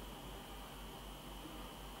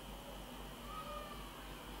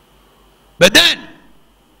 But then,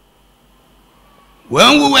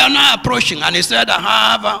 when we were now approaching, and he said, I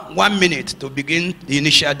have 1 minute to begin the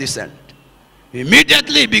initial descent.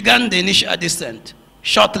 Immediately began the initial descent.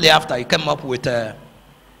 Shortly after, he came up with an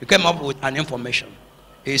information.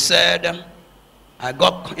 He said, I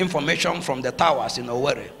got information from the towers in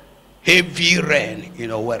Owerri. Heavy rain in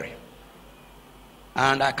Owerri.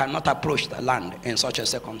 And I cannot approach the land in such a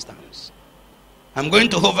circumstance. I'm going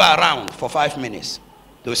to hover around for 5 minutes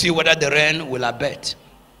to see whether the rain will abate.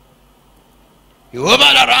 He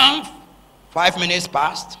hovered around, 5 minutes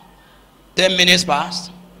passed, 10 minutes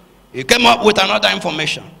passed. He came up with another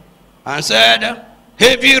information and said,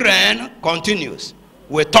 heavy rain continues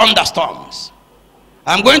with thunderstorms.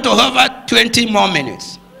 I'm going to hover 20 more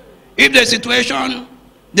minutes. If the situation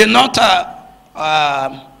did not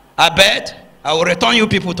abate, I will return you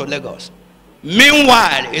people to Lagos.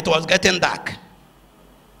 Meanwhile, it was getting dark.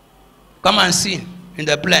 Come and see in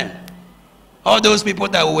the plane. All those people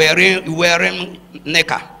that were wearing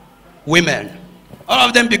nikah, women, all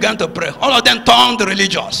of them began to pray. All of them turned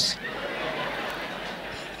religious.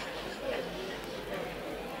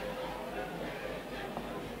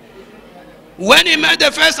 When he made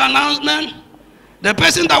the first announcement, the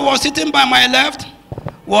person that was sitting by my left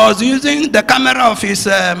was using the camera of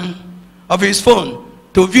his phone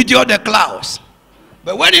to video the clouds.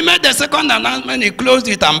 But when he made the second announcement, he closed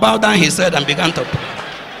it and bowed down his head and began to pray.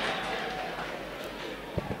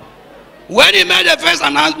 When he made the first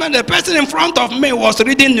announcement, the person in front of me was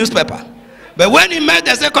reading newspaper. But when he made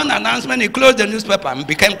the second announcement, he closed the newspaper and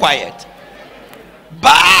became quiet.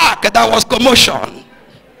 Back, there was commotion.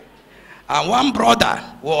 And one brother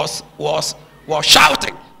was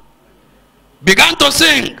shouting, began to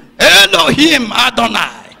sing, Elohim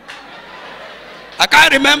Adonai. I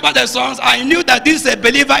can't remember the songs. I knew that this is a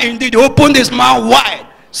believer indeed. He opened his mouth wide,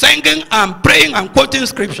 singing and praying and quoting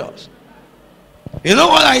scriptures. You know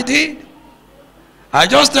what I did? I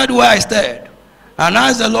just stayed where I stayed and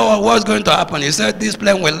asked the Lord what's going to happen. He said this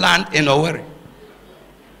plane will land in Owerri.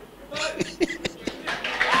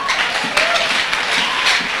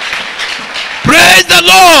 Praise the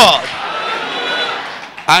Lord.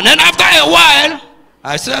 And then after a while,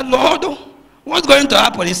 I said, Lord, what's going to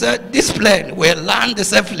happen? He said, this plane will land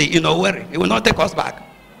safely in Owerri. It will not take us back.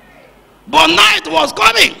 But night was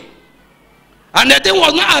coming. And the thing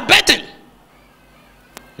was not abating.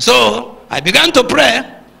 So I began to pray.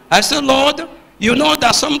 I said, Lord, you know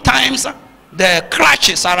that sometimes the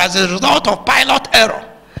crashes are as a result of pilot error.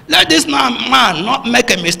 let this man not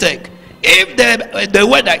make a mistake. If the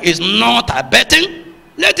weather is not abetting,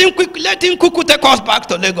 let him quickly take us back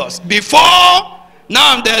to Lagos before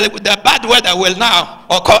now the bad weather will now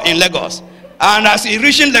occur in Lagos. And as he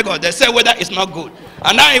reaching Lagos, they say weather is not good.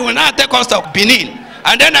 And now he will now take us to Benin.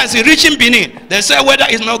 And then as he reaching Benin, they say weather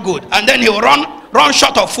is not good. And then he will run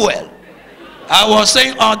short of fuel. I was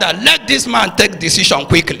saying all that. Let this man take decision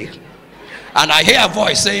quickly. And I hear a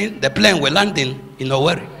voice saying the plane will land in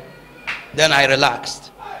Owerri. Then I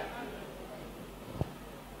relaxed.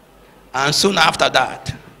 And soon after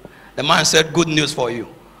that, the man said, good news for you.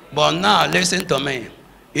 But now listen to me.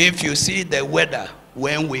 If you see the weather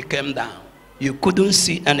when we came down, you couldn't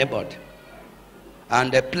see anybody.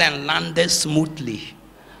 And the plane landed smoothly.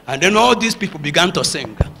 And then all these people began to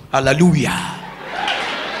sing, hallelujah.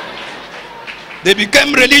 They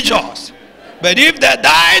became religious. But if they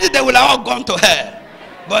died, they will have all gone to hell.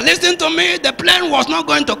 But listen to me, the plane was not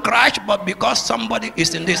going to crash, but because somebody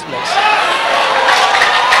is in this place.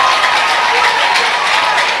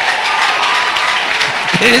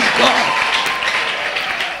 Praise God.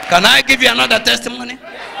 Can I give you another testimony?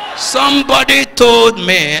 Somebody told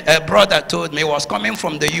me, a brother told me, he was coming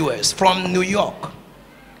from the US, from New York.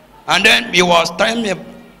 And then he was telling me,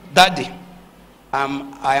 Daddy,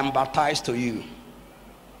 I am baptized to you.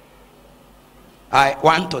 I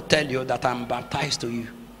want to tell you that I'm baptized to you.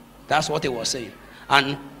 That's what he was saying.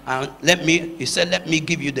 And he said, let me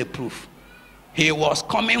give you the proof. He was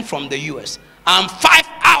coming from the US. And 5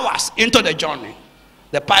 hours into the journey,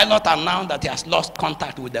 the pilot announced that he has lost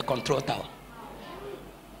contact with the control tower.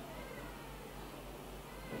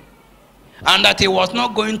 And that he was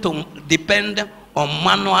not going to depend on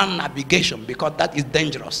manual navigation because that is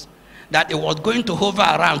dangerous. That he was going to hover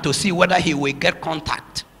around to see whether he will get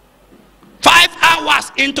contact. 5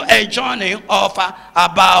 hours into a journey of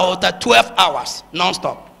about 12 hours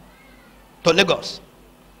non-stop to Lagos.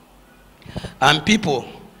 And people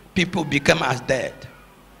became as dead.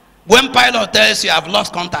 When pilot tells you I've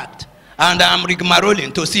lost contact and I'm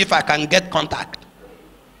rigmaroling to see if I can get contact.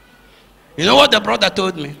 You know what the brother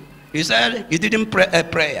told me? He said he didn't pray a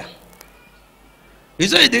prayer. He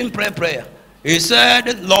said he didn't pray a prayer. He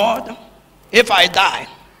said, Lord, if I die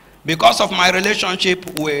because of my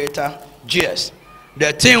relationship with GS,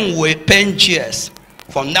 the thing will pain GS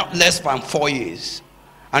for not less than 4 years.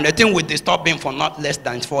 And the thing will disturb him for not less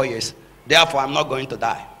than 4 years. Therefore, I'm not going to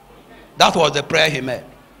die. That was the prayer he made.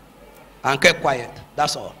 And kept quiet.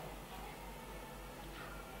 That's all.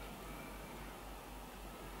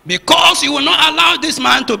 Because you will not allow this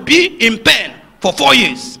man to be in pain for 4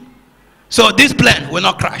 years. So this plane will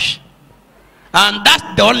not crash. And that's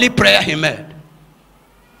the only prayer he made.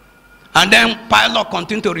 And then pilot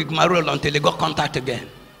continued to rigmarole until he got contact again.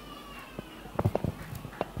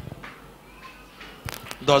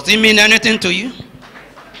 Does it mean anything to you?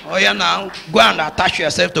 Oh yeah, now go and attach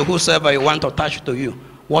yourself to whosoever you want to attach to you.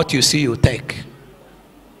 What you see, you take.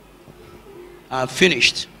 I'm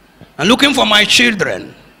finished. I'm looking for my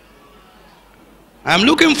children. I'm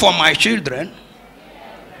looking for my children.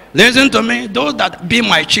 Listen to me. Those that be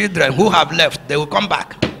my children who have left, they will come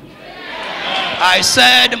back. I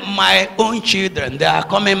said my own children, they are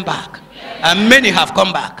coming back. And many have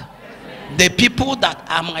come back. The people that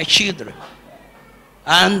are my children.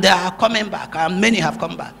 And they are coming back. And many have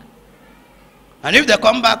come back. And if they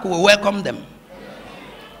come back, we welcome them.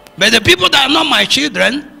 But the people that are not my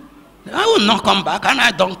children, I will not come back. And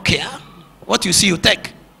I don't care. What you see, you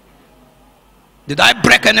take. Did I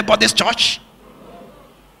break anybody's church?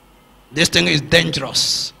 This thing is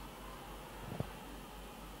dangerous.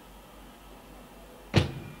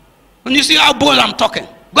 When you see how bold I'm talking,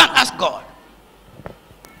 go and ask God.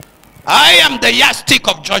 I am the yardstick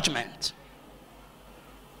of judgment.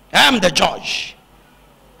 I am the judge.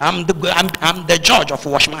 I'm the judge of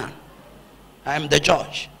watchman. I am the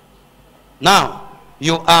judge. Now,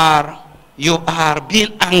 you are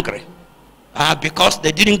being angry because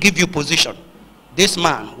they didn't give you position. This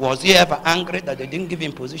man, was he ever angry that they didn't give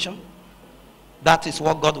him position? That is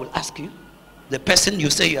what God will ask you. The person you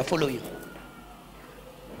say you are following.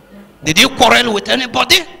 Did you quarrel with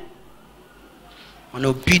anybody? An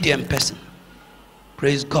obedient person.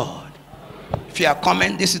 Praise God. If you are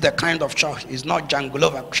coming, this is the kind of church. It's not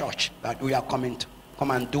Janglova church that we are coming to. Come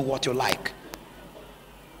and do what you like.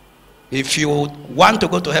 If you want to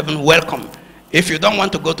go to heaven, welcome. If you don't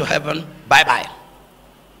want to go to heaven, bye-bye.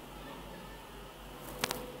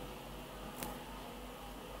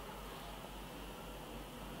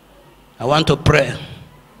 I want to pray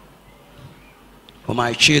for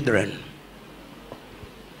my children.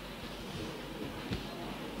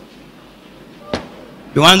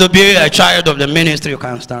 You want to be a child of the ministry, you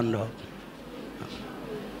can stand up.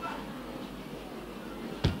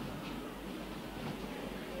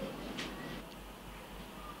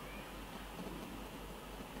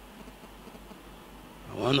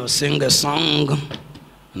 I want to sing a song,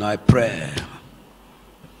 and I pray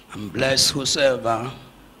and bless whosoever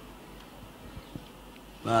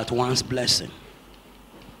that wants blessing.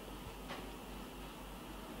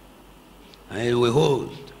 And it will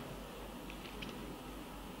hold.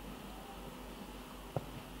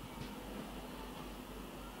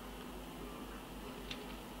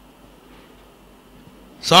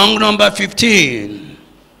 Song number 15.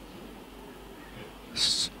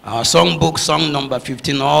 Our songbook, song number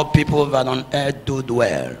 15. All people that on earth do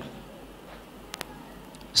dwell.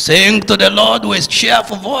 Sing to the Lord with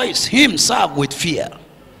cheerful voice, him serve with fear.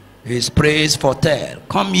 His praise foretell.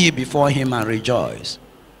 Come ye before him and rejoice.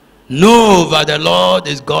 Know that the Lord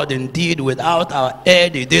is God indeed. Without our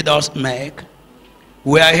aid he did us make.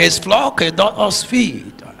 We are his flock, he doth us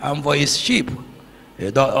feed. And for his sheep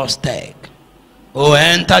he doth us take. Oh,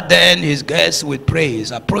 enter then his gates with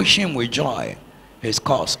praise. Approach him with joy. His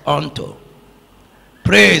cause unto.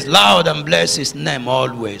 Praise loud and bless his name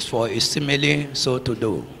always. For his simile so to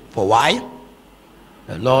do. For why?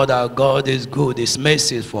 The Lord our God is good. His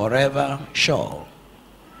mercy is forever sure.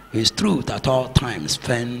 His truth at all times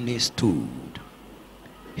firmly stood.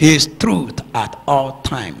 His truth at all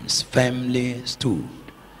times firmly stood.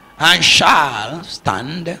 And shall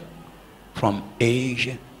stand from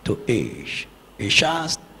age to age. It shall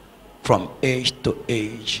from age to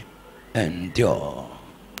age endure.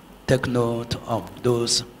 Take note of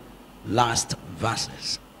those last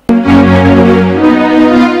verses.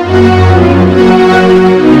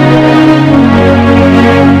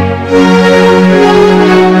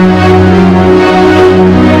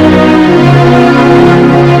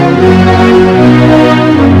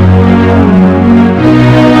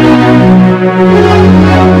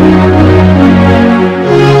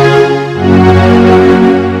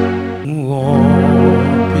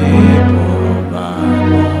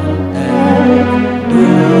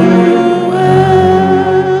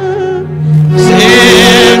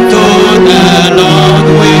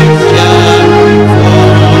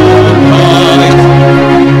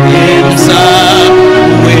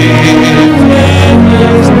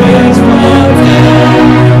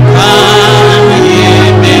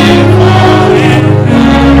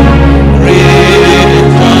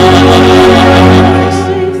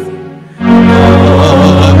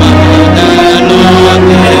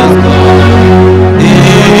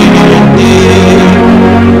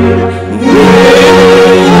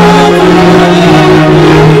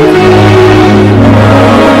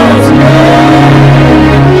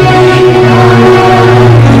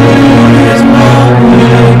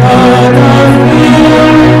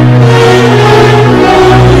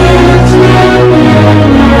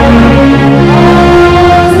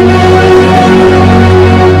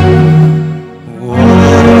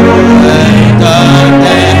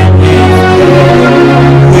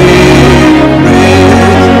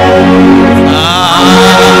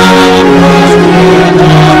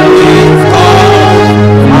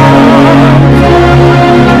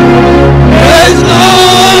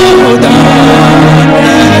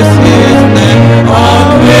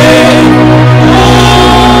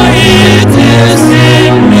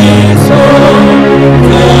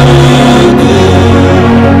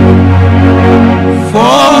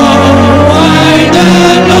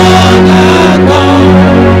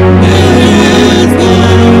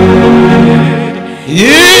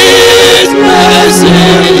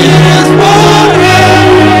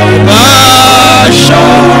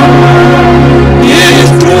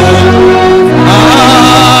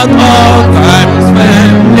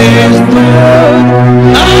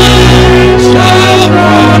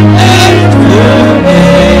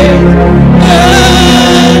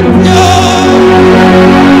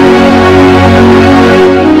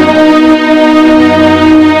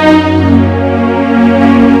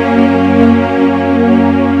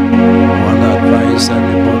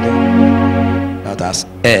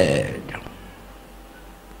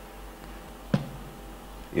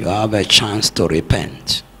 A chance to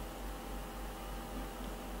repent.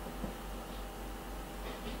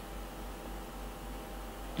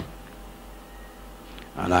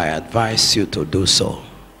 And I advise you to do so.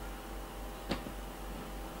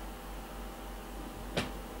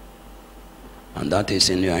 And that is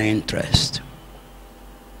in your interest.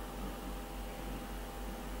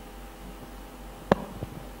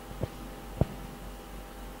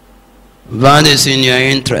 That is in your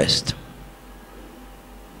interest.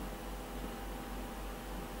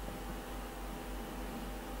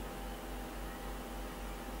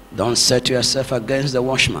 Don't set yourself against the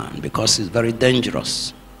watchman, because it's very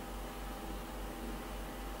dangerous.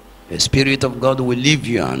 The Spirit of God will leave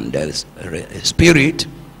you, and there's a spirit,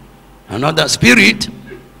 another spirit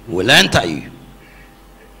will enter you.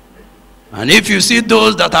 And if you see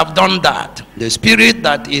those that have done that, the spirit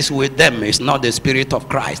that is with them is not the Spirit of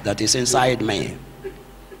Christ that is inside me.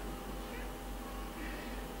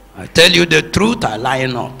 I tell you the truth, I lie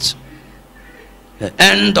not. The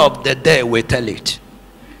end of the day will tell it.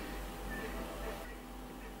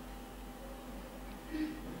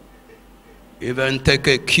 Even take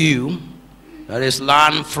a cue that is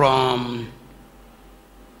learned from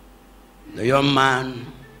the young man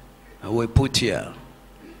that we put here.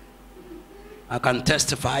 I can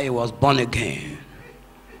testify he was born again,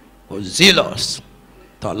 was zealous,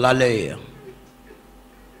 Talale.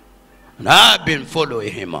 And I've been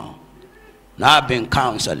following him on, and I've been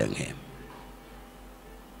counseling him.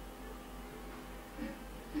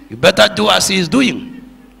 You better do as he is doing.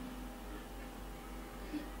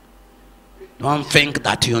 Don't think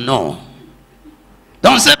that you know.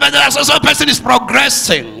 Don't say, but there's also a person is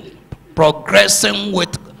progressing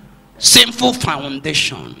with sinful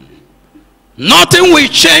foundation. Nothing will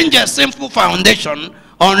change a sinful foundation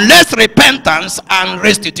unless repentance and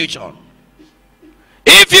restitution.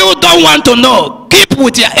 If you don't want to know, keep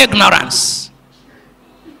with your ignorance.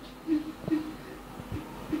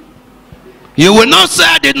 You will not say,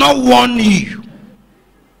 I did not warn you.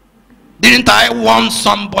 Didn't I warn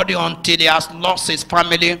somebody until he has lost his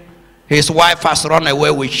family? His wife has run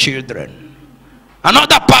away with children.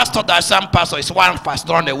 Another pastor, that some pastor, his wife has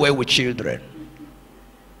run away with children.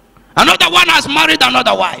 Another one has married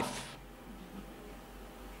another wife.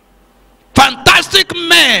 Fantastic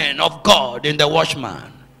men of God in the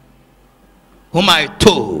watchman, whom I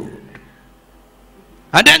told.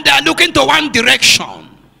 And then they are looking to one direction.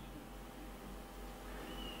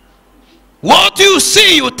 What you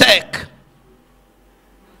see, you take.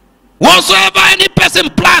 Whatsoever any person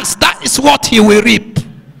plants, that is what he will reap.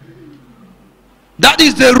 That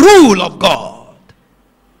is the rule of God.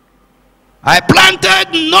 I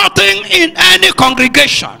planted nothing in any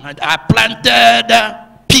congregation. I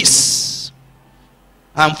planted peace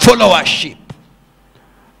and followership.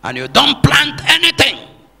 And you don't plant anything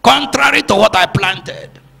contrary to what I planted.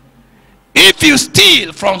 If you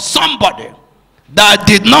steal from somebody that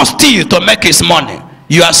did not steal to make his money,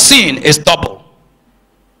 your sin is double.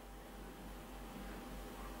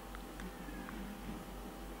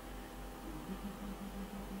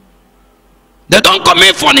 They don't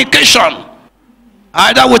commit fornication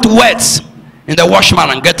either with words in the watchman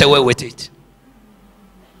and get away with it.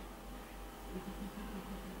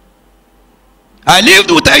 I lived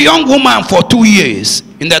with a young woman for 2 years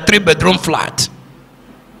in the 3-bedroom flat.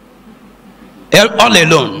 All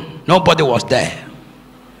alone. Nobody was there.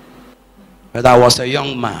 But I was a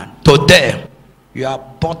young man. Today, your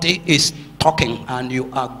body is talking and you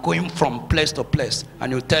are going from place to place,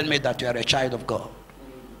 and you tell me that you are a child of God.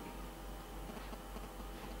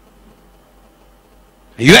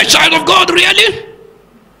 Are you a child of God, really?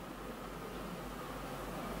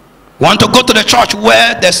 Want to go to the church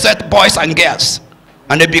where they set boys and girls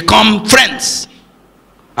and they become friends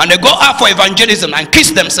and they go out for evangelism and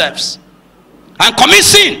kiss themselves and commit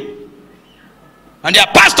sin, and their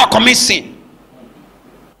pastor commits sin?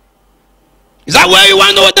 Is that where you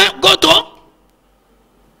want to go to?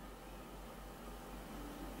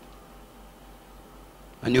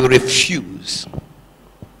 And you refuse.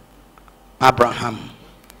 Abraham.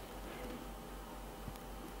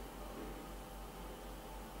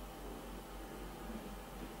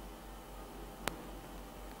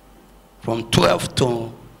 From 12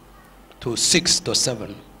 to 6 to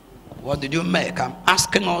 7. What did you make? I'm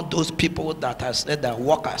asking all those people that are said they're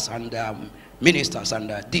workers and they're ministers and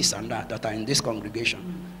they're this and that are in this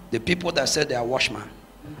congregation. The people that said they are watchmen.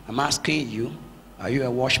 I'm asking you, are you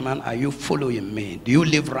a watchman? Are you following me? Do you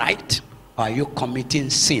live right? Or are you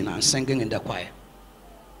committing sin and singing in the choir?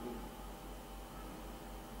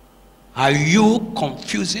 Are you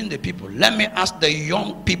confusing the people? Let me ask the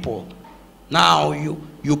young people. Now you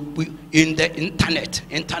in the internet.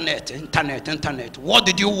 What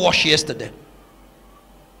did you watch yesterday?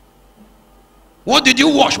 What did you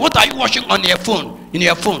watch? What are you watching on your phone? In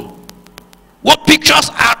your phone? What pictures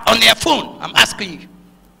are on your phone? I'm asking you.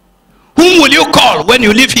 Whom will you call when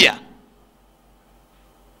you live here?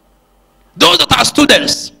 Those that are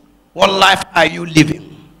students, what life are you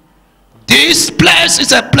living? This place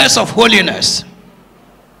is a place of holiness.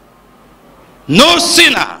 No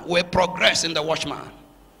sinner will progress in the watchman.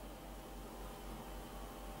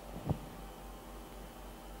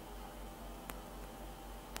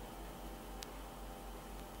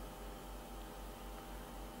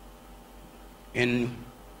 in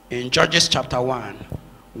Judges chapter 1,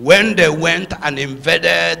 when they went and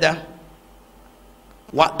invaded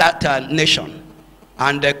that nation,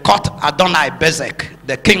 and they caught Adoni-Bezek,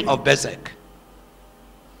 the king of Bezek.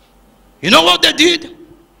 You know what they did?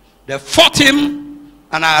 They fought him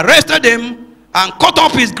and arrested him and cut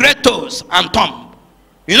off his great toes and thumb.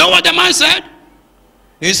 You know what the man said?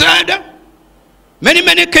 He said, many,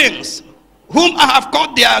 many kings whom I have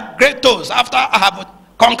cut their great toes after I have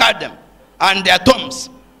conquered them, and their thumbs,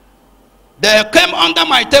 they came under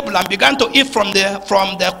my table and began to eat from the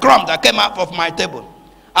crumb that came out of my table.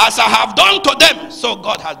 As I have done to them, so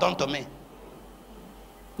God has done to me.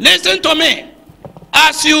 Listen to me.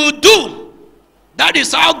 As you do, that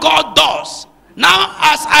is how God does. Now,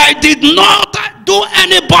 as I did not do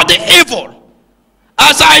anybody evil,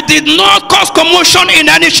 as I did not cause commotion in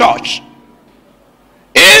any church,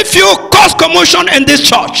 if you cause commotion in this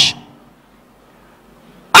church,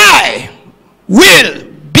 I will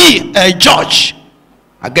be a judge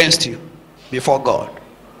against you before God.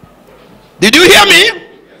 Did you hear me?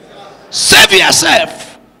 Save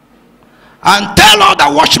yourself and tell all the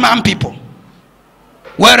watchman people,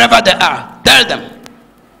 wherever they are, tell them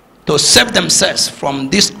to save themselves from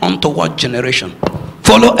this untoward generation.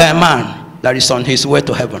 Follow a man that is on his way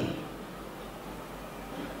to heaven.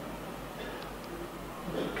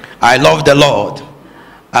 I love the Lord.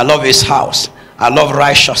 I love his house. I love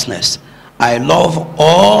righteousness. I love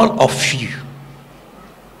all of you.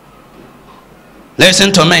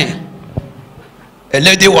 Listen to me. A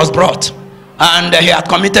lady was brought and he had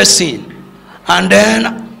committed sin, and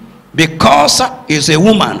then because he's a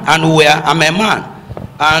woman and I'm a man,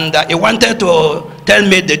 and he wanted to tell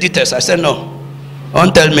me the details. I said, no,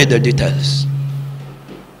 don't tell me the details.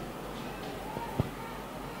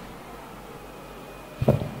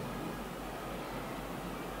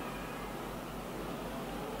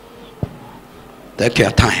 Take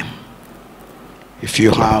your time. If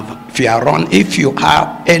you have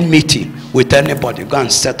enmity with anybody, go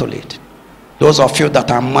and settle it. Those of you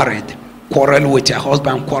that are married, quarrel with your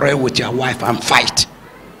husband, quarrel with your wife, and fight,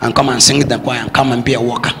 and come and sing in the choir, and come and be a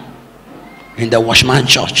worker in the Watchman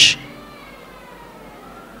Church.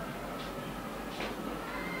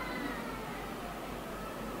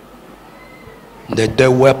 The day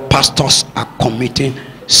where pastors are committing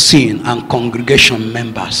sin and congregation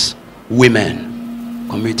members, women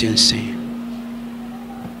committing sin.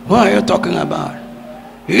 What are you talking about?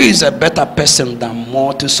 He is a better person than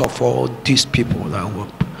multitudes of all these people that work.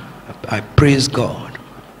 I praise God.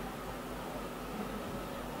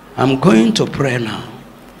 I'm going to pray now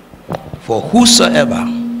for whosoever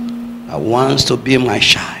that wants to be my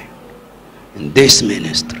child in this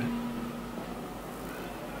ministry.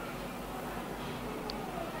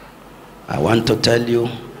 I want to tell you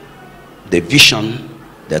the vision,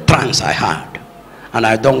 the trance I had, and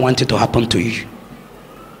I don't want it to happen to you.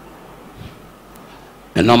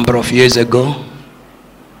 A number of years ago,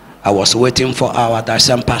 I was waiting for our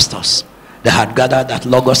Darshan pastors. They had gathered at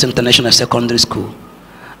Lagos International Secondary School,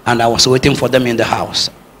 and I was waiting for them in the house,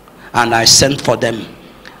 and I sent for them,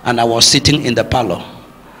 and I was sitting in the parlor,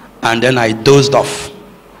 and then I dozed off,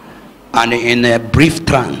 and in a brief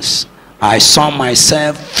trance I saw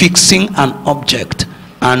myself fixing an object,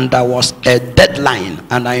 and there was a deadline,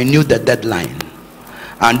 and I knew the deadline.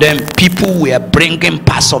 And then people were bringing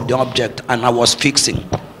parts of the object, and I was fixing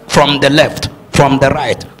from the left, from the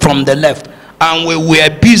right, from the left. And we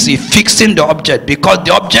were busy fixing the object because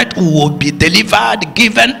the object will be delivered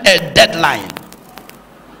given a deadline.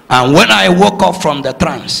 And when I woke up from the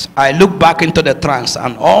trance, I looked back into the trance,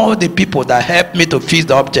 and all the people that helped me to fix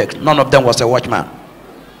the object, none of them was a watchman.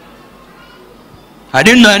 I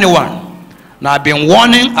didn't know anyone. Now I've been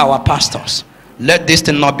warning our pastors, let this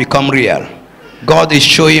thing not become real. God is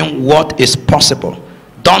showing what is possible.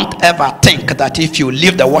 Don't ever think that if you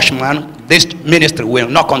leave the watchman, this ministry will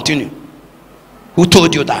not continue. Who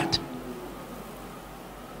told you that?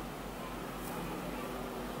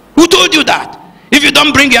 Who told you that? If you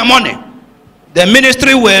don't bring your money, the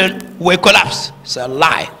ministry will collapse. It's a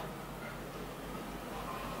lie.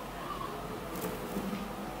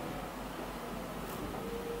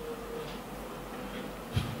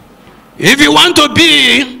 If you want to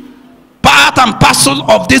be part and parcel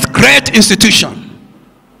of this great institution,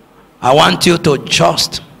 I want you to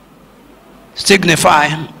just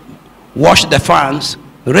signify, wash the fans,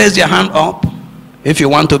 raise your hand up if you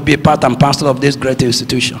want to be part and parcel of this great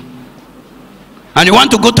institution. And you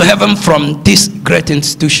want to go to heaven from this great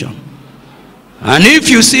institution. And if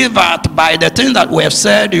you see that by the thing that we have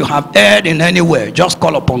said you have erred in any way, just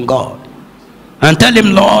call upon God and tell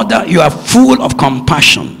him, Lord, you are full of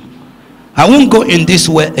compassion. I won't go in this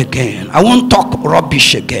way again. I won't talk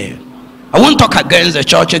rubbish again. I won't talk against the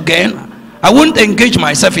church again. I won't engage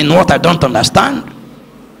myself in what I don't understand.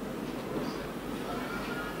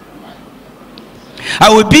 I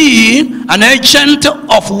will be an agent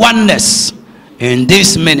of oneness in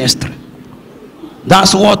this ministry.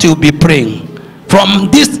 That's what you'll be praying. From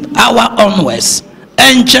this hour onwards,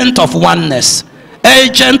 agent of oneness,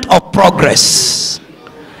 agent of progress,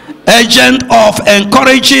 agent of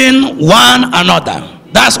encouraging one another.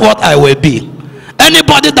 That's what I will be.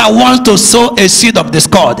 Anybody that wants to sow a seed of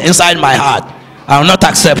discord inside my heart, I will not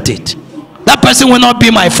accept it. That person will not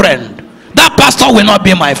be my friend. That pastor will not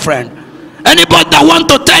be my friend. Anybody that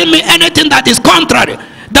wants to tell me anything that is contrary,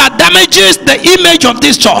 that damages the image of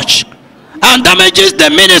this church and damages the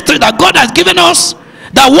ministry that God has given us,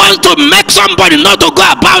 that wants to make somebody not to go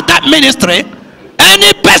about that ministry,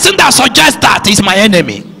 any person that suggests that is my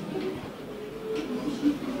enemy.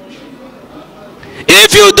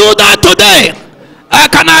 If you do that today, I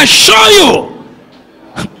can assure you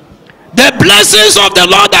the blessings of the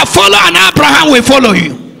Lord that follow and Abraham will follow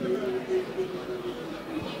you.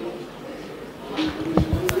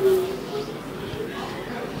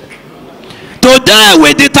 Today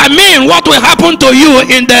we determine what will happen to you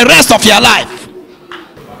in the rest of your life.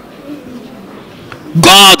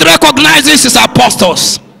 God recognizes his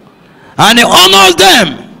apostles and he honors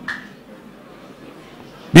them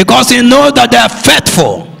because he knows that they are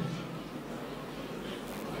faithful.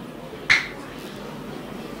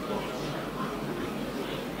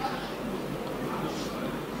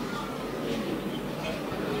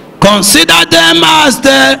 Consider them as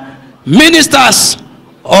the ministers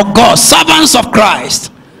of God, servants of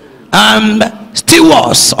Christ, and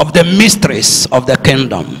stewards of the mysteries of the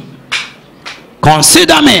kingdom.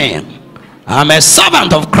 Consider me, I'm a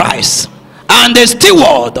servant of Christ and a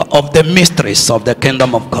steward of the mysteries of the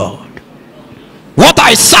kingdom of God. What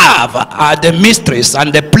I serve are the mysteries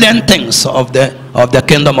and the plain things of the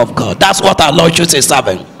kingdom of God. That's what our Lord Jesus is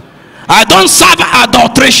serving. I don't serve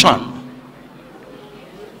adulteration.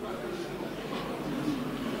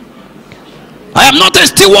 I am not a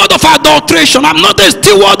steward of adulteration. I'm not a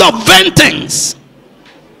steward of vain things.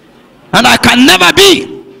 And I can never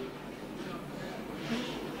be.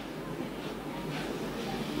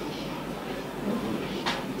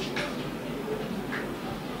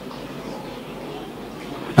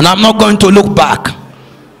 And I'm not going to look back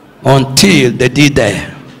until the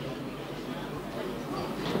D-Day.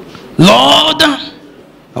 Lord,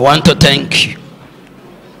 I want to thank you.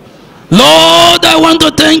 Lord, I want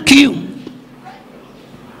to thank you.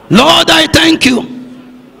 Lord, I thank you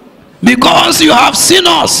because you have seen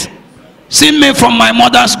us, seen me from my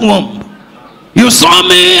mother's womb. You saw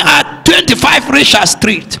me at 25 Richard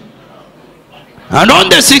Street. And on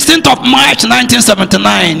the 16th of March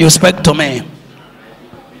 1979, you spoke to me.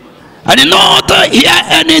 I did not hear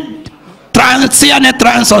any trance, see any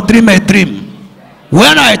trance or dream a dream.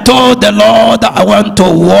 When I told the Lord I want to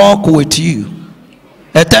walk with you,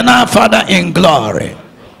 eternal Father in glory.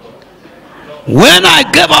 When I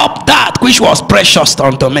gave up that which was precious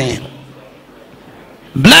unto me,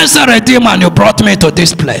 blessed Redeemer, you brought me to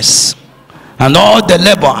this place, and all the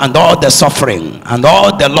labor and all the suffering and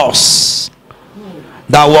all the loss,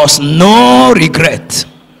 there was no regret.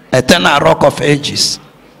 Eternal Rock of Ages,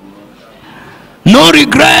 no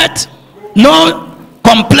regret, no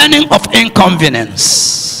complaining of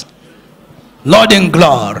inconvenience. Lord in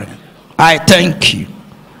glory, I thank you.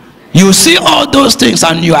 You see all those things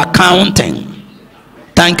and you are counting.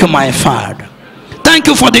 Thank you, my Father. Thank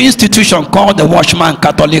you for the institution called the Watchman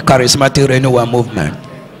Catholic Charismatic Renewal Movement.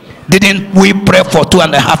 Didn't we pray for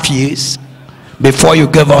 2.5 years before you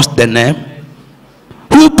gave us the name?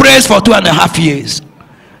 Who prays for 2.5 years?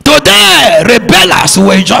 Today, rebellers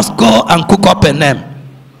will just go and cook up a name.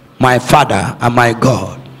 My Father and my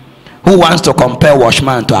God. Who wants to compare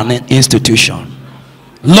Watchman to an institution?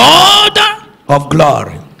 Lord of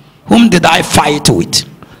glory. Whom did I fight with?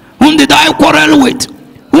 Whom did I quarrel with?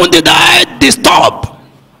 Whom did I disturb?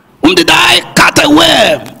 Whom did I cut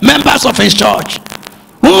away? Members of his church.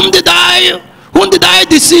 Whom did I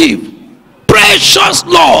deceive? Precious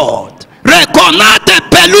Lord. Reconate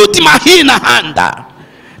peluti mahina handa.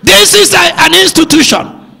 This is an institution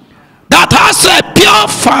that has a pure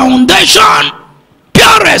foundation,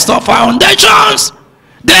 purest of foundations.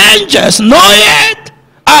 The angels know it.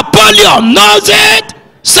 Apollyon knows it.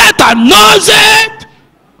 Satan knows it.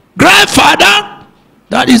 Grandfather,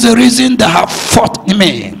 that is the reason they have fought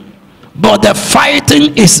me. But the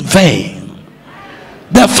fighting is vain.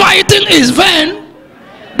 The fighting is vain.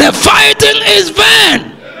 The fighting is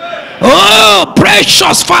vain. Oh,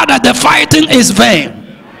 precious Father, the fighting is vain.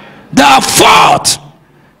 They fought.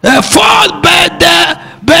 They fought,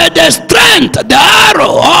 but the strength, the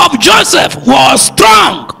arrow of Joseph was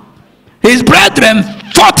strong. His brethren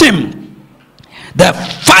fought him. They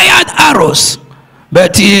fired arrows,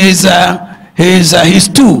 but he stood.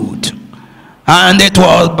 And it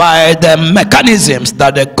was by the mechanisms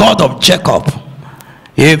that the God of Jacob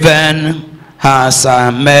even has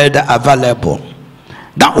made available.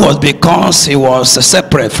 That was because he was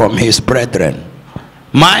separate from his brethren.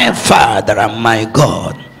 My Father and my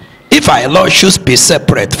God, if I, Lord, should be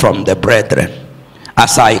separate from the brethren,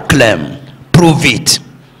 as I claim, prove it.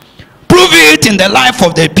 Prove it in the life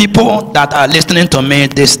of the people that are listening to me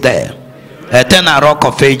this day. Eternal Rock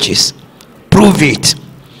of Ages. Prove it.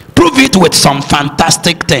 Prove it with some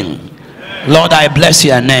fantastic thing. Lord, I bless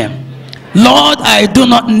your name. Lord, I do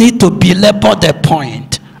not need to belabor the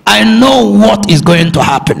point. I know what is going to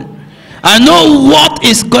happen. I know what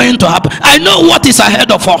is going to happen. I know what is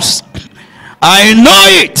ahead of us. I know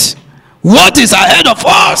it. What is ahead of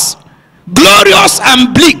us, glorious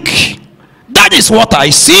and bleak. That is what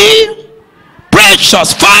I see.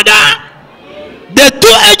 Precious Father, the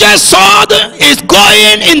two-edged sword is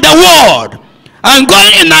going in the world and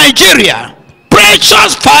going in Nigeria.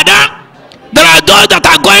 Precious Father, there are those that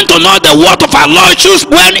are going to know the word of our Lord choose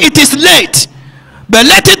when it is late. But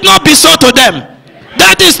let it not be so to them.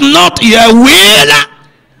 That is not your will.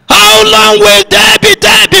 How long will they be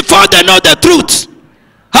there before they know the truth?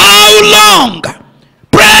 How long?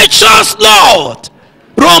 Precious Lord,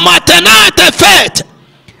 Roma tenate faith.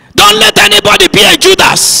 Don't let anybody be a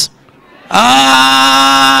Judas.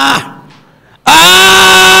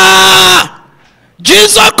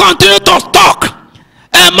 Jesus continued to talk.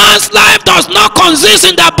 A man's life does not consist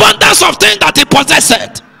in the abundance of things that he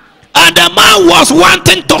possessed. And the man was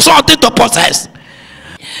wanting to something to possess.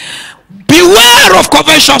 Beware of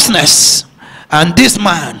covetousness. And this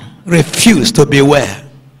man refused to beware.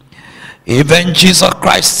 Even Jesus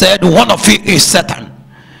Christ said, one of you is Satan.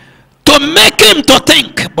 To make him to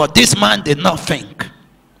think. But this man did not think.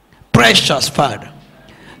 Precious Father,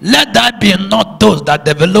 let that be not those that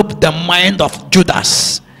develop the mind of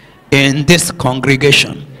Judas in this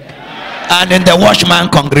congregation and in the Watchman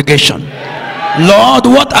congregation. Lord,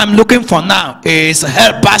 what I'm looking for now is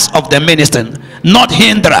helpers of the ministry, not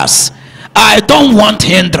hinderers. I don't want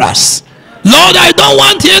hinderers. Lord, I don't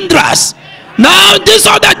want hinderers. Now this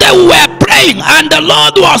other day we were praying and the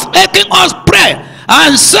Lord was making us pray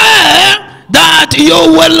and say that you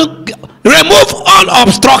will remove all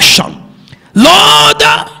obstruction. Lord,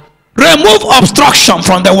 remove obstruction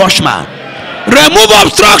from the Watchman. Remove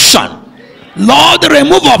obstruction. Lord,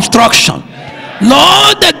 remove obstruction.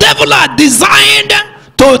 Lord, the devil had designed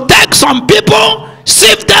to take some people,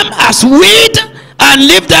 sift them as wheat, and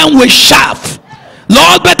leave them with chaff.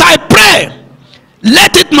 Lord, but I pray,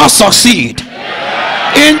 let it not succeed.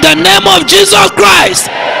 In the name of Jesus Christ,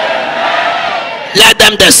 let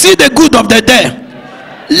them see the good of the day.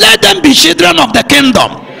 Let them be children of the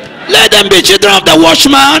kingdom. Let them be children of the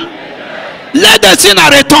Watchman. Let the sinner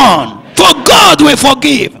return. For God will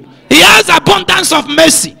forgive. He has abundance of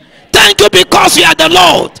mercy. Thank you because you are the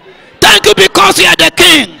Lord. Thank you because you are the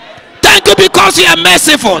King. Thank you because you are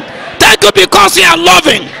merciful. Thank you because you are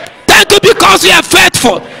loving. Thank you because you are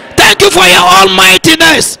faithful. Thank you for your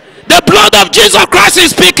almightiness. The blood of Jesus Christ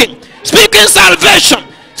is speaking. Speaking salvation.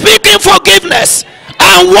 Speaking forgiveness.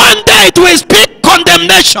 And one day it will speak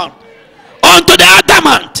condemnation unto the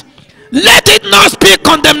adamant. Let it not speak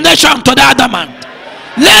condemnation to the adamant.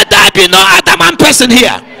 Let there be no adamant person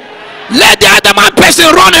here. Let the adamant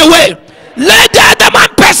person run away. Let the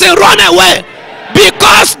adamant person run away.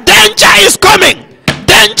 Because danger is coming.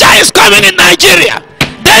 Danger is coming in Nigeria.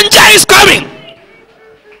 Danger is coming.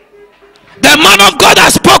 The man of God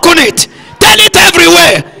has spoken it. Tell it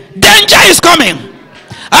everywhere. Danger is coming.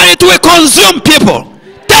 And it will consume people.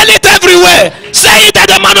 Tell it everywhere. Say it that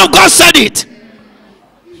the man of God said it.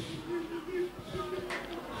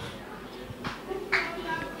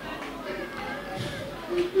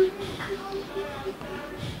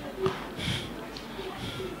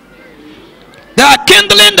 They are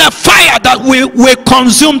kindling the fire that will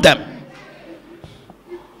consume them.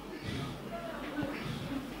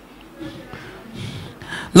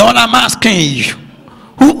 Lord, I'm asking you,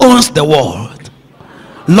 who owns the world?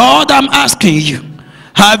 Lord, I'm asking you,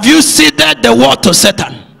 have you ceded the world to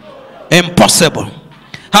Satan? Impossible.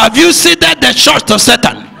 Have you ceded the church to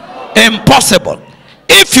Satan? Impossible.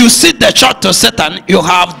 If you cede the church to Satan, you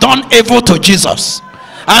have done evil to Jesus.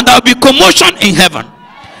 And there will be commotion in heaven.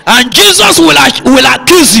 And Jesus will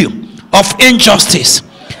accuse you of injustice.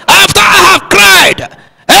 After I have cried,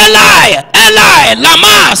 Eli, Eli,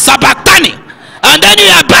 lama sabachthani, And then he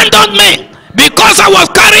abandoned me because I was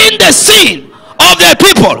carrying the sin of the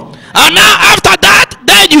people. And now after that,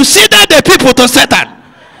 then you ceded the people to Satan.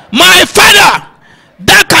 My father,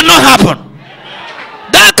 that cannot happen.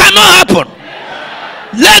 That cannot happen.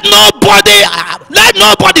 Let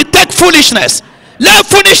nobody take foolishness. Let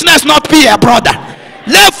foolishness not be a brother.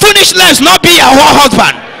 Let foolishness not be your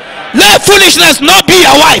husband. Let foolishness not be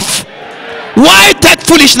your wife. Why take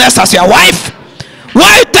foolishness as your wife?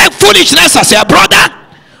 Why take foolishness as your brother?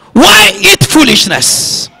 Why eat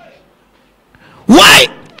foolishness? Why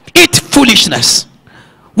eat foolishness?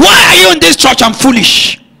 Why are you in this church and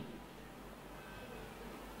foolish?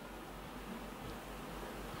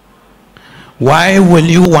 Why will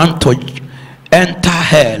you want to enter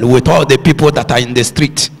hell with all the people that are in the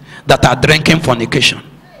street that are drinking fornication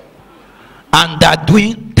and are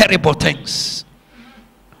doing terrible things?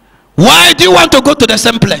 Why do you want to go to the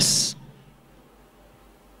same place?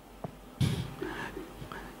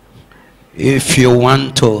 If you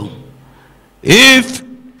want to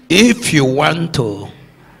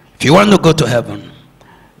go to heaven,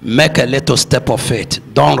 make a little step of faith.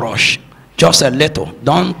 Don't rush. Just a little.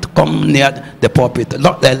 Don't come near the pulpit.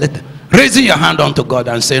 Raising your hand unto God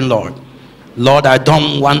and saying, Lord, I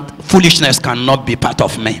don't want, foolishness cannot be part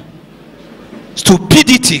of me.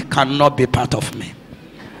 Stupidity cannot be part of me.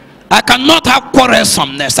 I cannot have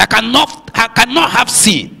quarrelsomeness. I cannot have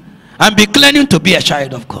sin and be claiming to be a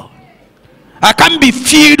child of God. I can't be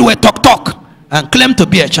filled with talk and claim to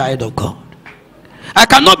be a child of God. I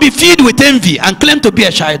cannot be filled with envy and claim to be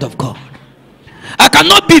a child of God. I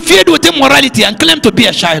cannot be filled with immorality and claim to be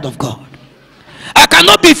a child of God. I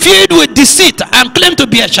cannot be filled with deceit and claim to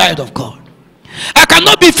be a child of God. I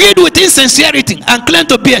cannot be filled with insincerity and claim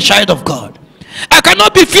to be a child of God. I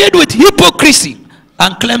cannot be filled with hypocrisy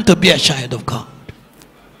and claim to be a child of God.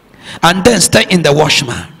 And then stay in the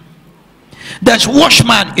watchman. The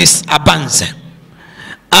watchman is Abanze,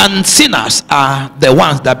 and sinners are the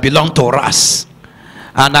ones that belong to us.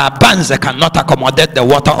 And Abanze cannot accommodate the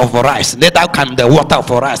water of rice, neither can the water of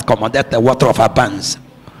rice accommodate the water of Abanze.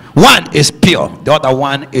 One is pure, the other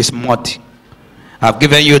one is muddy. I've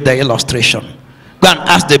given you the illustration. Go and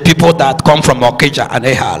ask the people that come from Okija and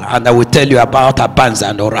Ehal, and I will tell you about Abanze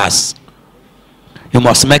and Oras. You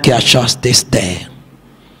must make your choice this day.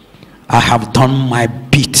 I have done my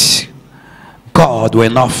bit. God will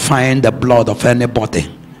not find the blood of anybody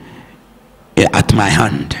at my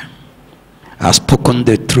hand. I've spoken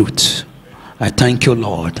the truth. I thank you,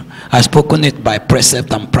 Lord. I've spoken it by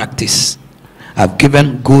precept and practice. I've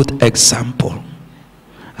given good example.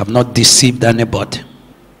 I've not deceived anybody.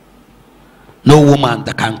 No woman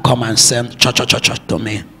that can come and say cha to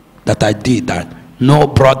me that I did that. No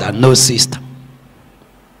brother, no sister.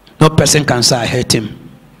 No person can say I hate him.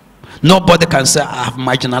 Nobody can say I have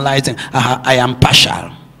marginalized him. I am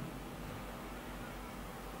partial.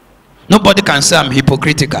 Nobody can say I'm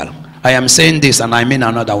hypocritical. I am saying this and I mean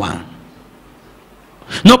another one.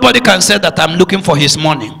 Nobody can say that I'm looking for his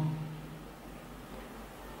money.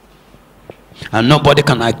 And nobody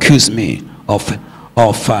can accuse me of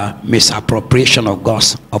misappropriation of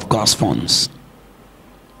God's funds.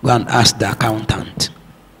 Go and ask the accountant.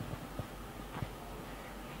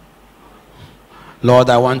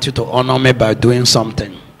 Lord, I want you to honor me by doing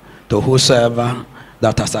something to whosoever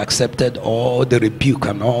that has accepted all the rebuke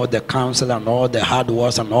and all the counsel and all the hard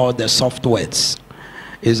words and all the soft words.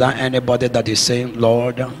 Is there anybody that is saying,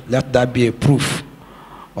 Lord, let that be a proof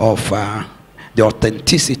of the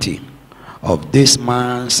authenticity of this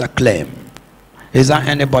man's claim? Is there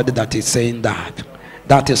anybody that is saying that?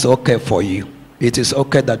 That is okay for you. It is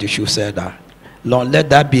okay that you should say that. Lord, let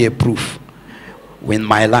that be a proof in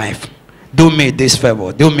my life. Do me this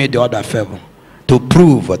favor, do me the other favor, to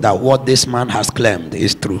prove that what this man has claimed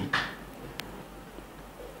is true.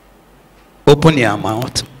 Open your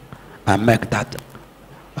mouth and make that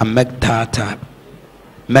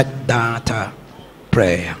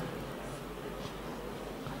prayer.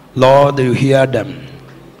 Lord, you hear them.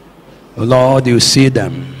 Lord, you see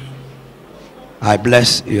them. I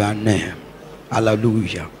bless your name.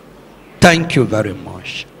 Hallelujah. Thank you very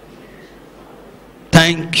much.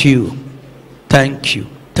 Thank you. Thank you.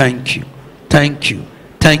 Thank you. Thank you.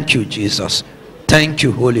 Thank you, Jesus. Thank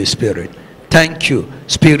you, Holy Spirit. Thank you,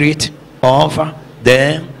 Spirit of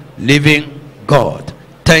the living God.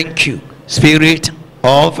 Thank you, Spirit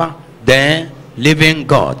of the living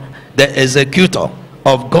God, the executor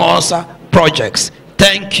of God's projects.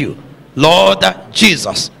 Thank you, Lord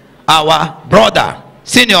Jesus, our brother,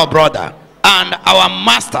 senior brother, and our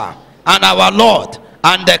master, and our Lord,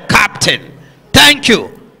 and the captain. Thank you,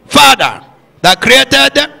 Father, that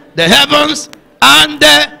created the heavens and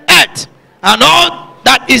the earth. and all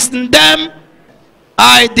that is in them,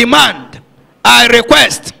 I demand, I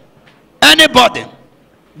request, anybody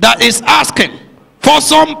that is asking for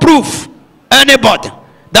some proof, anybody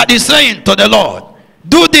that is saying to the Lord,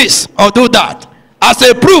 do this or do that, as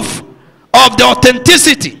a proof of the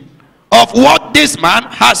authenticity of what this man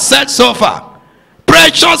has said so far,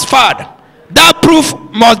 precious Father, that proof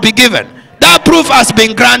must be given. That proof has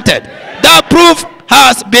been granted. That proof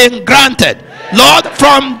has been granted. Lord,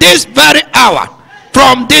 from this very hour,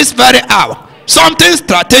 something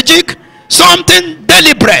strategic, something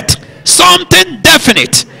deliberate, something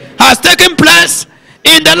definite has taken place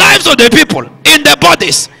in the lives of the people, in their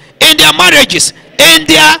bodies, in their marriages, in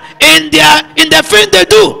the thing they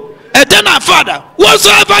do. Eternal Father,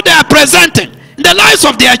 whatsoever they are presenting in the lives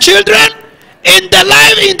of their children, in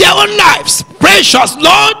their own lives, precious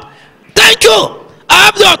Lord, thank you. I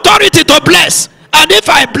have the authority to bless, and if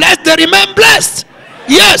I bless, they remain blessed.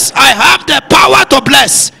 Yes, I have the power to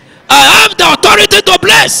bless. I have the authority to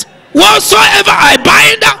bless. Whatsoever I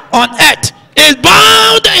bind on earth is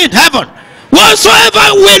bound in heaven.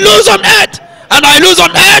 Whatsoever we lose on earth, and I lose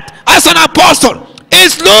on earth as an apostle,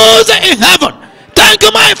 is loose in heaven. Thank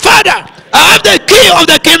you, my Father. I have the key of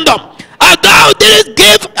the kingdom. As thou didst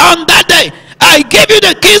give on that day, I give you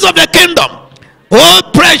the keys of the kingdom. Oh,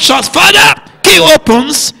 precious Father, key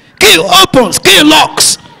opens, key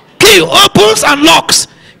locks. Key opens and locks.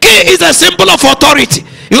 Key is a symbol of authority.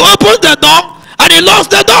 He opens the door and he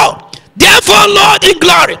locks the door. Therefore, Lord in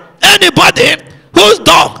glory, anybody whose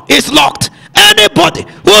door is locked, anybody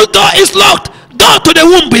whose door is locked, door to the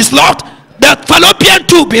womb is locked, the fallopian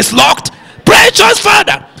tube is locked, precious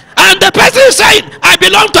Father, and the person is saying, I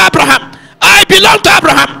belong to Abraham, I belong to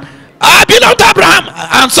Abraham, I belong to Abraham,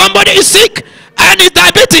 and somebody is sick and is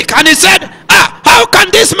diabetic, and he said, how can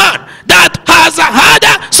this man that has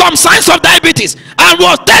had some signs of diabetes and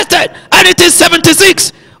was tested and it is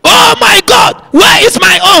 76, oh my God, where is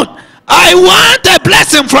my own? I want a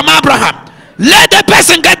blessing from Abraham. Let the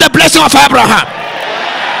person get the blessing of Abraham.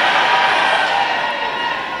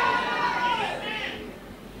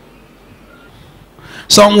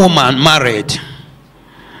 Some woman married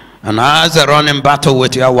and has a running battle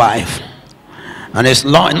with your wife, and it's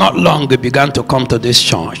not long you began to come to this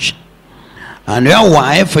church, and your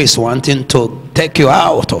wife is wanting to take you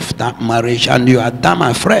out of that marriage, and you are damn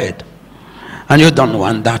afraid, and you don't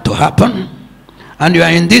want that to happen, and you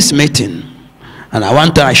are in this meeting, and I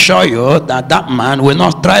want to assure you that that man will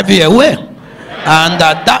not drive you away, and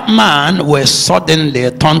that man will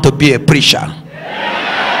suddenly turn to be a preacher.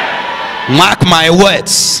 Mark my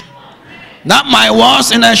words. Not my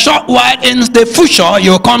words. In a short while, in the future,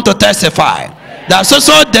 you will come to testify that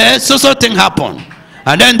so thing happened,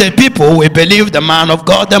 and then the people will believe the man of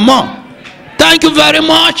God the more. Thank you very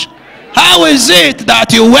much. How is it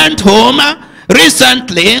that you went home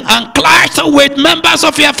recently and clashed with members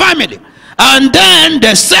of your family, and then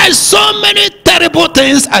they said so many terrible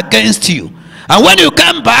things against you, and when you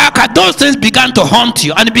came back, those things began to haunt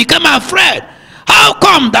you and you became afraid? How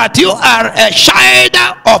come that you are a child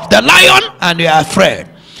of the lion and you are afraid?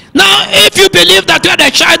 Now, if you believe that you are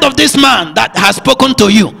the child of this man that has spoken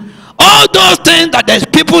to you, all those things that the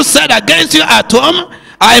people said against you at home,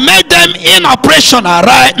 I made them inoperational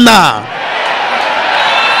right now.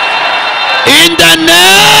 In the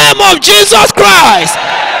name of Jesus Christ.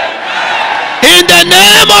 In the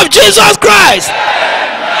name of Jesus Christ.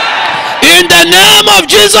 In the name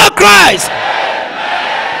of Jesus Christ.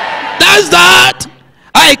 That's that.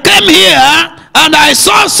 I came here and I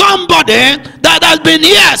saw somebody that has been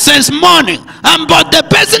here since morning, but the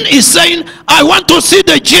person is saying, I want to see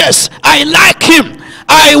the Jesus. I like him.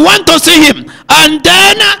 I want to see him. And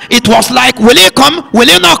then it was like, will he come? Will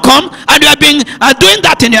he not come? And you have been doing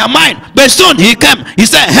that in your mind. But soon he came. He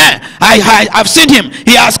said, hey, I've seen him.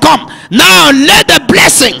 He has come. Now let the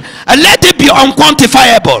blessing, let it be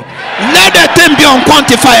unquantifiable. Let the thing be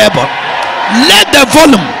unquantifiable. Let the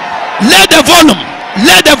volume, let the volume,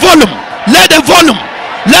 let the volume, let the volume,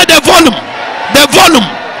 let the volume, the volume,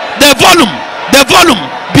 the volume, the volume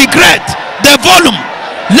be great. The volume,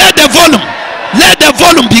 let the volume, let the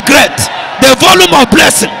volume be great. The volume of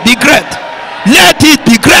blessing be great. Let it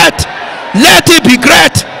be great. Let it be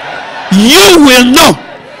great. You will know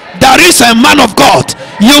there is a man of God.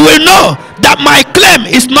 You will know that my claim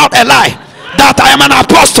is not a lie, that I am an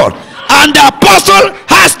apostle, and the apostle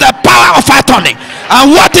has the power of attorney,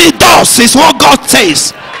 and what he does is what God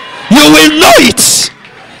says. You will know it.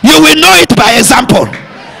 You will know it by example.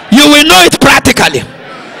 You will know it practically.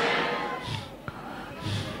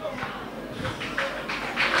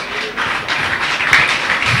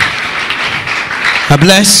 I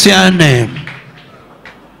bless your name.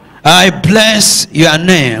 I bless your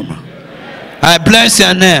name. I bless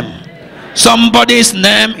your name. Somebody's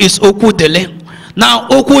name is Okudele. Now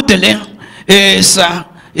Okudele is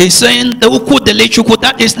saying the Okudele Chuku,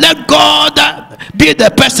 that is, let God be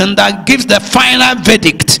the person that gives the final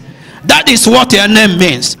verdict. That is what your name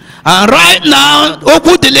means. And right now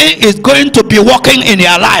Okudele is going to be working in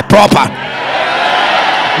your life proper.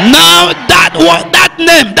 Now that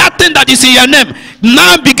name, that thing that is in your name,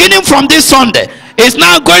 now beginning from this Sunday, is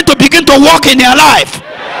now going to begin to work in your life.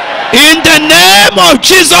 In the name of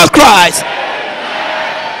Jesus Christ.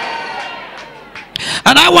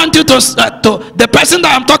 And I want you to the person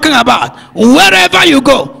that I'm talking about, wherever you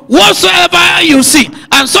go, whatsoever you see,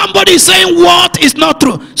 and somebody is saying what is not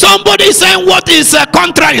true, somebody is saying what is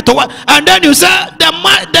contrary to what, and then you say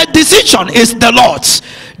the decision is the Lord's.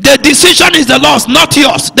 The decision is the Lord's, not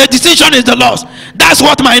yours. The decision is the Lord's. That's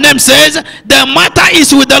what my name says. The matter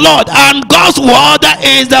is with the Lord, and God's word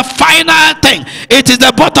is the final thing. It is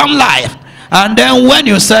the bottom line. And then when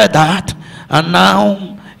you say that, and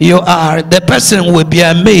now you are, the person will be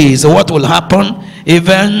amazed what will happen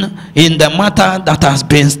even in the matter that has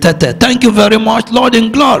been stated. Thank you very much, Lord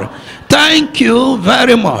in glory. Thank you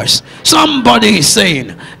very much. Somebody is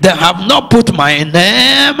saying they have not put my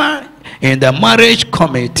name in the marriage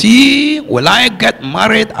committee. Will I get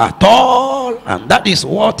married at all? And that is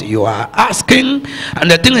what you are asking, and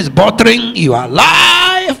the thing is bothering your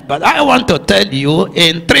life. But I want to tell you,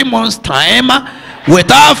 in 3 months time,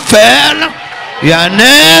 without fail, your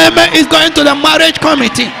name is going to the marriage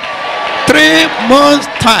committee. 3 months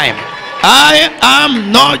time. I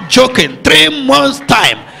am not joking. 3 months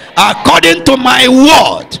time, according to my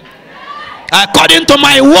word. According to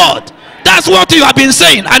my word. That's what you have been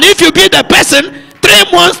saying. And if you be the person,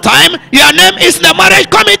 3 months time, your name is in the marriage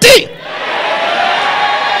committee.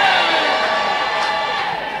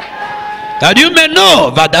 That you may know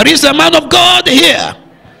that there is a man of God here.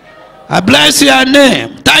 I bless your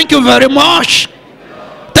name. Thank you very much.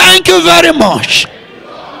 Thank you very much.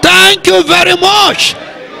 Thank you very much.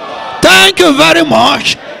 Thank you very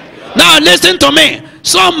much. Now listen to me.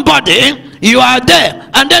 Somebody, you are there,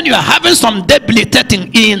 and then you are having some debilitating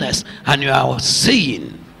illness, and you are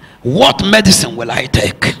saying, what medicine will I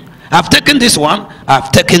take? I've taken this one,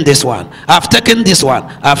 I've taken this one, I've taken this one,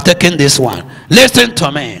 I've taken this one. Listen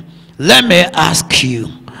to me. Let me ask you,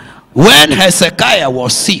 when Hezekiah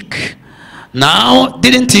was sick, now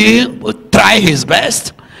didn't he try his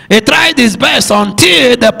best? He tried his best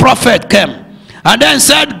until the prophet came and then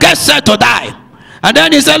said, get set to die. And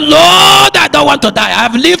then he said, Lord, I don't want to die. I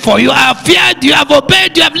have lived for you. I have feared you. I have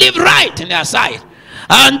obeyed you. I have lived right in your sight.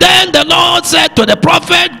 And then the Lord said to the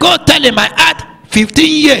prophet, go tell him I had 15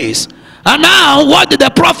 years. And now what did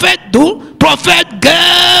the prophet do? Prophet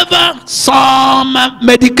gave some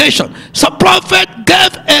medication. So prophet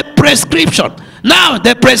gave a prescription. Now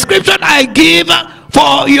the prescription I give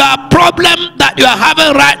for your problem that you are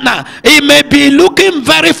having right now, it may be looking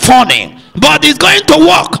very funny, but it's going to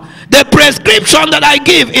work. The prescription that I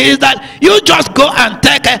give is that you just go and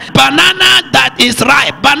take a banana that is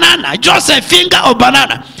ripe, banana, just a finger of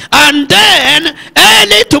banana, and then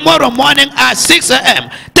early tomorrow morning at 6 a.m.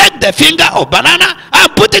 take the finger of banana and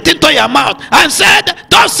put it into your mouth and said,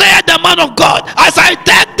 thus saith the man of God, as I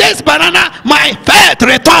take this banana, my faith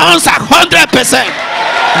returns 100%.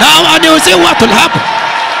 Now, and you will see what will happen.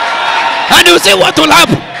 And you will see what will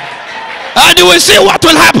happen. And you will see what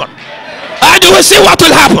will happen. And you will see what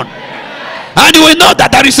will happen. And you will know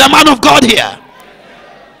that there is a man of God here.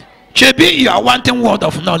 Maybe you are wanting word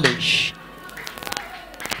of knowledge.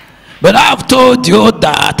 But I have told you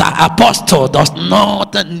that an apostle does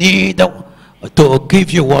not need to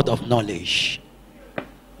give you word of knowledge.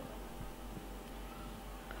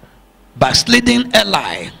 Backsliding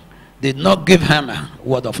Eli did not give Hannah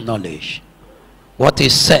word of knowledge. What he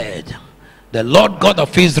said, the Lord God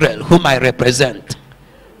of Israel, whom I represent,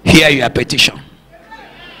 hear your petition.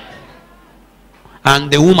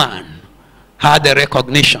 And the woman had the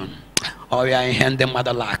recognition, oh, we are in the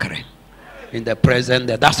mother lackery in the present.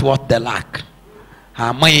 That's what they lack.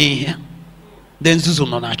 Then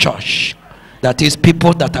Zuzun on a church, that is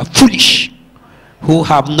people that are foolish, who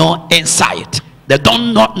have no insight. They do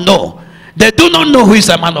not know. They do not know who is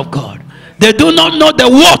a man of God. They do not know the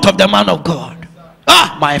word of the man of God.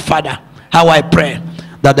 Ah, my Father, how I pray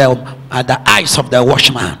that the eyes of the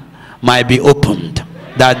watchman might be opened,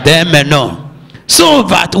 that they may know. So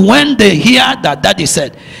that when they hear that Daddy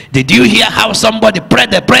said, did you hear how somebody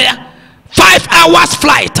prayed the prayer? 5 hours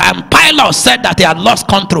flight, and pilot said that he had lost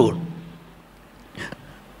control.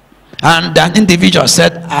 And an individual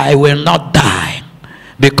said, I will not die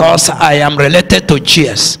because I am related to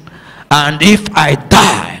Jesus. And if I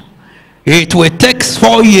die, it will take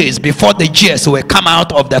 4 years before the GS will come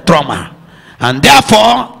out of the trauma. And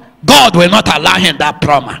therefore, God will not allow him that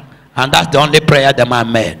trauma. And that's the only prayer the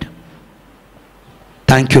man made.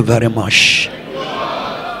 Thank you very much.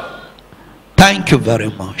 Thank you very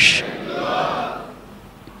much.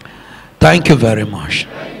 Thank you very much.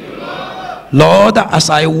 Lord, as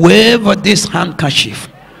I wave this handkerchief,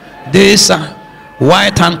 this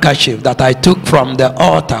white handkerchief that I took from the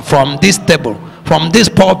altar, from this table, from this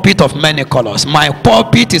pulpit of many colors, my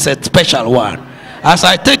pulpit is a special one. As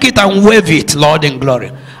I take it and wave it, Lord, in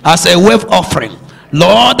glory, as a wave offering,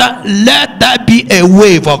 Lord, let that be a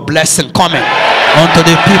wave of blessing coming unto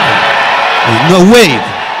the people. A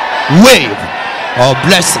wave of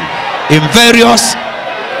blessing in various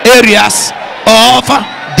areas of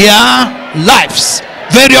their lives.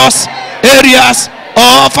 Various areas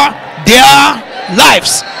of their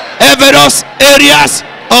lives. Various areas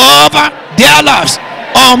of their lives.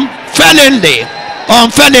 Unfailingly.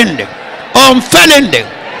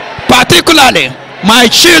 Particularly my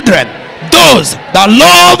children, those that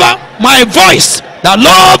love my voice, that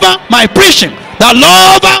love my preaching, that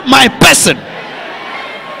love my person.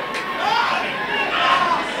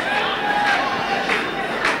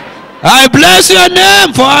 I bless your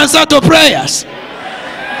name for answer to prayers.